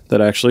that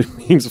actually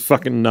means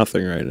fucking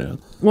nothing right now.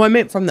 Well, I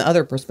meant from the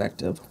other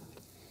perspective.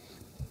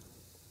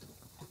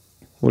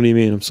 What do you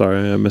mean? I'm sorry,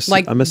 I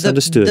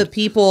misunderstood. The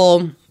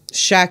people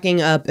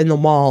shacking up in the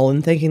mall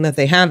and thinking that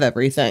they have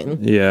everything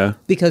Yeah.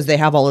 because they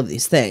have all of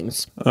these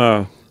things.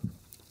 Oh.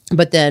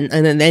 But then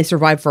they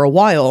survive for a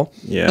while.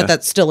 Yeah. But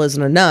that still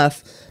isn't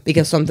enough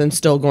because something's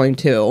still going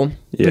to.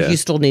 Yeah. But you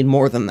still need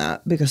more than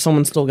that because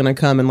someone's still going to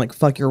come and like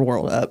fuck your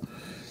world up.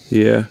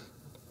 Yeah.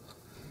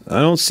 I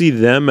don't see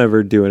them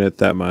ever doing it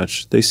that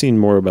much. They seem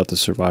more about the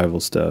survival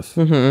stuff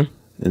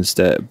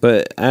instead.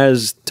 But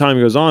as time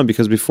goes on,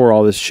 because before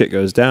all this shit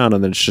goes down,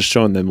 and then it's just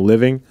showing them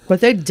living. But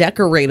they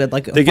decorated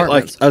like They get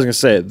like, apartments. I was going to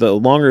say, the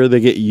longer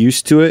they get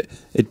used to it,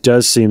 it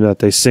does seem that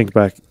they sink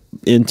back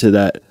into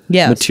that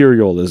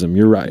materialism.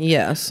 You're right.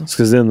 Yes. It's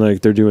because then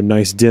like they're doing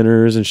nice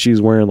dinners and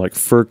she's wearing like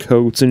fur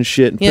coats and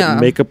shit and putting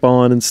makeup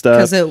on and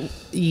stuff.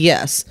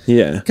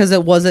 Because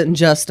it wasn't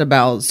just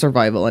about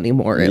survival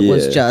anymore. It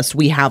was just,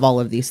 we have all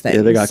of these things.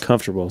 Yeah, they got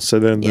comfortable. So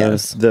then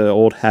the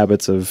old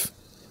habits of,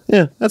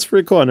 that's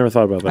pretty cool. I never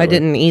thought about that. I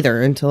didn't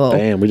either until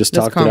we just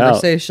this talked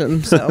conversation. it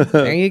out. So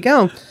there you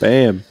go.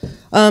 Bam.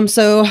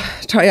 So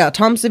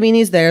Tom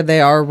Savini's there.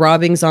 They are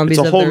robbing zombies.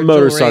 It's a of whole their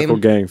motorcycle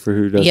jewelry. gang for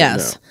who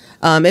doesn't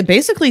know. It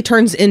basically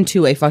turns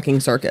into a fucking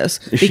circus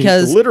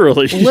because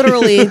literally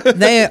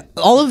they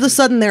all of a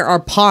sudden there are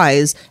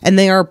pies and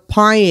they are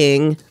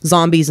pieing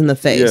zombies in the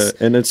face.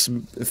 Yeah, and it's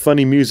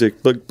funny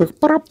music. But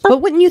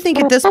wouldn't you think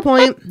at this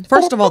point,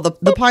 first of all,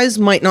 the pies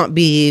might not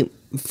be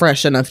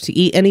fresh enough to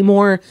eat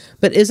anymore,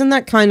 but isn't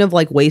that kind of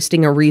like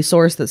wasting a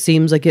resource that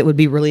seems like it would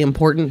be really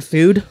important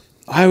food?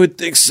 I would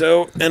think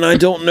so, and I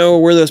don't know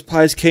where those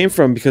pies came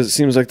from because it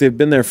seems like they've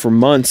been there for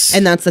months.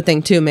 And that's the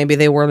thing too. Maybe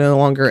they were no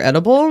longer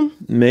edible.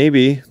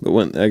 Maybe,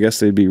 but I guess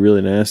they'd be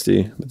really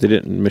nasty. But they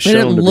didn't show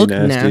them to look be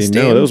nasty. nasty.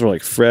 No, those were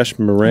like fresh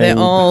meringue. They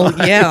all,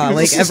 pies.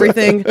 like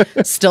everything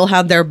still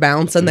had their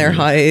bounce and their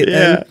height.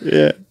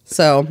 Yeah.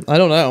 So I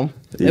don't know.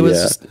 It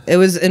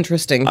was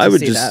interesting to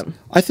see that.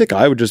 I think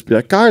I would just be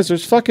like, guys,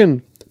 there's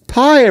fucking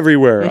pie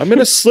everywhere. I'm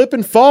gonna slip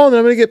and fall, and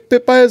I'm gonna get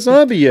bit by a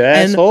zombie. You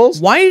assholes!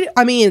 Why?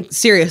 I mean,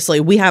 seriously,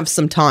 we have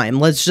some time.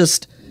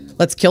 Let's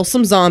kill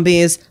some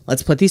zombies.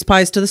 Let's put these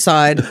pies to the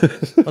side.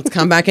 Let's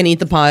come back and eat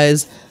the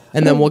pies,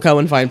 and then we'll go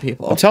and find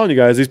people. I'm telling you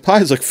guys, these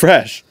pies look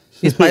fresh.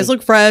 These pies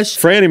look fresh.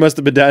 Franny must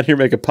have been down here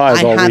making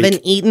pies all week. I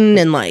haven't eaten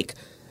in like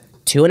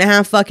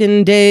 2.5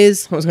 fucking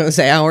days. I was gonna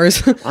say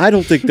hours. I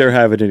don't think they're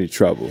having any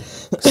trouble.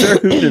 They're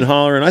hooting and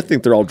hollering. I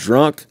think they're all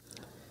drunk.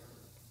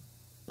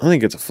 I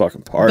think it's a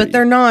fucking party. But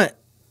they're not.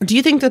 Do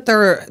you think that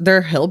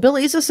they're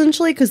hillbillies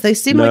essentially? Because they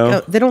seem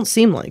like they don't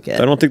seem like it.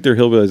 I don't think they're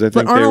hillbillies. I think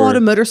but aren't a lot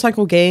of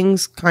motorcycle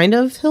gangs kind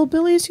of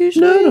hillbillies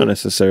usually? No, not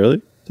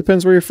necessarily.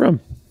 Depends where you're from.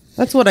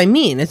 That's what I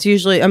mean. It's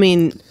usually. I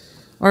mean,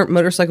 aren't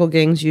motorcycle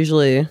gangs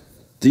usually?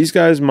 These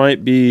guys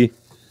might be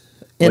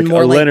in like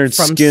more a like Leonard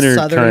from Skinner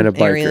southern kind of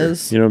biker.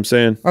 areas. You know what I'm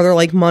saying? Are there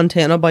like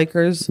Montana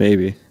bikers?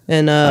 Maybe.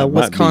 And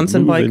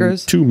Wisconsin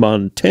bikers? To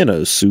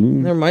Montana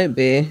soon. There might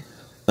be.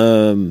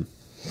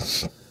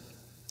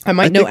 I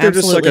might know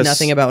absolutely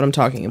nothing about what I'm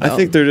talking about. I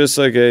think they're just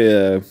like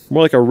a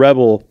more like a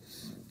rebel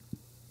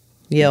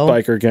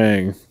biker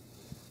gang.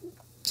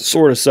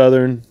 Sort of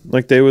southern.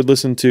 Like they would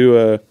listen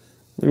to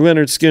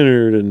Leonard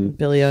Skinner and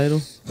Billy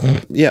Idol.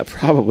 Yeah,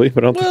 probably,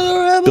 but I don't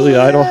think Billy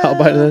Idol out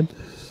by then.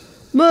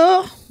 You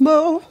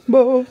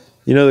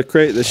know, the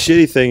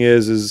shitty thing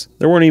is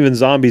there weren't even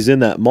zombies in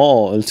that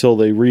mall until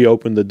they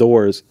reopened the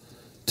doors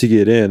to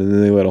get in, and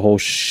then they let a whole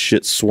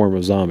shit swarm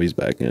of zombies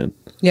back in.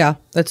 Yeah,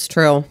 that's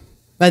true.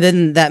 But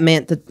then that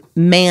meant that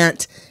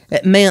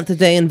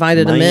they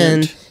invited them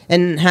in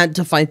and had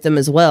to fight them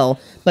as well.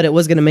 But it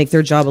was going to make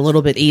their job a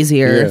little bit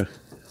easier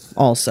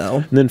also.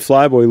 And then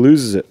Flyboy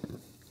loses it.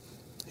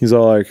 He's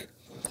all like,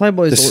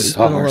 Flyboy's always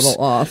been a little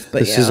off.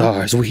 But this is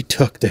ours. We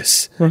took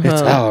this.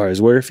 It's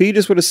ours. Where if he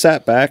just would have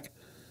sat back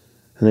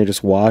and they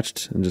just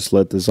watched and just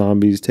let the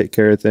zombies take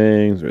care of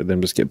things, or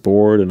them just get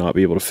bored and not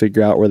be able to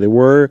figure out where they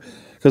were,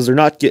 because they're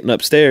not getting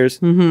upstairs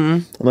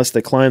unless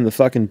they climb the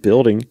fucking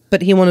building.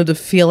 But he wanted to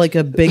feel like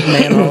a big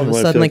man all of a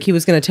sudden, like he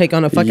was going to take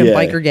on a fucking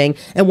biker gang.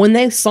 And when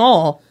they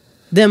saw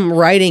them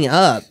riding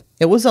up,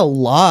 it was a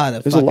lot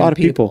of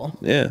people.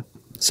 Yeah.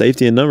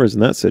 Safety in numbers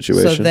in that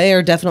situation. So they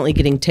are definitely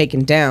getting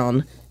taken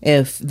down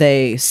if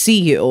they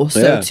see you.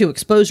 So to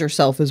expose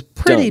yourself is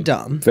pretty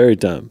dumb. Very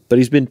dumb. But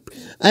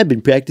I've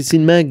been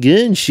practicing my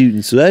gun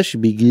shooting, so that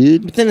should be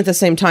good. But then at the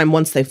same time,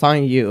 once they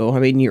find you, I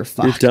mean, you're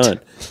fucked. You're done.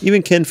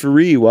 Even Ken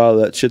Faree, while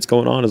that shit's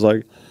going on, is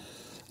like,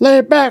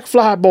 lay back,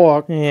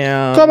 Flyboy.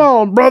 Yeah. Come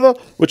on, brother.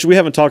 Which we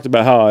haven't talked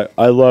about how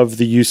I love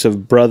the use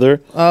of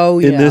brother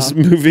in this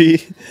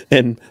movie.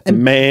 And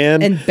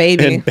man. And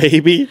baby. And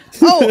baby.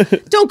 Oh,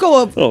 don't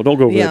go up. Oh, don't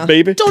go over there,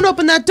 baby. Don't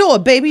open that door,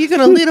 baby. You're going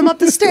to lead him up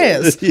the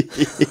stairs.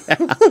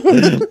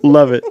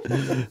 Love it.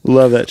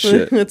 Love that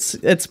shit.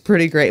 It's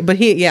pretty great. But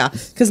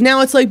because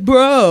now it's like,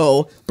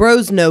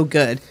 bro's no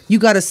good. You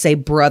got to say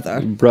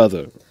brother.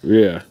 Brother.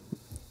 Yeah.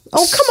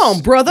 Oh, come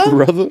on, brother.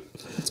 Brother.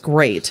 It's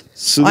great.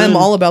 So I'm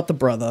all about the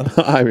brother.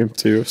 I am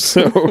too.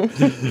 So,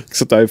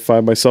 except I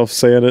find myself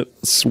saying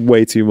it's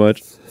way too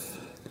much.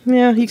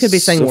 Yeah, you could be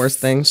saying worse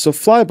things. So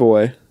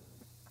Flyboy,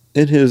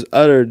 in his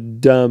utter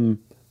dumb,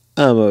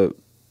 I'm a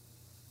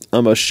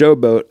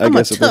showboat. I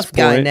guess a at this tough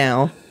guy point,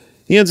 now.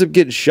 He ends up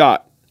getting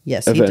shot.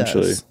 Yes,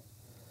 eventually, he does.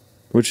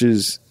 Which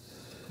is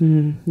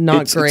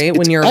not great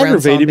when you're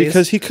aggravated around zombies.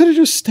 because he could have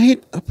just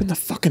stayed up in the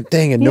fucking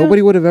thing and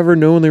nobody would have ever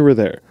known they were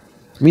there.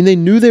 I mean, they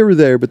knew they were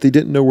there, but they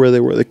didn't know where they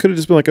were. They could have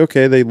just been like,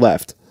 okay, they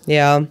left.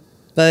 Yeah.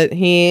 But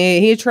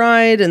he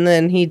tried, and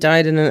then he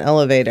died in an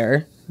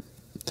elevator.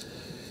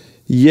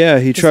 Yeah,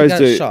 he tries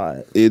he got shot.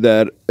 He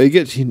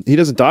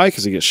doesn't die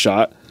because he gets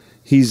shot.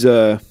 He's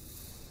trying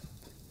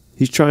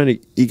to.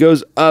 He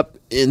goes up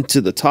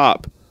into the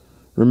top.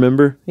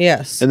 Remember?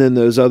 Yes. And then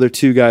those other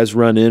two guys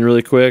run in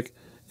really quick,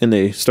 and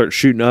they start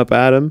shooting up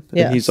at him.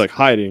 Yes. And he's like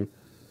hiding,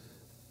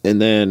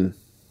 and then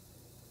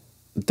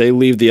they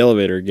leave the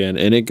elevator again,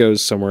 and it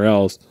goes somewhere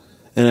else.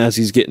 And as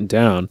he's getting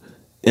down,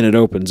 and it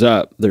opens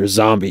up, there's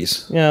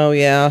zombies. Oh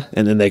yeah.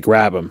 And then they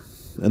grab him,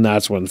 and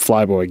that's when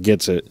Flyboy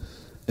gets it.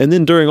 And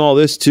then during all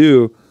this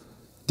too,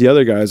 the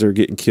other guys are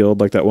getting killed.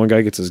 Like that one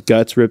guy gets his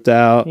guts ripped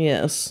out.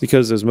 Yes.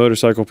 Because those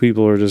motorcycle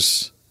people are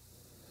just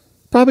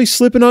probably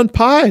slipping on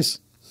pies.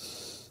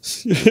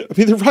 I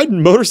mean, they're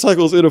riding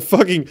motorcycles in a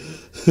fucking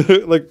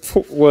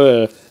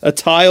a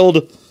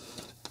tiled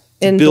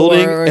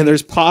building, and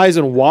there's pies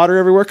and water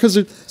everywhere because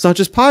it's not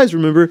just pies.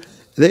 Remember,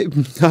 they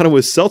got them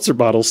with seltzer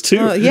bottles too.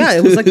 Yeah,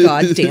 it was a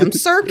goddamn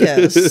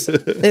circus.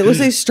 It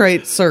was a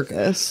straight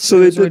circus. So it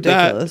they was did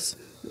ridiculous.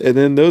 that, and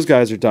then those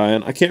guys are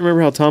dying. I can't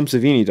remember how Tom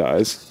Savini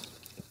dies.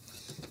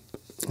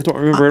 I don't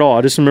remember at all.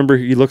 I just remember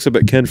he looks up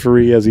at Ken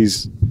Faree as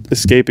he's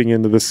escaping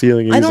into the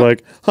ceiling, and he's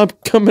like, "I'm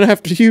coming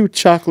after you,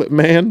 Chocolate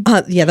Man."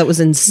 Yeah, that was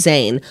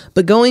insane.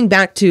 But going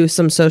back to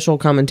some social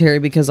commentary,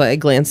 because I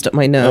glanced at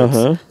my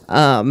notes,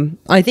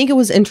 I think it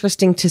was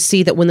interesting to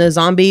see that when the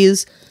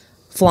zombies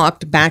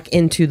flocked back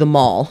into the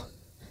mall,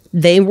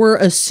 they were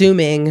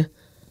assuming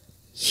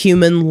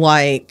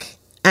human-like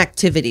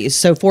activities.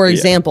 So, for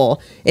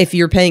example, if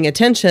you're paying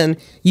attention,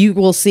 you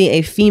will see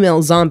a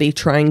female zombie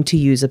trying to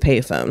use a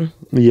payphone.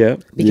 Yeah.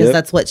 Because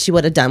that's what she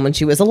would have done when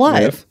she was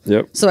alive.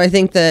 Yep. So I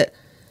think that,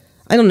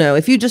 I don't know,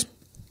 if you just,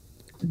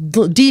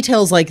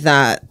 details like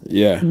that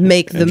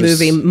make the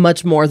movie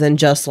much more than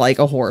just like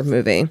a horror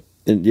movie.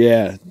 And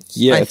I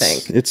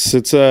think. It's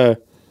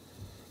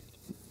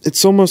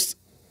almost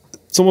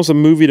a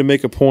movie to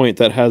make a point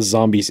that has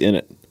zombies in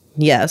it.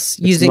 Yes,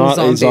 using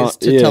zombies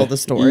to tell the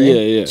story.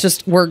 Yeah. It's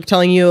just we're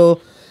telling you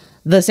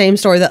the same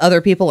story that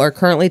other people are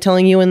currently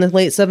telling you in the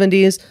late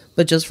 70s,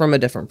 but just from a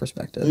different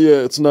perspective. Yeah,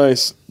 it's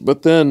nice.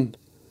 But then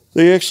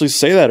they actually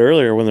say that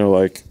earlier when they're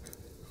like,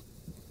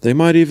 they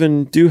might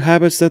even do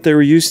habits that they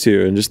were used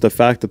to, and just the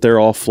fact that they're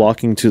all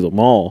flocking to the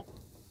mall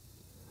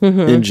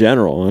in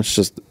general. And it's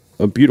just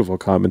a beautiful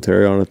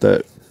commentary on it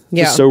that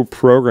is so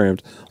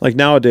programmed. Like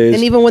nowadays.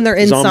 And even when they're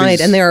inside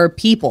and there are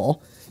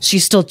people,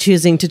 she's still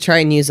choosing to try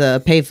and use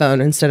a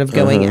payphone instead of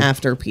going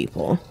after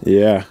people.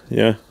 Yeah.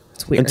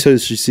 It's weird. Until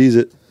she sees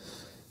it.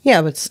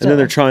 Yeah, but still. And then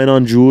they're trying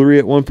on jewelry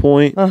at one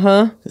point.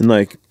 And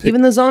like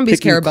even the zombies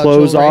care about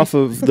clothes jewelry. off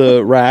of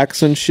the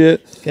racks and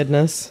shit.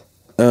 Goodness.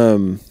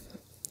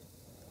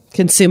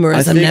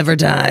 Consumerism never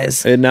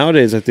dies. And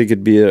nowadays, I think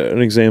it'd be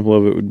an example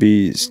of it would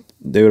be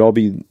they would all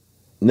be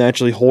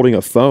naturally holding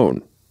a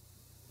phone.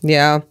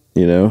 Yeah.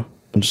 You know,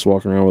 and just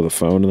walking around with a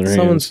phone in their hands.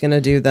 Someone's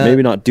gonna do that.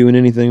 Maybe not doing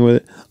anything with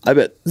it. I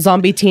bet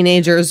zombie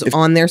teenagers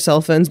on their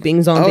cell phones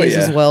being zombies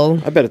as well.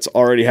 I bet it's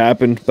already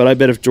happened. But I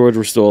bet if George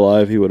were still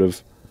alive, he would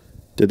have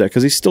did that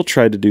because he still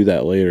tried to do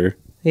that later.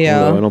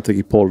 Yeah. Although I don't think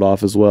he pulled it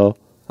off as well.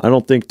 I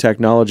don't think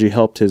technology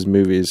helped his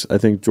movies. I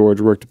think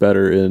George worked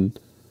better in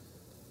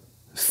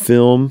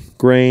film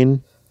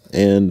grain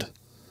and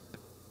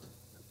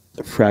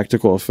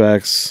practical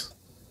effects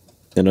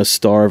and a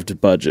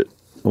starved budget.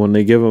 When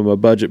they give him a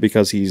budget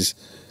because he's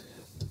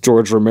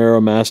George Romero,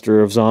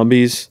 master of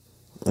zombies,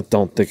 I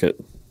don't think it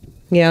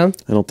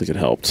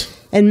helped.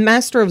 And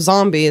Master of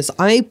Zombies,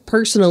 I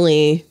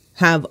personally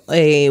have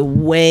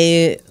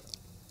way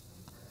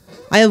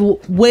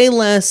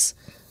less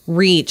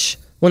reach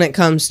when it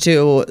comes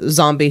to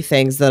zombie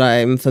things that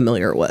I'm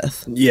familiar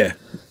with. Yeah.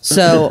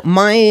 So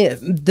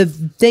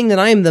the thing that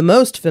I am the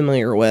most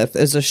familiar with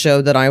is a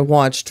show that I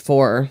watched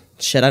for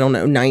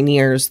 9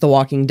 years, The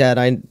Walking Dead.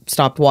 I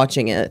stopped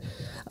watching it.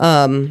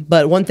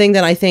 But one thing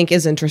that I think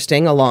is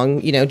interesting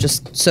along,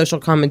 just social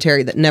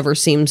commentary that never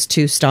seems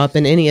to stop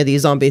in any of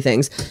these zombie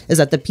things is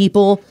that the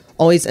people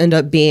always end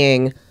up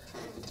being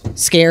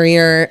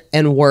scarier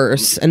and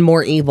worse and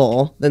more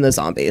evil than the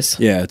zombies.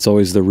 Yeah, it's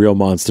always the real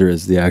monster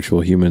is the actual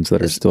humans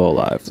that are still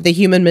alive. The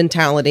human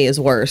mentality is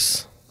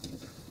worse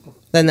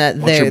than that.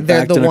 Once you're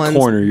they're the in ones. A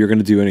corner, you're going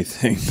to do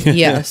anything.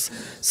 Yes.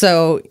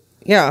 So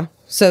yeah.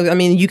 So I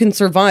mean, you can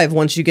survive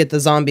once you get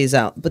the zombies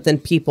out, but then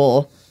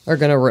people are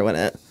going to ruin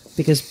it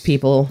because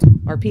people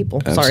are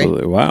people.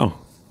 Absolutely. Sorry. Wow.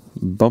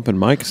 Bumping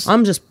mics.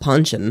 I'm just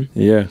punching.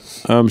 Yeah.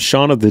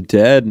 Shaun of the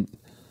Dead.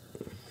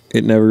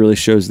 It never really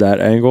shows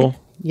that angle.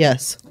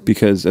 Yes.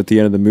 Because at the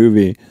end of the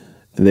movie,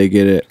 they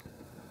get it.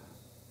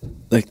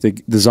 Like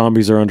the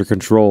zombies are under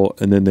control,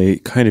 and then they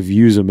kind of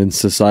use them in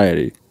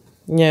society.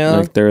 Yeah.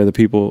 Like they're the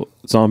people.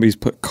 Zombies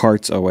put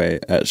carts away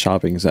at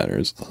shopping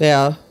centers.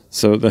 Yeah.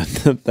 So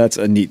that's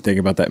a neat thing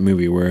about that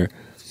movie where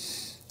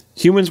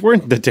humans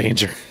weren't the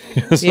danger.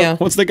 So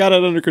once they got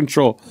it under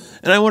control.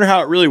 And I wonder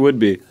how it really would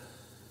be,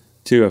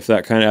 too, if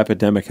that kind of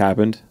epidemic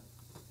happened.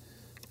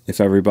 if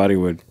everybody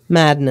would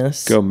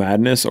Madness. go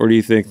madness, or do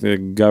you think the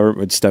government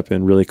would step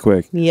in really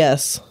quick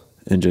Yes.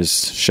 and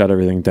just shut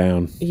everything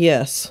down?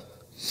 Yes.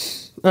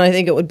 And I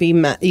think it would be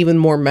even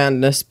more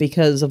madness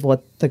because of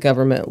what the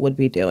government would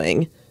be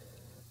doing.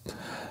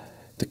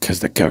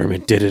 Because the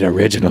government did it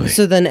originally.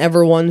 So then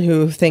everyone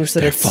who thinks that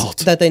their it's fault.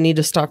 that they need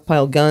to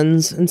stockpile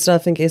guns and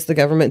stuff in case the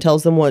government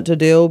tells them what to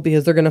do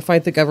because they're going to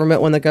fight the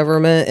government when the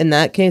government in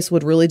that case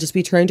would really just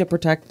be trying to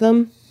protect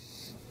them.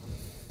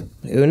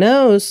 Who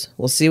knows?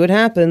 We'll see what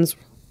happens.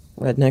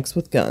 Rednecks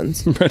with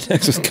guns.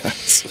 Rednecks with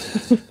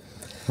guns.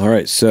 All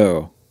right,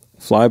 so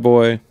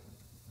Flyboy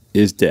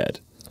is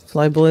dead.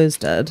 Flyboy is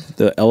dead.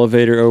 The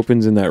elevator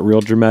opens in that real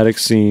dramatic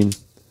scene.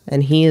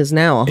 And he is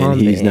now a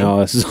zombie. And he's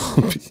now a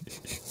zombie.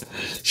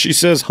 She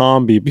says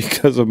 "zombie"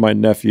 because of my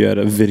nephew had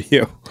a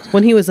video.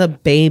 When he was a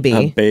baby.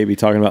 A baby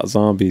talking about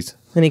zombies.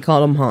 And he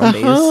called them hombies.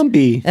 A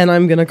zombie. And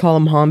I'm going to call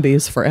them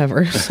hombies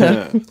forever.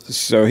 So.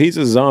 So he's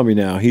a zombie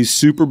now. He's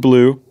super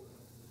blue.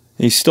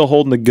 And he's still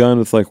holding the gun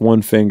with like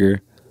one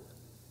finger.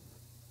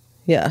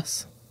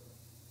 Yes.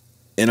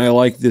 And I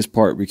like this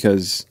part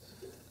because...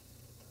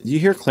 You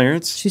hear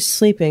Clarence? She's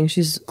sleeping.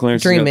 She's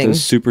Clarence dreaming. Got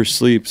those super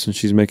sleeps and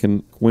she's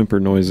making whimper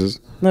noises.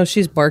 No,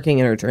 she's barking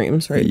in her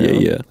dreams right now.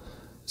 Yeah.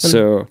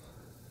 So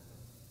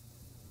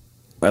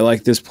I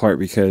like this part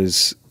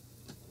because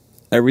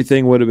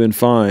everything would have been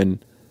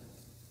fine,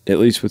 at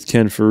least with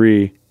Ken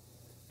Faree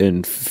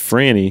and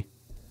Franny,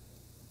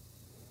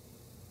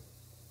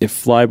 if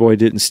Flyboy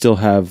didn't still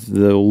have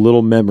the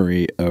little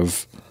memory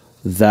of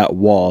that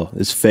wall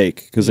is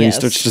fake. Because then he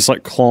starts just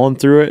like clawing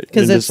through it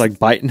and just like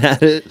biting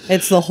at it.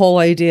 It's the whole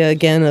idea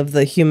again of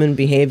the human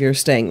behavior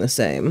staying the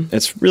same.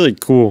 It's really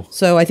cool.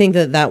 So I think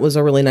that was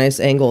a really nice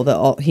angle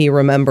that he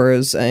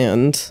remembers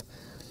and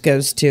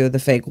goes to the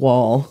fake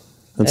wall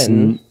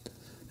and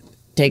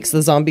takes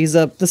the zombies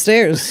up the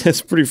stairs.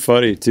 It's pretty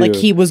funny too. Like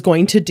he was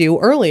going to do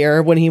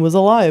earlier when he was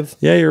alive.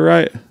 Yeah, you're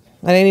right.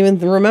 I didn't even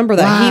remember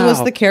that. Wow. He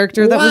was the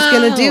character that was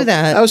going to do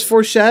that. That was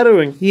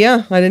foreshadowing.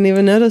 Yeah, I didn't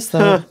even notice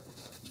that. Huh.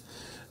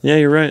 Yeah,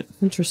 you're right.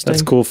 Interesting.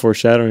 That's cool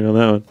foreshadowing on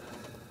that one.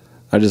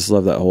 I just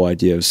love that whole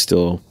idea of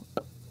still...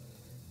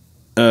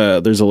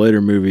 there's a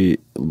later movie,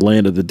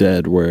 Land of the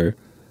Dead, where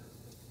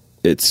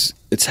it's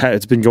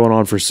been going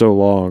on for so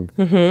long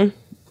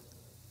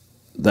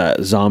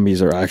that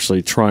zombies are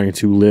actually trying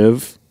to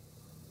live.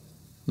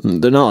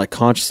 They're not like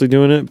consciously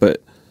doing it,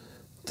 but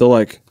they'll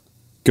like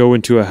go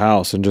into a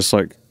house and just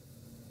like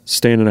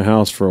stand in a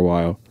house for a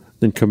while,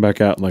 then come back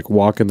out and like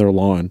walk in their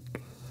lawn.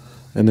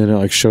 And then it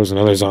like shows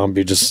another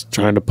zombie just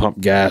trying to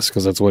pump gas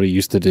because that's what he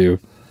used to do.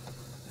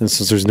 And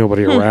since there's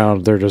nobody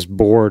around, they're just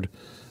bored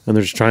and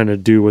they're just trying to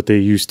do what they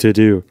used to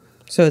do.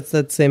 So it's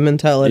that same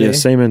mentality. Yeah,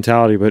 same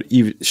mentality, but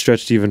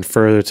stretched even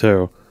further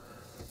to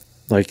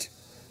like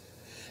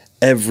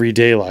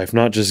everyday life,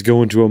 not just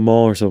going to a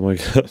mall or something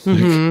like that.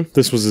 Like,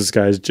 this was this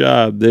guy's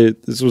job.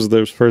 This was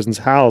this person's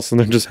house, and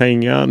they're just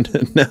hanging out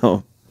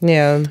now.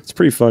 Yeah, it's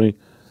pretty funny.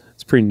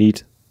 It's pretty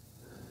neat.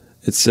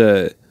 It's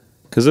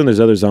because then there's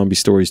other zombie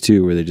stories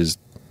too, where they're just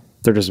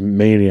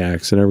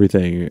maniacs and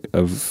everything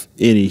of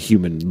any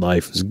human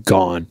life is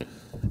gone,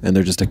 and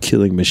they're just a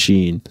killing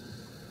machine.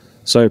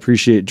 So I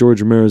appreciate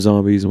George Romero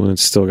zombies when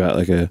it's still got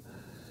like a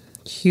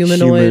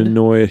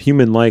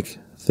human-like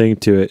thing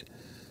to it.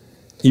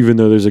 Even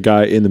though there's a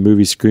guy in the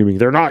movie screaming,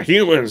 "They're not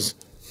humans!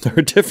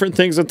 They're different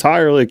things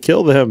entirely.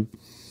 Kill them!"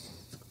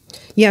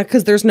 Yeah,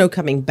 because there's no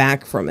coming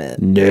back from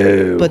it.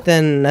 No. But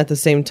then at the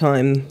same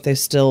time, they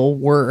still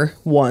were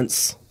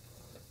once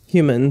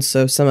humans,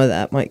 so some of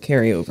that might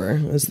carry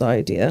over, is the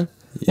idea.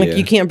 Yeah. Like,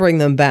 you can't bring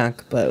them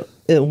back, but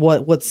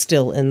what's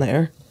still in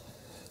there?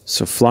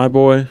 So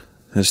Flyboy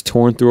has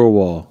torn through a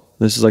wall.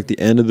 This is like the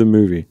end of the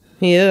movie.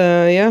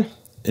 Yeah.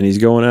 And he's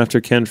going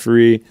after Ken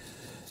Faree.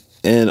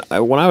 And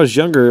when I was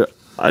younger,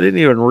 I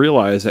didn't even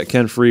realize that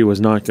Ken Faree was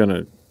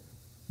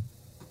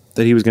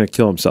that he was going to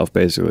kill himself,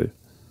 basically.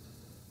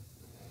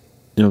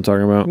 You know what I'm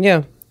talking about?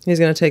 Yeah. He's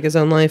going to take his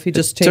own life. He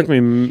just took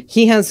me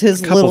he has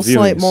his little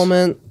slight viewings.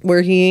 moment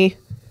where he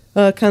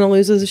kind of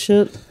loses his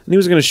shit. And he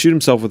was going to shoot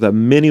himself with a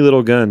mini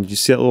little gun. Did you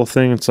see that little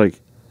thing? It's like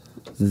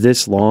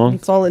this long.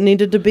 That's all it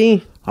needed to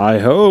be. I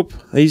hope.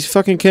 He's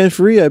fucking Ken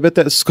Faree. I bet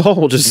that skull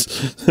will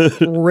just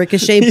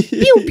ricochet. Pew,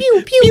 pew,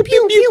 pew, pew,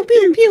 pew,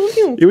 pew, pew,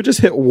 pew. It would just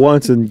hit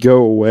once and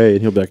go away.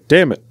 And he'll be like,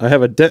 damn it, I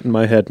have a dent in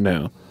my head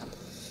now.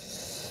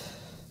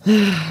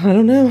 I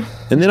don't know.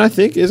 And then I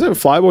think, isn't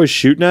Flyboy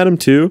shooting at him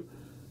too?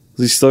 Has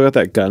he still got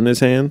that gun in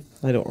his hand?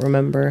 I don't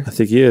remember. I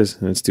think he is.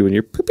 And it's doing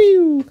your pew,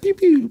 pew,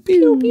 pew, pew,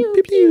 pew,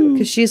 pew, pew.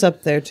 Because she's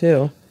up there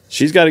too.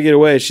 She's got to get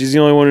away. She's the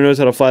only one who knows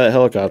how to fly that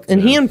helicopter.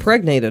 And he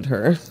impregnated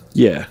her.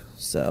 Yeah.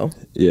 So.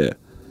 Yeah.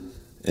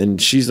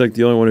 And she's like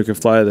the only one who can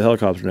fly the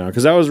helicopter now.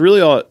 Because that was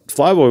really all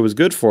Flyboy was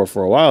good for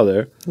a while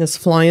there. This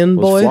flying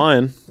boy.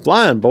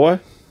 Flying boy.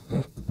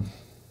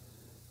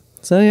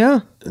 So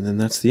yeah. And then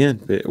that's the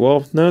end.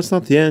 Well, no, it's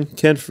not the end.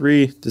 Ken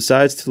Faree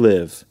decides to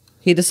live.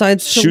 He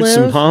decides to Shoots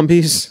some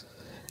zombies.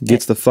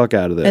 Gets the fuck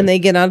out of there. And they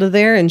get out of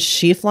there and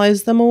she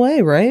flies them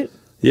away, right?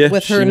 Yeah,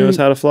 with she her knows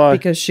how to fly.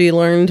 because she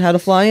learned how to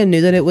fly and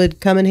knew that it would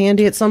come in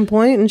handy at some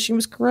point, and she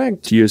was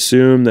correct. Do you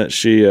assume that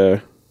she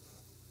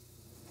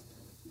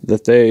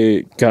that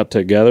they got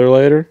together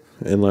later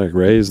and like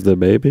raised the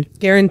baby?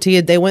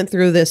 Guaranteed, they went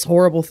through this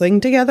horrible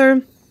thing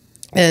together,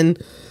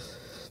 and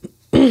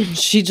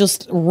she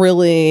just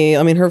really,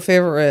 I mean, her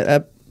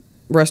favorite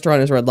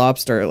restaurant is Red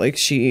Lobster. Like,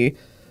 she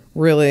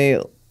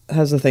really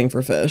has a thing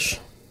for fish.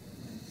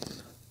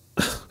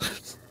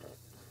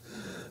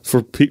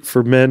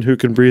 For men who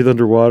can breathe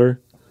underwater?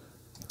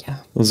 Yeah.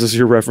 Was this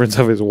your reference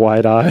of his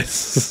wide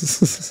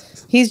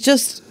eyes? He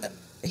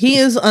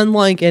is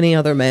unlike any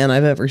other man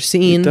I've ever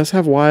seen. He does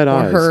have wide or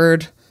eyes.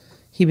 heard.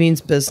 He means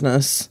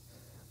business,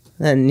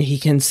 and he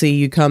can see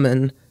you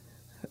coming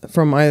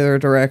from either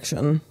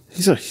direction.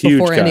 He's a huge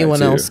before guy, anyone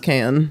too. else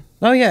can.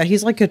 Oh yeah,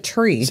 he's like a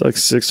tree. He's like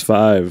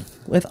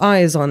 6'5". With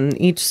eyes on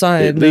each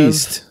side. At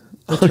least.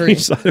 Of the On tree.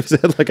 each side of his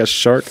head, like a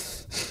shark.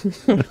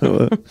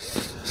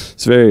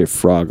 It's very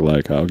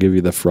frog-like. I'll give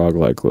you the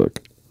frog-like look.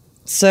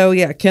 So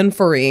yeah, Ken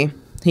Faree.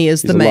 He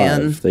is He's the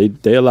man. alive.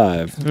 They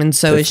alive. And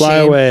so they is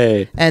fly she.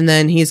 away. And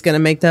then he's going to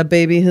make that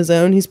baby his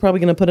own. He's probably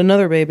going to put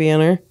another baby in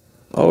her.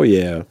 Oh,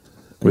 yeah.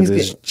 With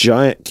He's his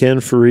giant Ken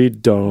Faree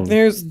dong.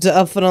 There's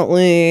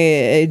definitely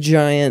a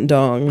giant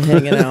dong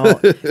hanging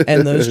out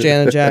in those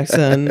Janet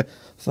Jackson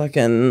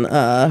fucking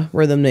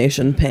Rhythm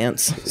Nation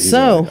pants.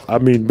 So I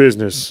mean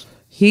business.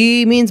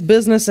 he means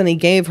business, and he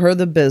gave her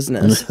the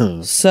business.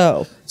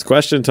 So It's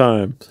question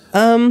time.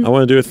 I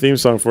want to do a theme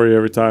song for you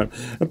every time.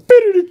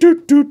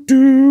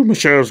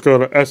 Michelle's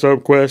gonna ask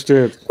some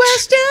questions.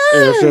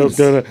 Michelle's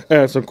gonna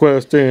ask some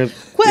questions.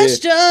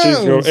 Questions. Yeah, she's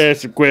gonna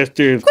ask some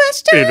questions.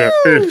 Questions. And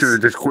I answer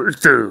these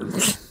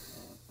questions.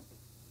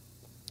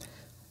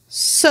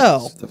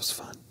 So That was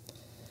fun.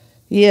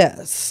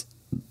 yes.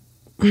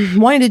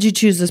 Why did you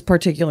choose this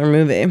particular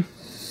movie?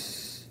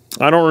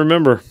 I don't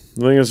remember.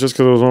 I think it's just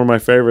because it was one of my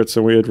favorites,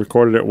 and we had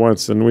recorded it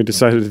once, and we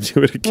decided to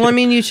do it again. Well, I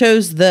mean, you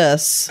chose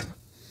this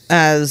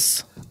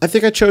as I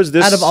think I chose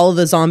this out of all of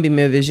the zombie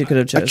movies you could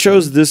have chosen. I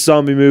chose this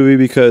zombie movie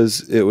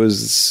because it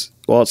was,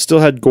 well, it still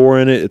had gore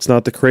in it. It's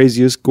not the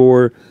craziest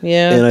gore.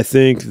 Yeah. And I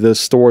think the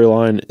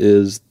storyline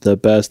is the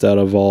best out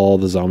of all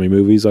the zombie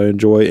movies I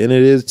enjoy. And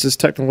it is just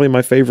technically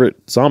my favorite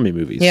zombie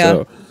movie. Yeah.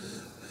 So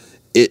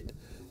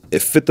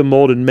it fit the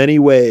mold in many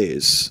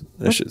ways,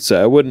 I should say.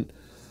 I wouldn't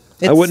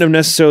have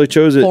necessarily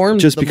chose it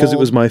formed just the because it mold.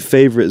 was my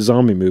favorite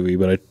zombie movie,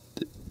 but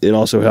it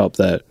also helped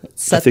that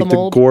Set I think the the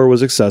mold. gore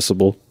was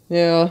accessible.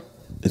 Yeah.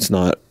 It's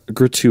not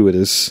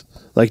gratuitous.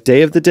 Like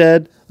Day of the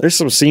Dead, there's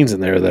some scenes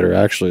in there that are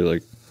actually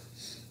like,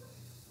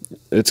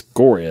 it's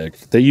gory. Like,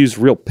 they use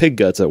real pig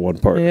guts at one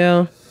part.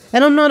 Yeah.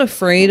 And I'm not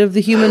afraid of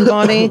the human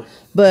body,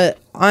 but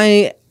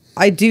I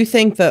do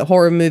think that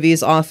horror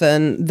movies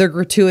often, they're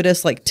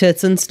gratuitous, like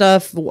tits and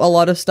stuff. A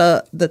lot of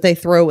stuff that they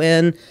throw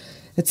in,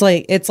 it's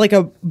like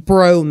a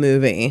bro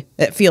movie.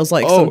 It feels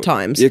like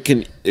sometimes.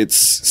 It's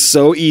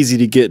so easy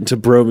to get into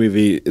bro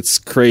movie. It's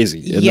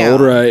crazy. And Yeah. the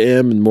older I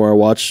am and more I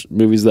watch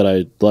movies that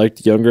I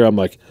liked younger, I'm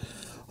like,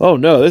 oh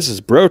no, this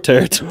is bro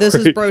territory. This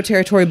is bro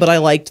territory, but I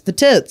liked the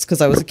tits because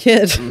I was a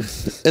kid.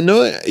 And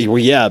no, well,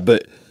 yeah,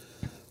 but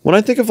when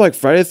I think of like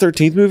Friday the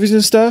 13th movies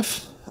and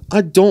stuff,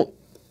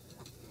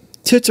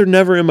 tits are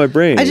never in my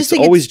brain. I just it's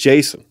think always it's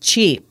Jason.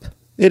 Cheap.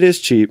 It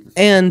is cheap.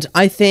 And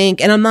I think,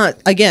 and I'm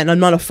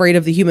not afraid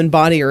of the human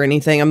body or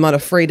anything. I'm not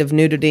afraid of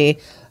nudity.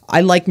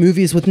 I like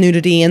movies with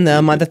nudity in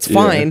them. That's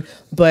fine. Yeah.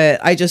 But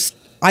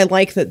I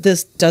like that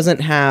this doesn't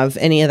have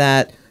any of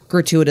that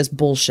gratuitous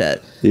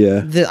bullshit.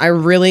 Yeah. I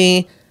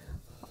really,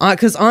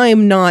 because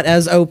I'm not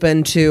as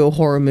open to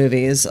horror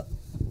movies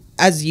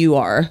as you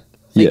are.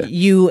 Like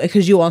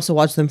because you also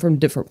watch them from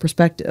different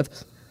perspective.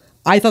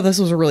 I thought this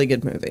was a really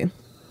good movie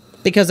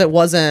because it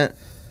wasn't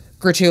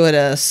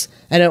gratuitous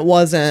and it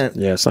wasn't.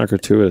 Yeah, it's not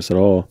gratuitous at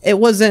all. It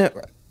wasn't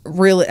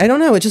really. I don't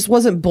know. It just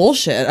wasn't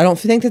bullshit. I don't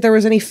think that there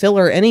was any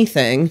filler or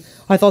anything.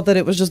 I thought that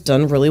it was just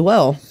done really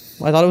well.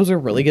 I thought it was a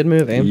really good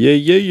movie.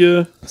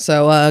 Yeah.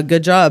 So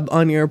good job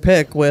on your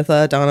pick with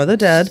Dawn of the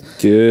Dead.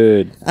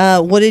 Good.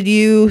 What did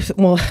you?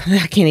 Well,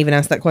 I can't even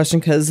ask that question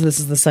because this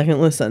is the second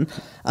listen.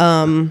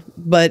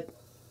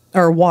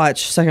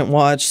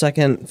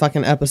 Second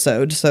fucking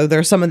episode. So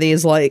there's some of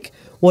these like,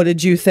 what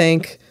did you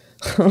think?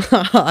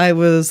 I've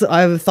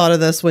thought of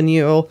this when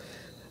initially,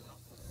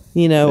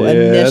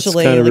 that's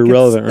kind of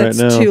irrelevant right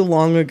now. Too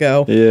long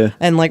ago. Yeah.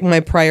 And like my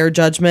prior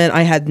judgment,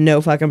 I had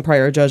no fucking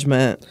prior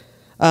judgment.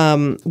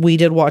 We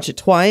did watch it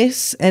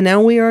twice, and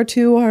now we are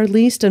to our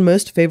least and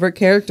most favorite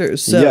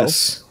characters. So,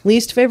 yes.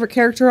 Least favorite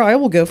character, I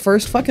will go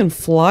first. Fucking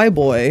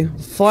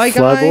Flyboy. Fly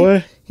guy.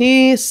 Flyboy?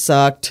 He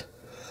sucked.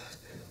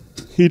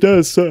 He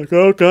does suck.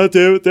 Oh, god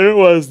damn it. There it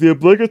was. The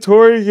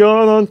obligatory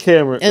yawn on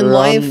camera. In or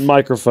life on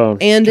microphone.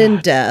 And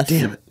in death.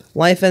 Damn it.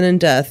 Life and in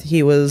death,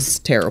 he was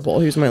terrible.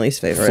 He was my least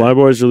favorite.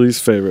 Flyboy's your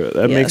least favorite.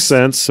 That makes Yes.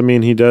 sense. I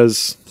mean, he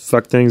does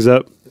fuck things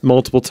up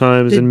multiple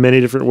times in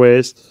many different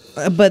ways.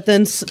 But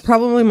then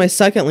probably my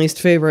second least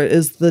favorite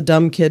is the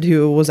dumb kid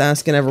who was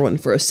asking everyone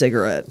for a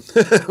cigarette.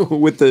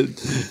 With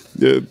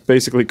the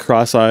basically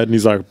cross-eyed, and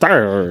he's like,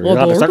 "There, you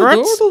got a cigarette?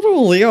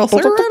 Yeah,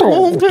 cigarette?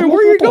 Where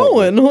are you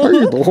going?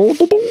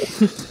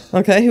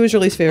 Okay, who was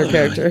your least favorite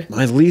character?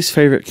 My least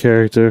favorite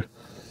character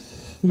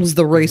Was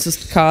the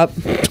racist cop.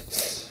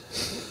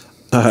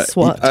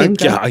 SWAT team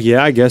guy.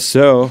 Yeah, I guess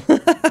so.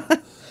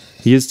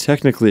 He is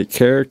technically a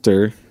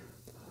character.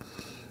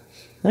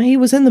 He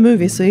was in the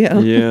movie, so yeah.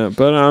 Yeah,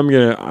 but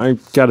I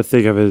gotta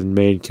think of it as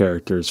main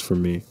characters for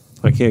me.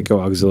 I can't go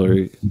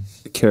auxiliary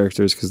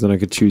characters because then I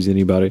could choose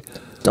anybody.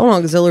 Don't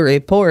auxiliary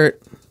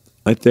port.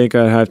 I think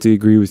I have to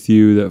agree with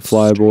you that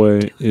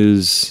Flyboy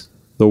is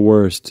the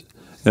worst,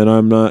 and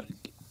I'm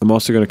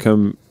also gonna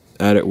come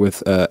at it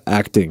with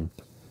acting.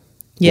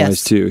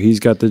 Yes, too. He's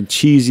got the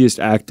cheesiest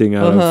acting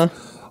out of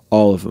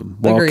all of them.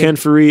 While Agreed. Ken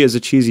Faree is a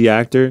cheesy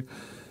actor,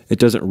 it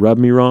doesn't rub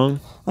me wrong.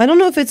 I don't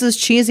know if it's as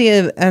cheesy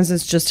as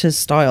it's just his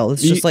style.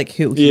 It's just like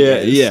who he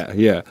is.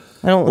 Yeah.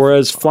 I don't.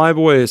 Whereas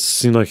Flyboy, it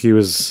seemed like he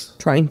was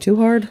Trying too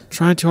hard.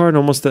 and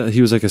almost that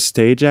he was like a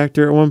stage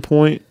actor at one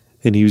point,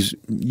 and he was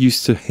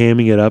used to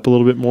hamming it up a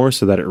little bit more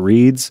so that it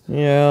reads.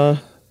 Yeah.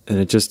 And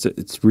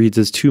it reads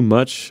as too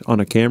much on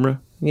a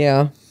camera.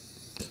 Yeah.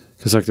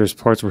 Because like there's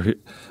parts where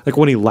like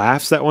when he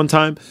laughs that one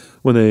time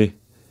when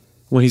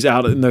he's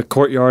out in the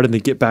courtyard and they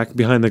get back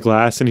behind the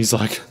glass and he's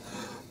like.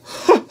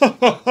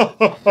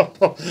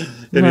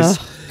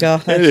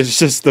 It's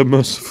just the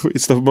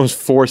most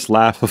forced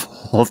laugh of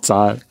all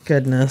time.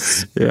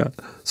 Goodness. Yeah.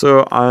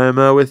 So I'm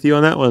with you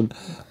on that one.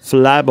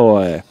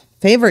 Flyboy.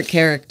 Favorite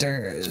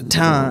character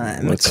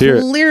time. Let's hear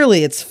it.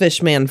 Clearly it's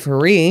Fishman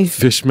Faree.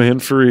 Fishman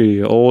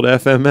Faree, old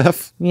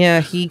FMF.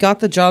 Yeah, he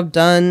got the job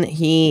done.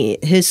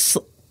 His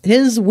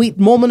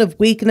moment of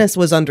weakness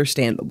was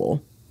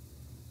understandable.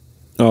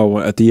 Oh,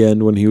 at the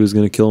end when he was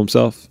going to kill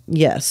himself?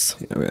 Yes.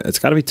 I mean, it's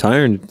got to be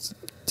tiring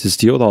to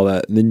deal with all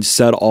that and then you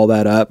set all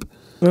that up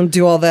And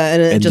do all that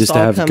and it and just all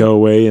to have go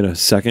away in a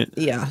second.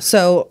 Yeah.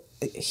 So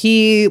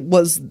he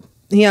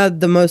had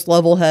the most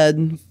level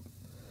head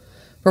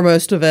for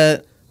most of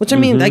it, which I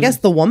mean, I guess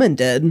the woman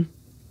did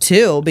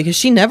too, because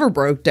she never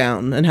broke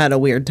down and had a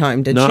weird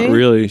time, did she? Not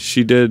really.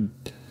 She did.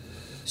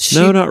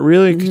 No, not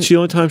really. The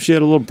only time she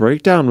had a little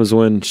breakdown was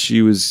when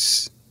she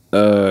was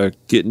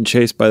getting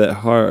chased by that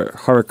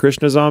Hare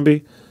Krishna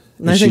zombie.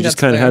 And she just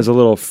kind of has a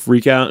little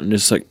freak out and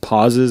just like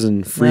pauses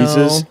and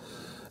freezes. No.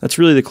 That's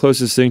really the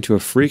closest thing to a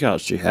freak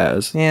out she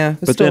has. Yeah.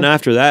 But then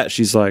after that,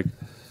 she's like,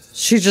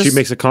 she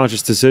makes a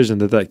conscious decision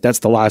that like that's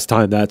the last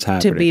time that's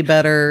happening. To be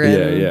better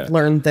and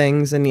learn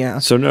things and yeah.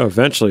 So no,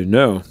 eventually,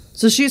 no.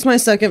 So she's my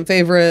second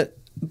favorite,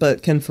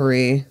 but Ken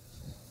Faree.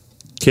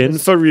 Ken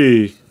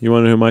Faree. You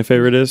want to know who my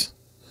favorite is?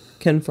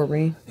 Ken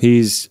Faree.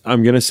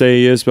 I'm going to say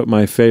he is, but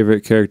my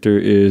favorite character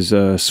is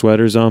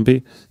Sweater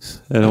Zombie.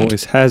 It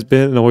always has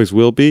been and always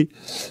will be.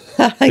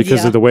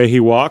 Because of the way he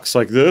walks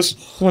like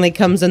this. When he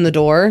comes in the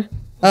door.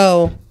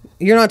 Oh,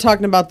 you're not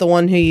talking about the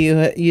one who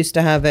you used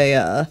to have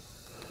a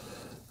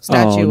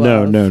statue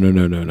no, of.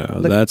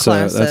 No.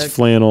 That's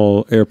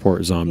Flannel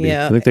Airport Zombie.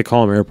 Yeah. I think they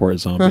call him Airport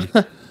Zombie.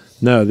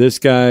 No, this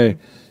guy,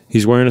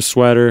 he's wearing a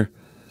sweater.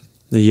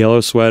 The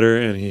yellow sweater,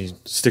 and he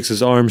sticks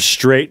his arms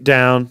straight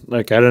down,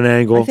 like at an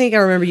angle. I think I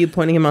remember you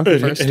pointing him out the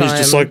first time. He's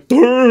just like,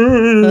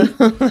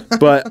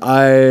 but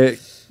I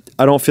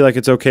don't feel like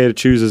it's okay to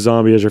choose a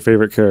zombie as your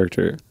favorite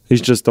character.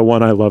 He's just the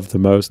one I love the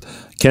most.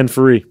 Ken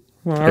Faree.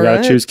 I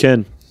gotta choose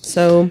Ken.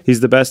 So he's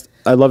the best.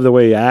 I love the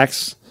way he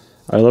acts.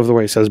 I love the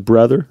way he says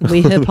brother.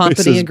 We hip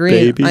hoppity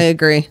agree. Baby. I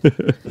agree.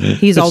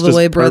 He's all the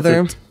way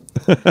brother.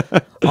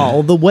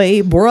 All the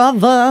way,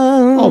 brother.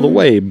 All the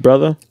way,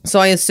 brother. So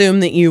I assume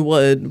that you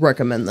would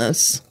recommend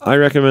this. I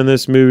recommend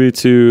this movie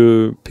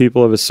to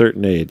people of a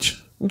certain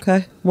age.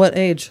 Okay. What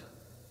age?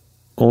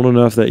 Old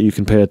enough that you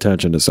can pay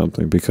attention to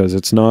something because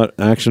it's not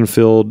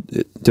action-filled.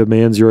 It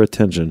demands your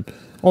attention.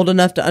 Old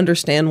enough to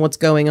understand what's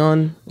going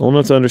on. Old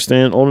enough to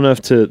understand. Old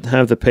enough to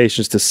have the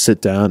patience to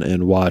sit down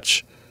and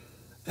watch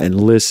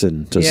and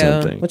listen to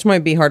something. Which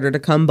might be harder to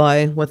come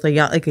by with a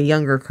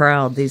younger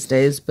crowd these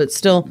days, but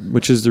still.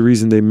 Which is the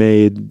reason they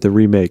made the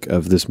remake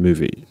of this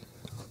movie.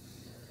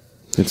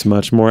 It's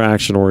much more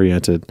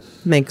action-oriented.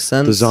 Makes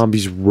sense. The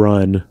zombies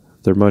run.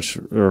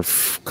 They're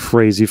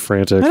crazy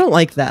frantic. I don't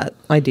like that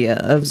idea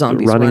of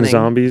zombies running.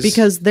 Zombies?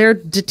 Because they're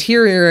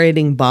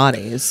deteriorating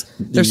bodies.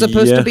 They're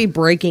supposed to be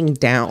breaking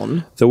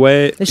down.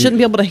 They shouldn't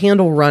be able to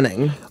handle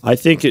running. I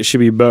think it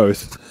should be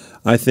both.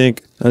 I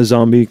think a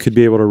zombie could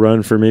be able to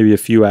run for maybe a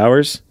few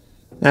hours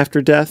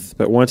after death,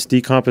 but once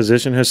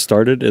decomposition has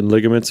started and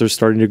ligaments are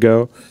starting to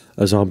go,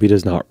 a zombie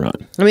does not run.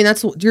 I mean,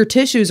 your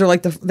tissues are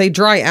like they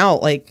dry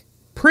out like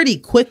pretty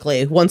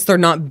quickly once they're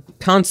not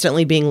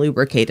constantly being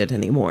lubricated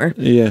anymore.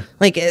 Yeah.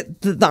 Like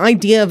the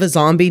idea of a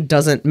zombie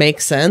doesn't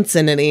make sense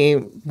in any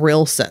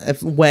real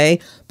way,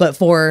 but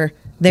for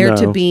there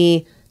to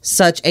be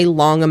such a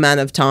long amount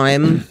of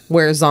time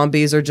where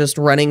zombies are just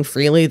running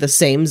freely, the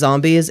same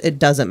zombies, it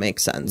doesn't make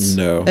sense.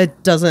 No.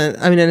 It doesn't.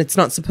 I mean, and it's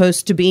not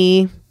supposed to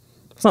be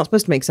It's not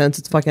supposed to make sense.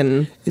 It's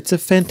fucking... It's a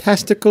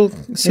fantastical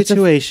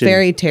situation.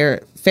 It's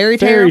a fairy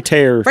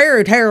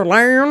tale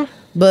land.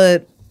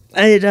 But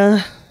it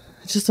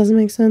just doesn't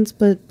make sense.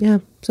 But yeah.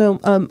 So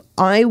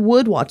I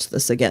would watch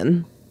this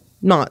again.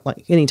 Not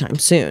like anytime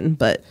soon,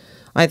 but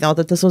I thought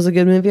that this was a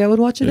good movie. I would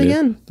watch it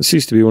again. This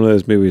used to be one of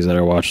those movies that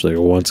I watched like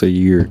once a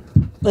year.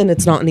 And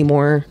it's not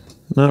anymore.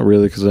 Not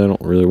really, because I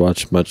don't really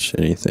watch much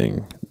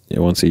anything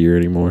once a year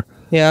anymore.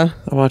 Yeah.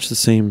 I watch the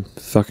same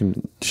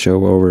fucking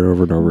show over and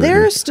over and over There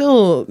again. are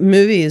still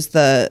movies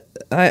that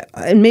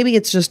and maybe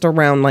it's just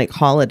around like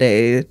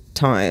holiday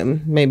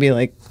time, maybe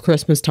like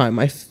Christmas time.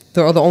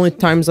 They're the only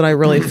times that I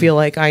really feel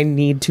like I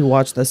need to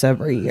watch this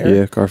every year.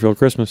 Yeah, Garfield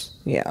Christmas.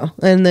 Yeah.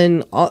 And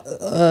then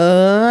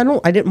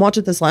I didn't watch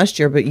it this last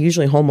year, but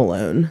usually Home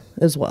Alone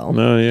as well.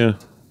 Oh, yeah.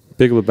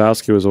 Big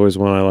Lebowski was always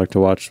one I like to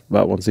watch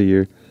about once a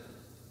year.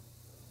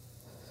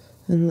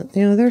 And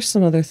there's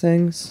some other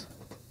things.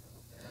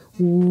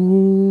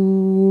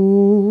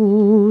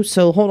 Ooh,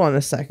 so hold on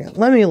a second.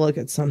 Let me look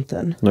at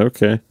something.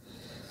 Okay.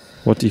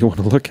 What do you want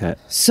to look at?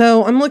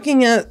 So I'm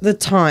looking at the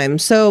time.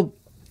 So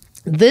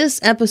this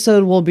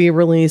episode will be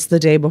released the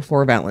day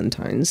before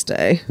Valentine's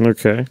Day.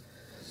 Okay.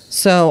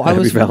 So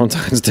Happy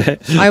Valentine's Day.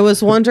 I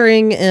was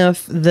wondering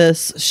if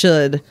this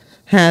should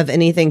have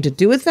anything to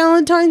do with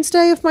Valentine's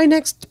Day, if my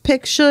next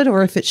pick should,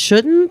 or if it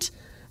shouldn't.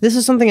 This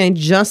is something I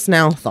just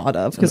now thought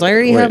of because I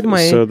already have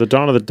my... So the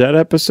Dawn of the Dead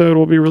episode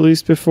will be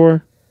released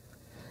before?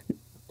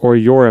 Or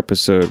your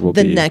episode will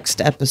be... The next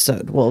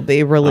episode will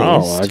be released.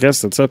 Oh, I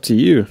guess that's up to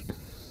you.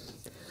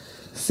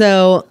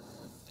 So...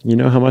 You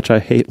know how much I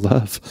hate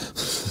love.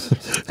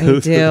 I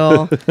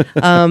do.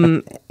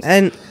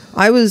 And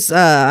I was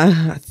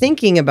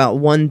thinking about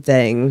one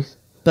thing,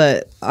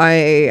 but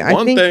I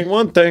think...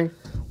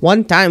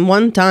 One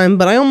time,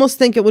 but I almost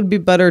think it would be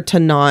better to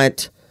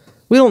not...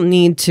 We don't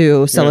need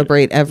to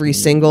celebrate every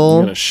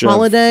single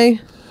holiday.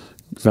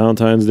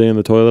 Valentine's Day in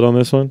the toilet on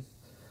this one?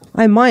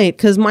 I might,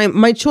 because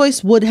my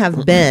choice would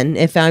have been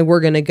if I were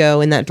going to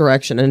go in that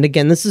direction. And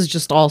again, this is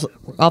just all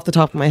off the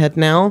top of my head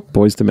now.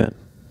 Boys to Men.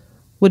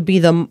 Would be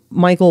the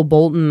Michael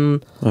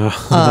Bolton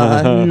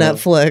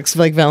Netflix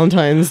like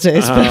Valentine's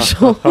Day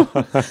special.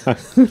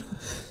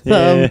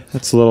 Yeah,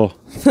 that's a little...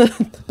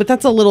 But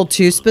that's a little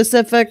too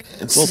specific.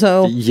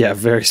 Yeah,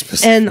 very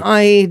specific. And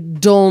I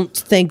don't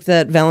think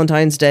that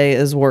Valentine's Day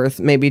is worth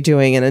maybe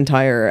doing an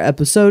entire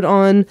episode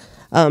on.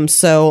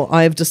 So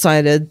I've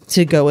decided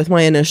to go with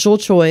my initial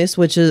choice,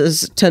 which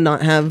is to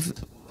not have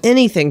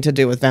anything to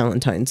do with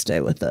Valentine's Day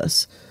with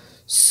this.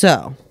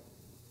 So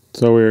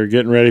we're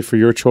getting ready for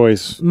your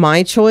choice.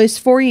 My choice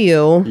for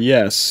you,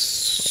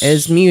 yes,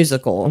 is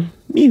musical.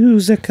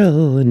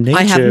 Musical in nature.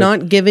 I have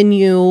not given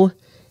you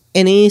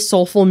any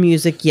soulful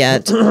music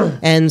yet,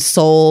 and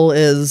soul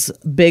is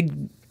big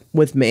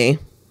with me.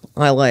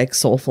 I like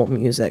soulful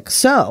music.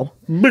 So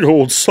big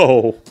old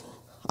soul.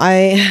 I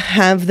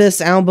have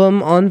this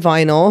album on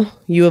vinyl.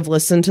 You have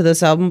listened to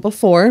this album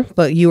before,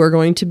 but you are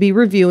going to be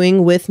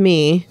reviewing with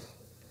me.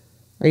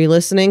 Are you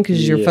listening?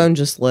 Because your phone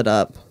just lit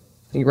up.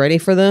 Are you ready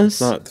for this?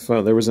 It's not the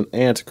phone. There was an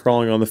ant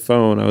crawling on the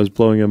phone. I was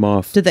blowing him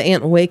off. Did the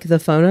ant wake the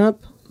phone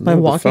up by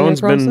walking across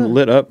it? The phone's been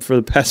lit up for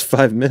the past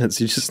 5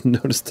 minutes. You just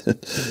noticed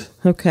it.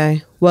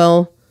 Okay.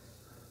 Well,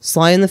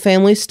 Sly and the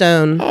Family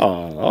Stone.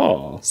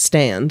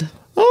 Stand.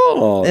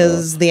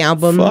 Is the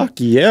album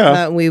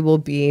that we will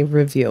be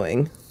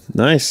reviewing.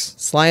 Nice.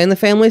 Sly and the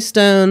Family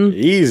Stone.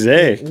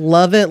 Easy.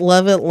 Love it,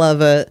 love it,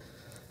 love it.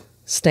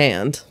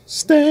 Stand.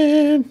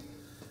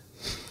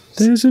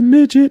 There's a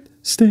midget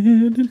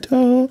standing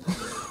tall.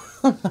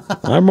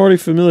 I'm already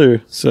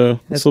familiar, so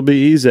this will be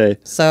easy.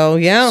 So,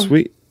 yeah.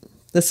 Sweet.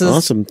 This is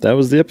awesome. That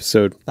was the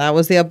episode. And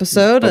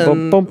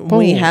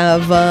we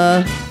have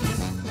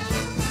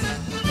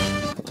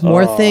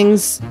more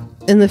things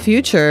in the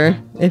future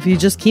if you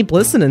just keep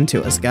listening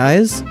to us,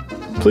 guys.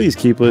 Please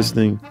keep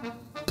listening.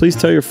 Please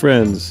tell your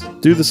friends.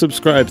 Do the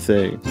subscribe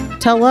thing.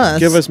 Tell us.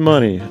 Give us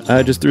money.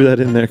 I just threw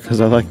that in there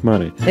because I like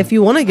money. If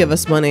you want to give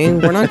us money,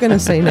 we're not going to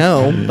say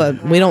no,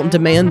 but we don't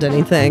demand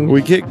anything.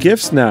 We get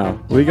gifts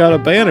now. We got a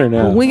banner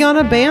now. We got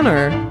a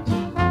banner.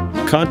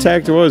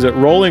 Contact, what is it?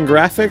 Rolling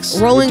Graphics?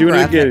 Rolling We're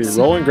doing Graphics. It again.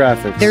 Rolling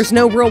Graphics. There's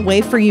no real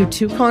way for you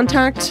to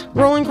contact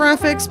Rolling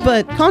Graphics,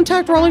 but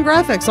contact Rolling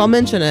Graphics. I'll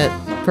mention it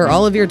for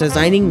all of your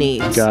designing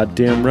needs.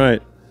 Goddamn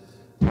right.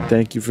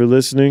 Thank you for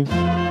listening.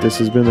 This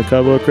has been the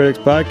Couple of Critics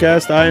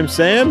Podcast. I am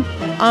Sam.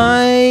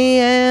 I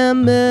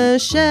am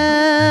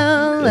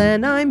Michelle,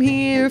 and I'm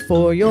here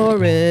for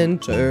your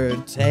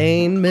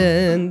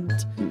entertainment.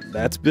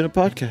 That's been a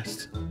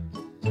podcast.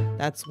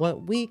 That's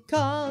what we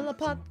call a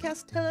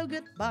podcast. Hello,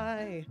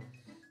 goodbye.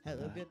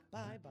 Hello,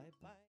 goodbye, bye,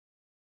 bye.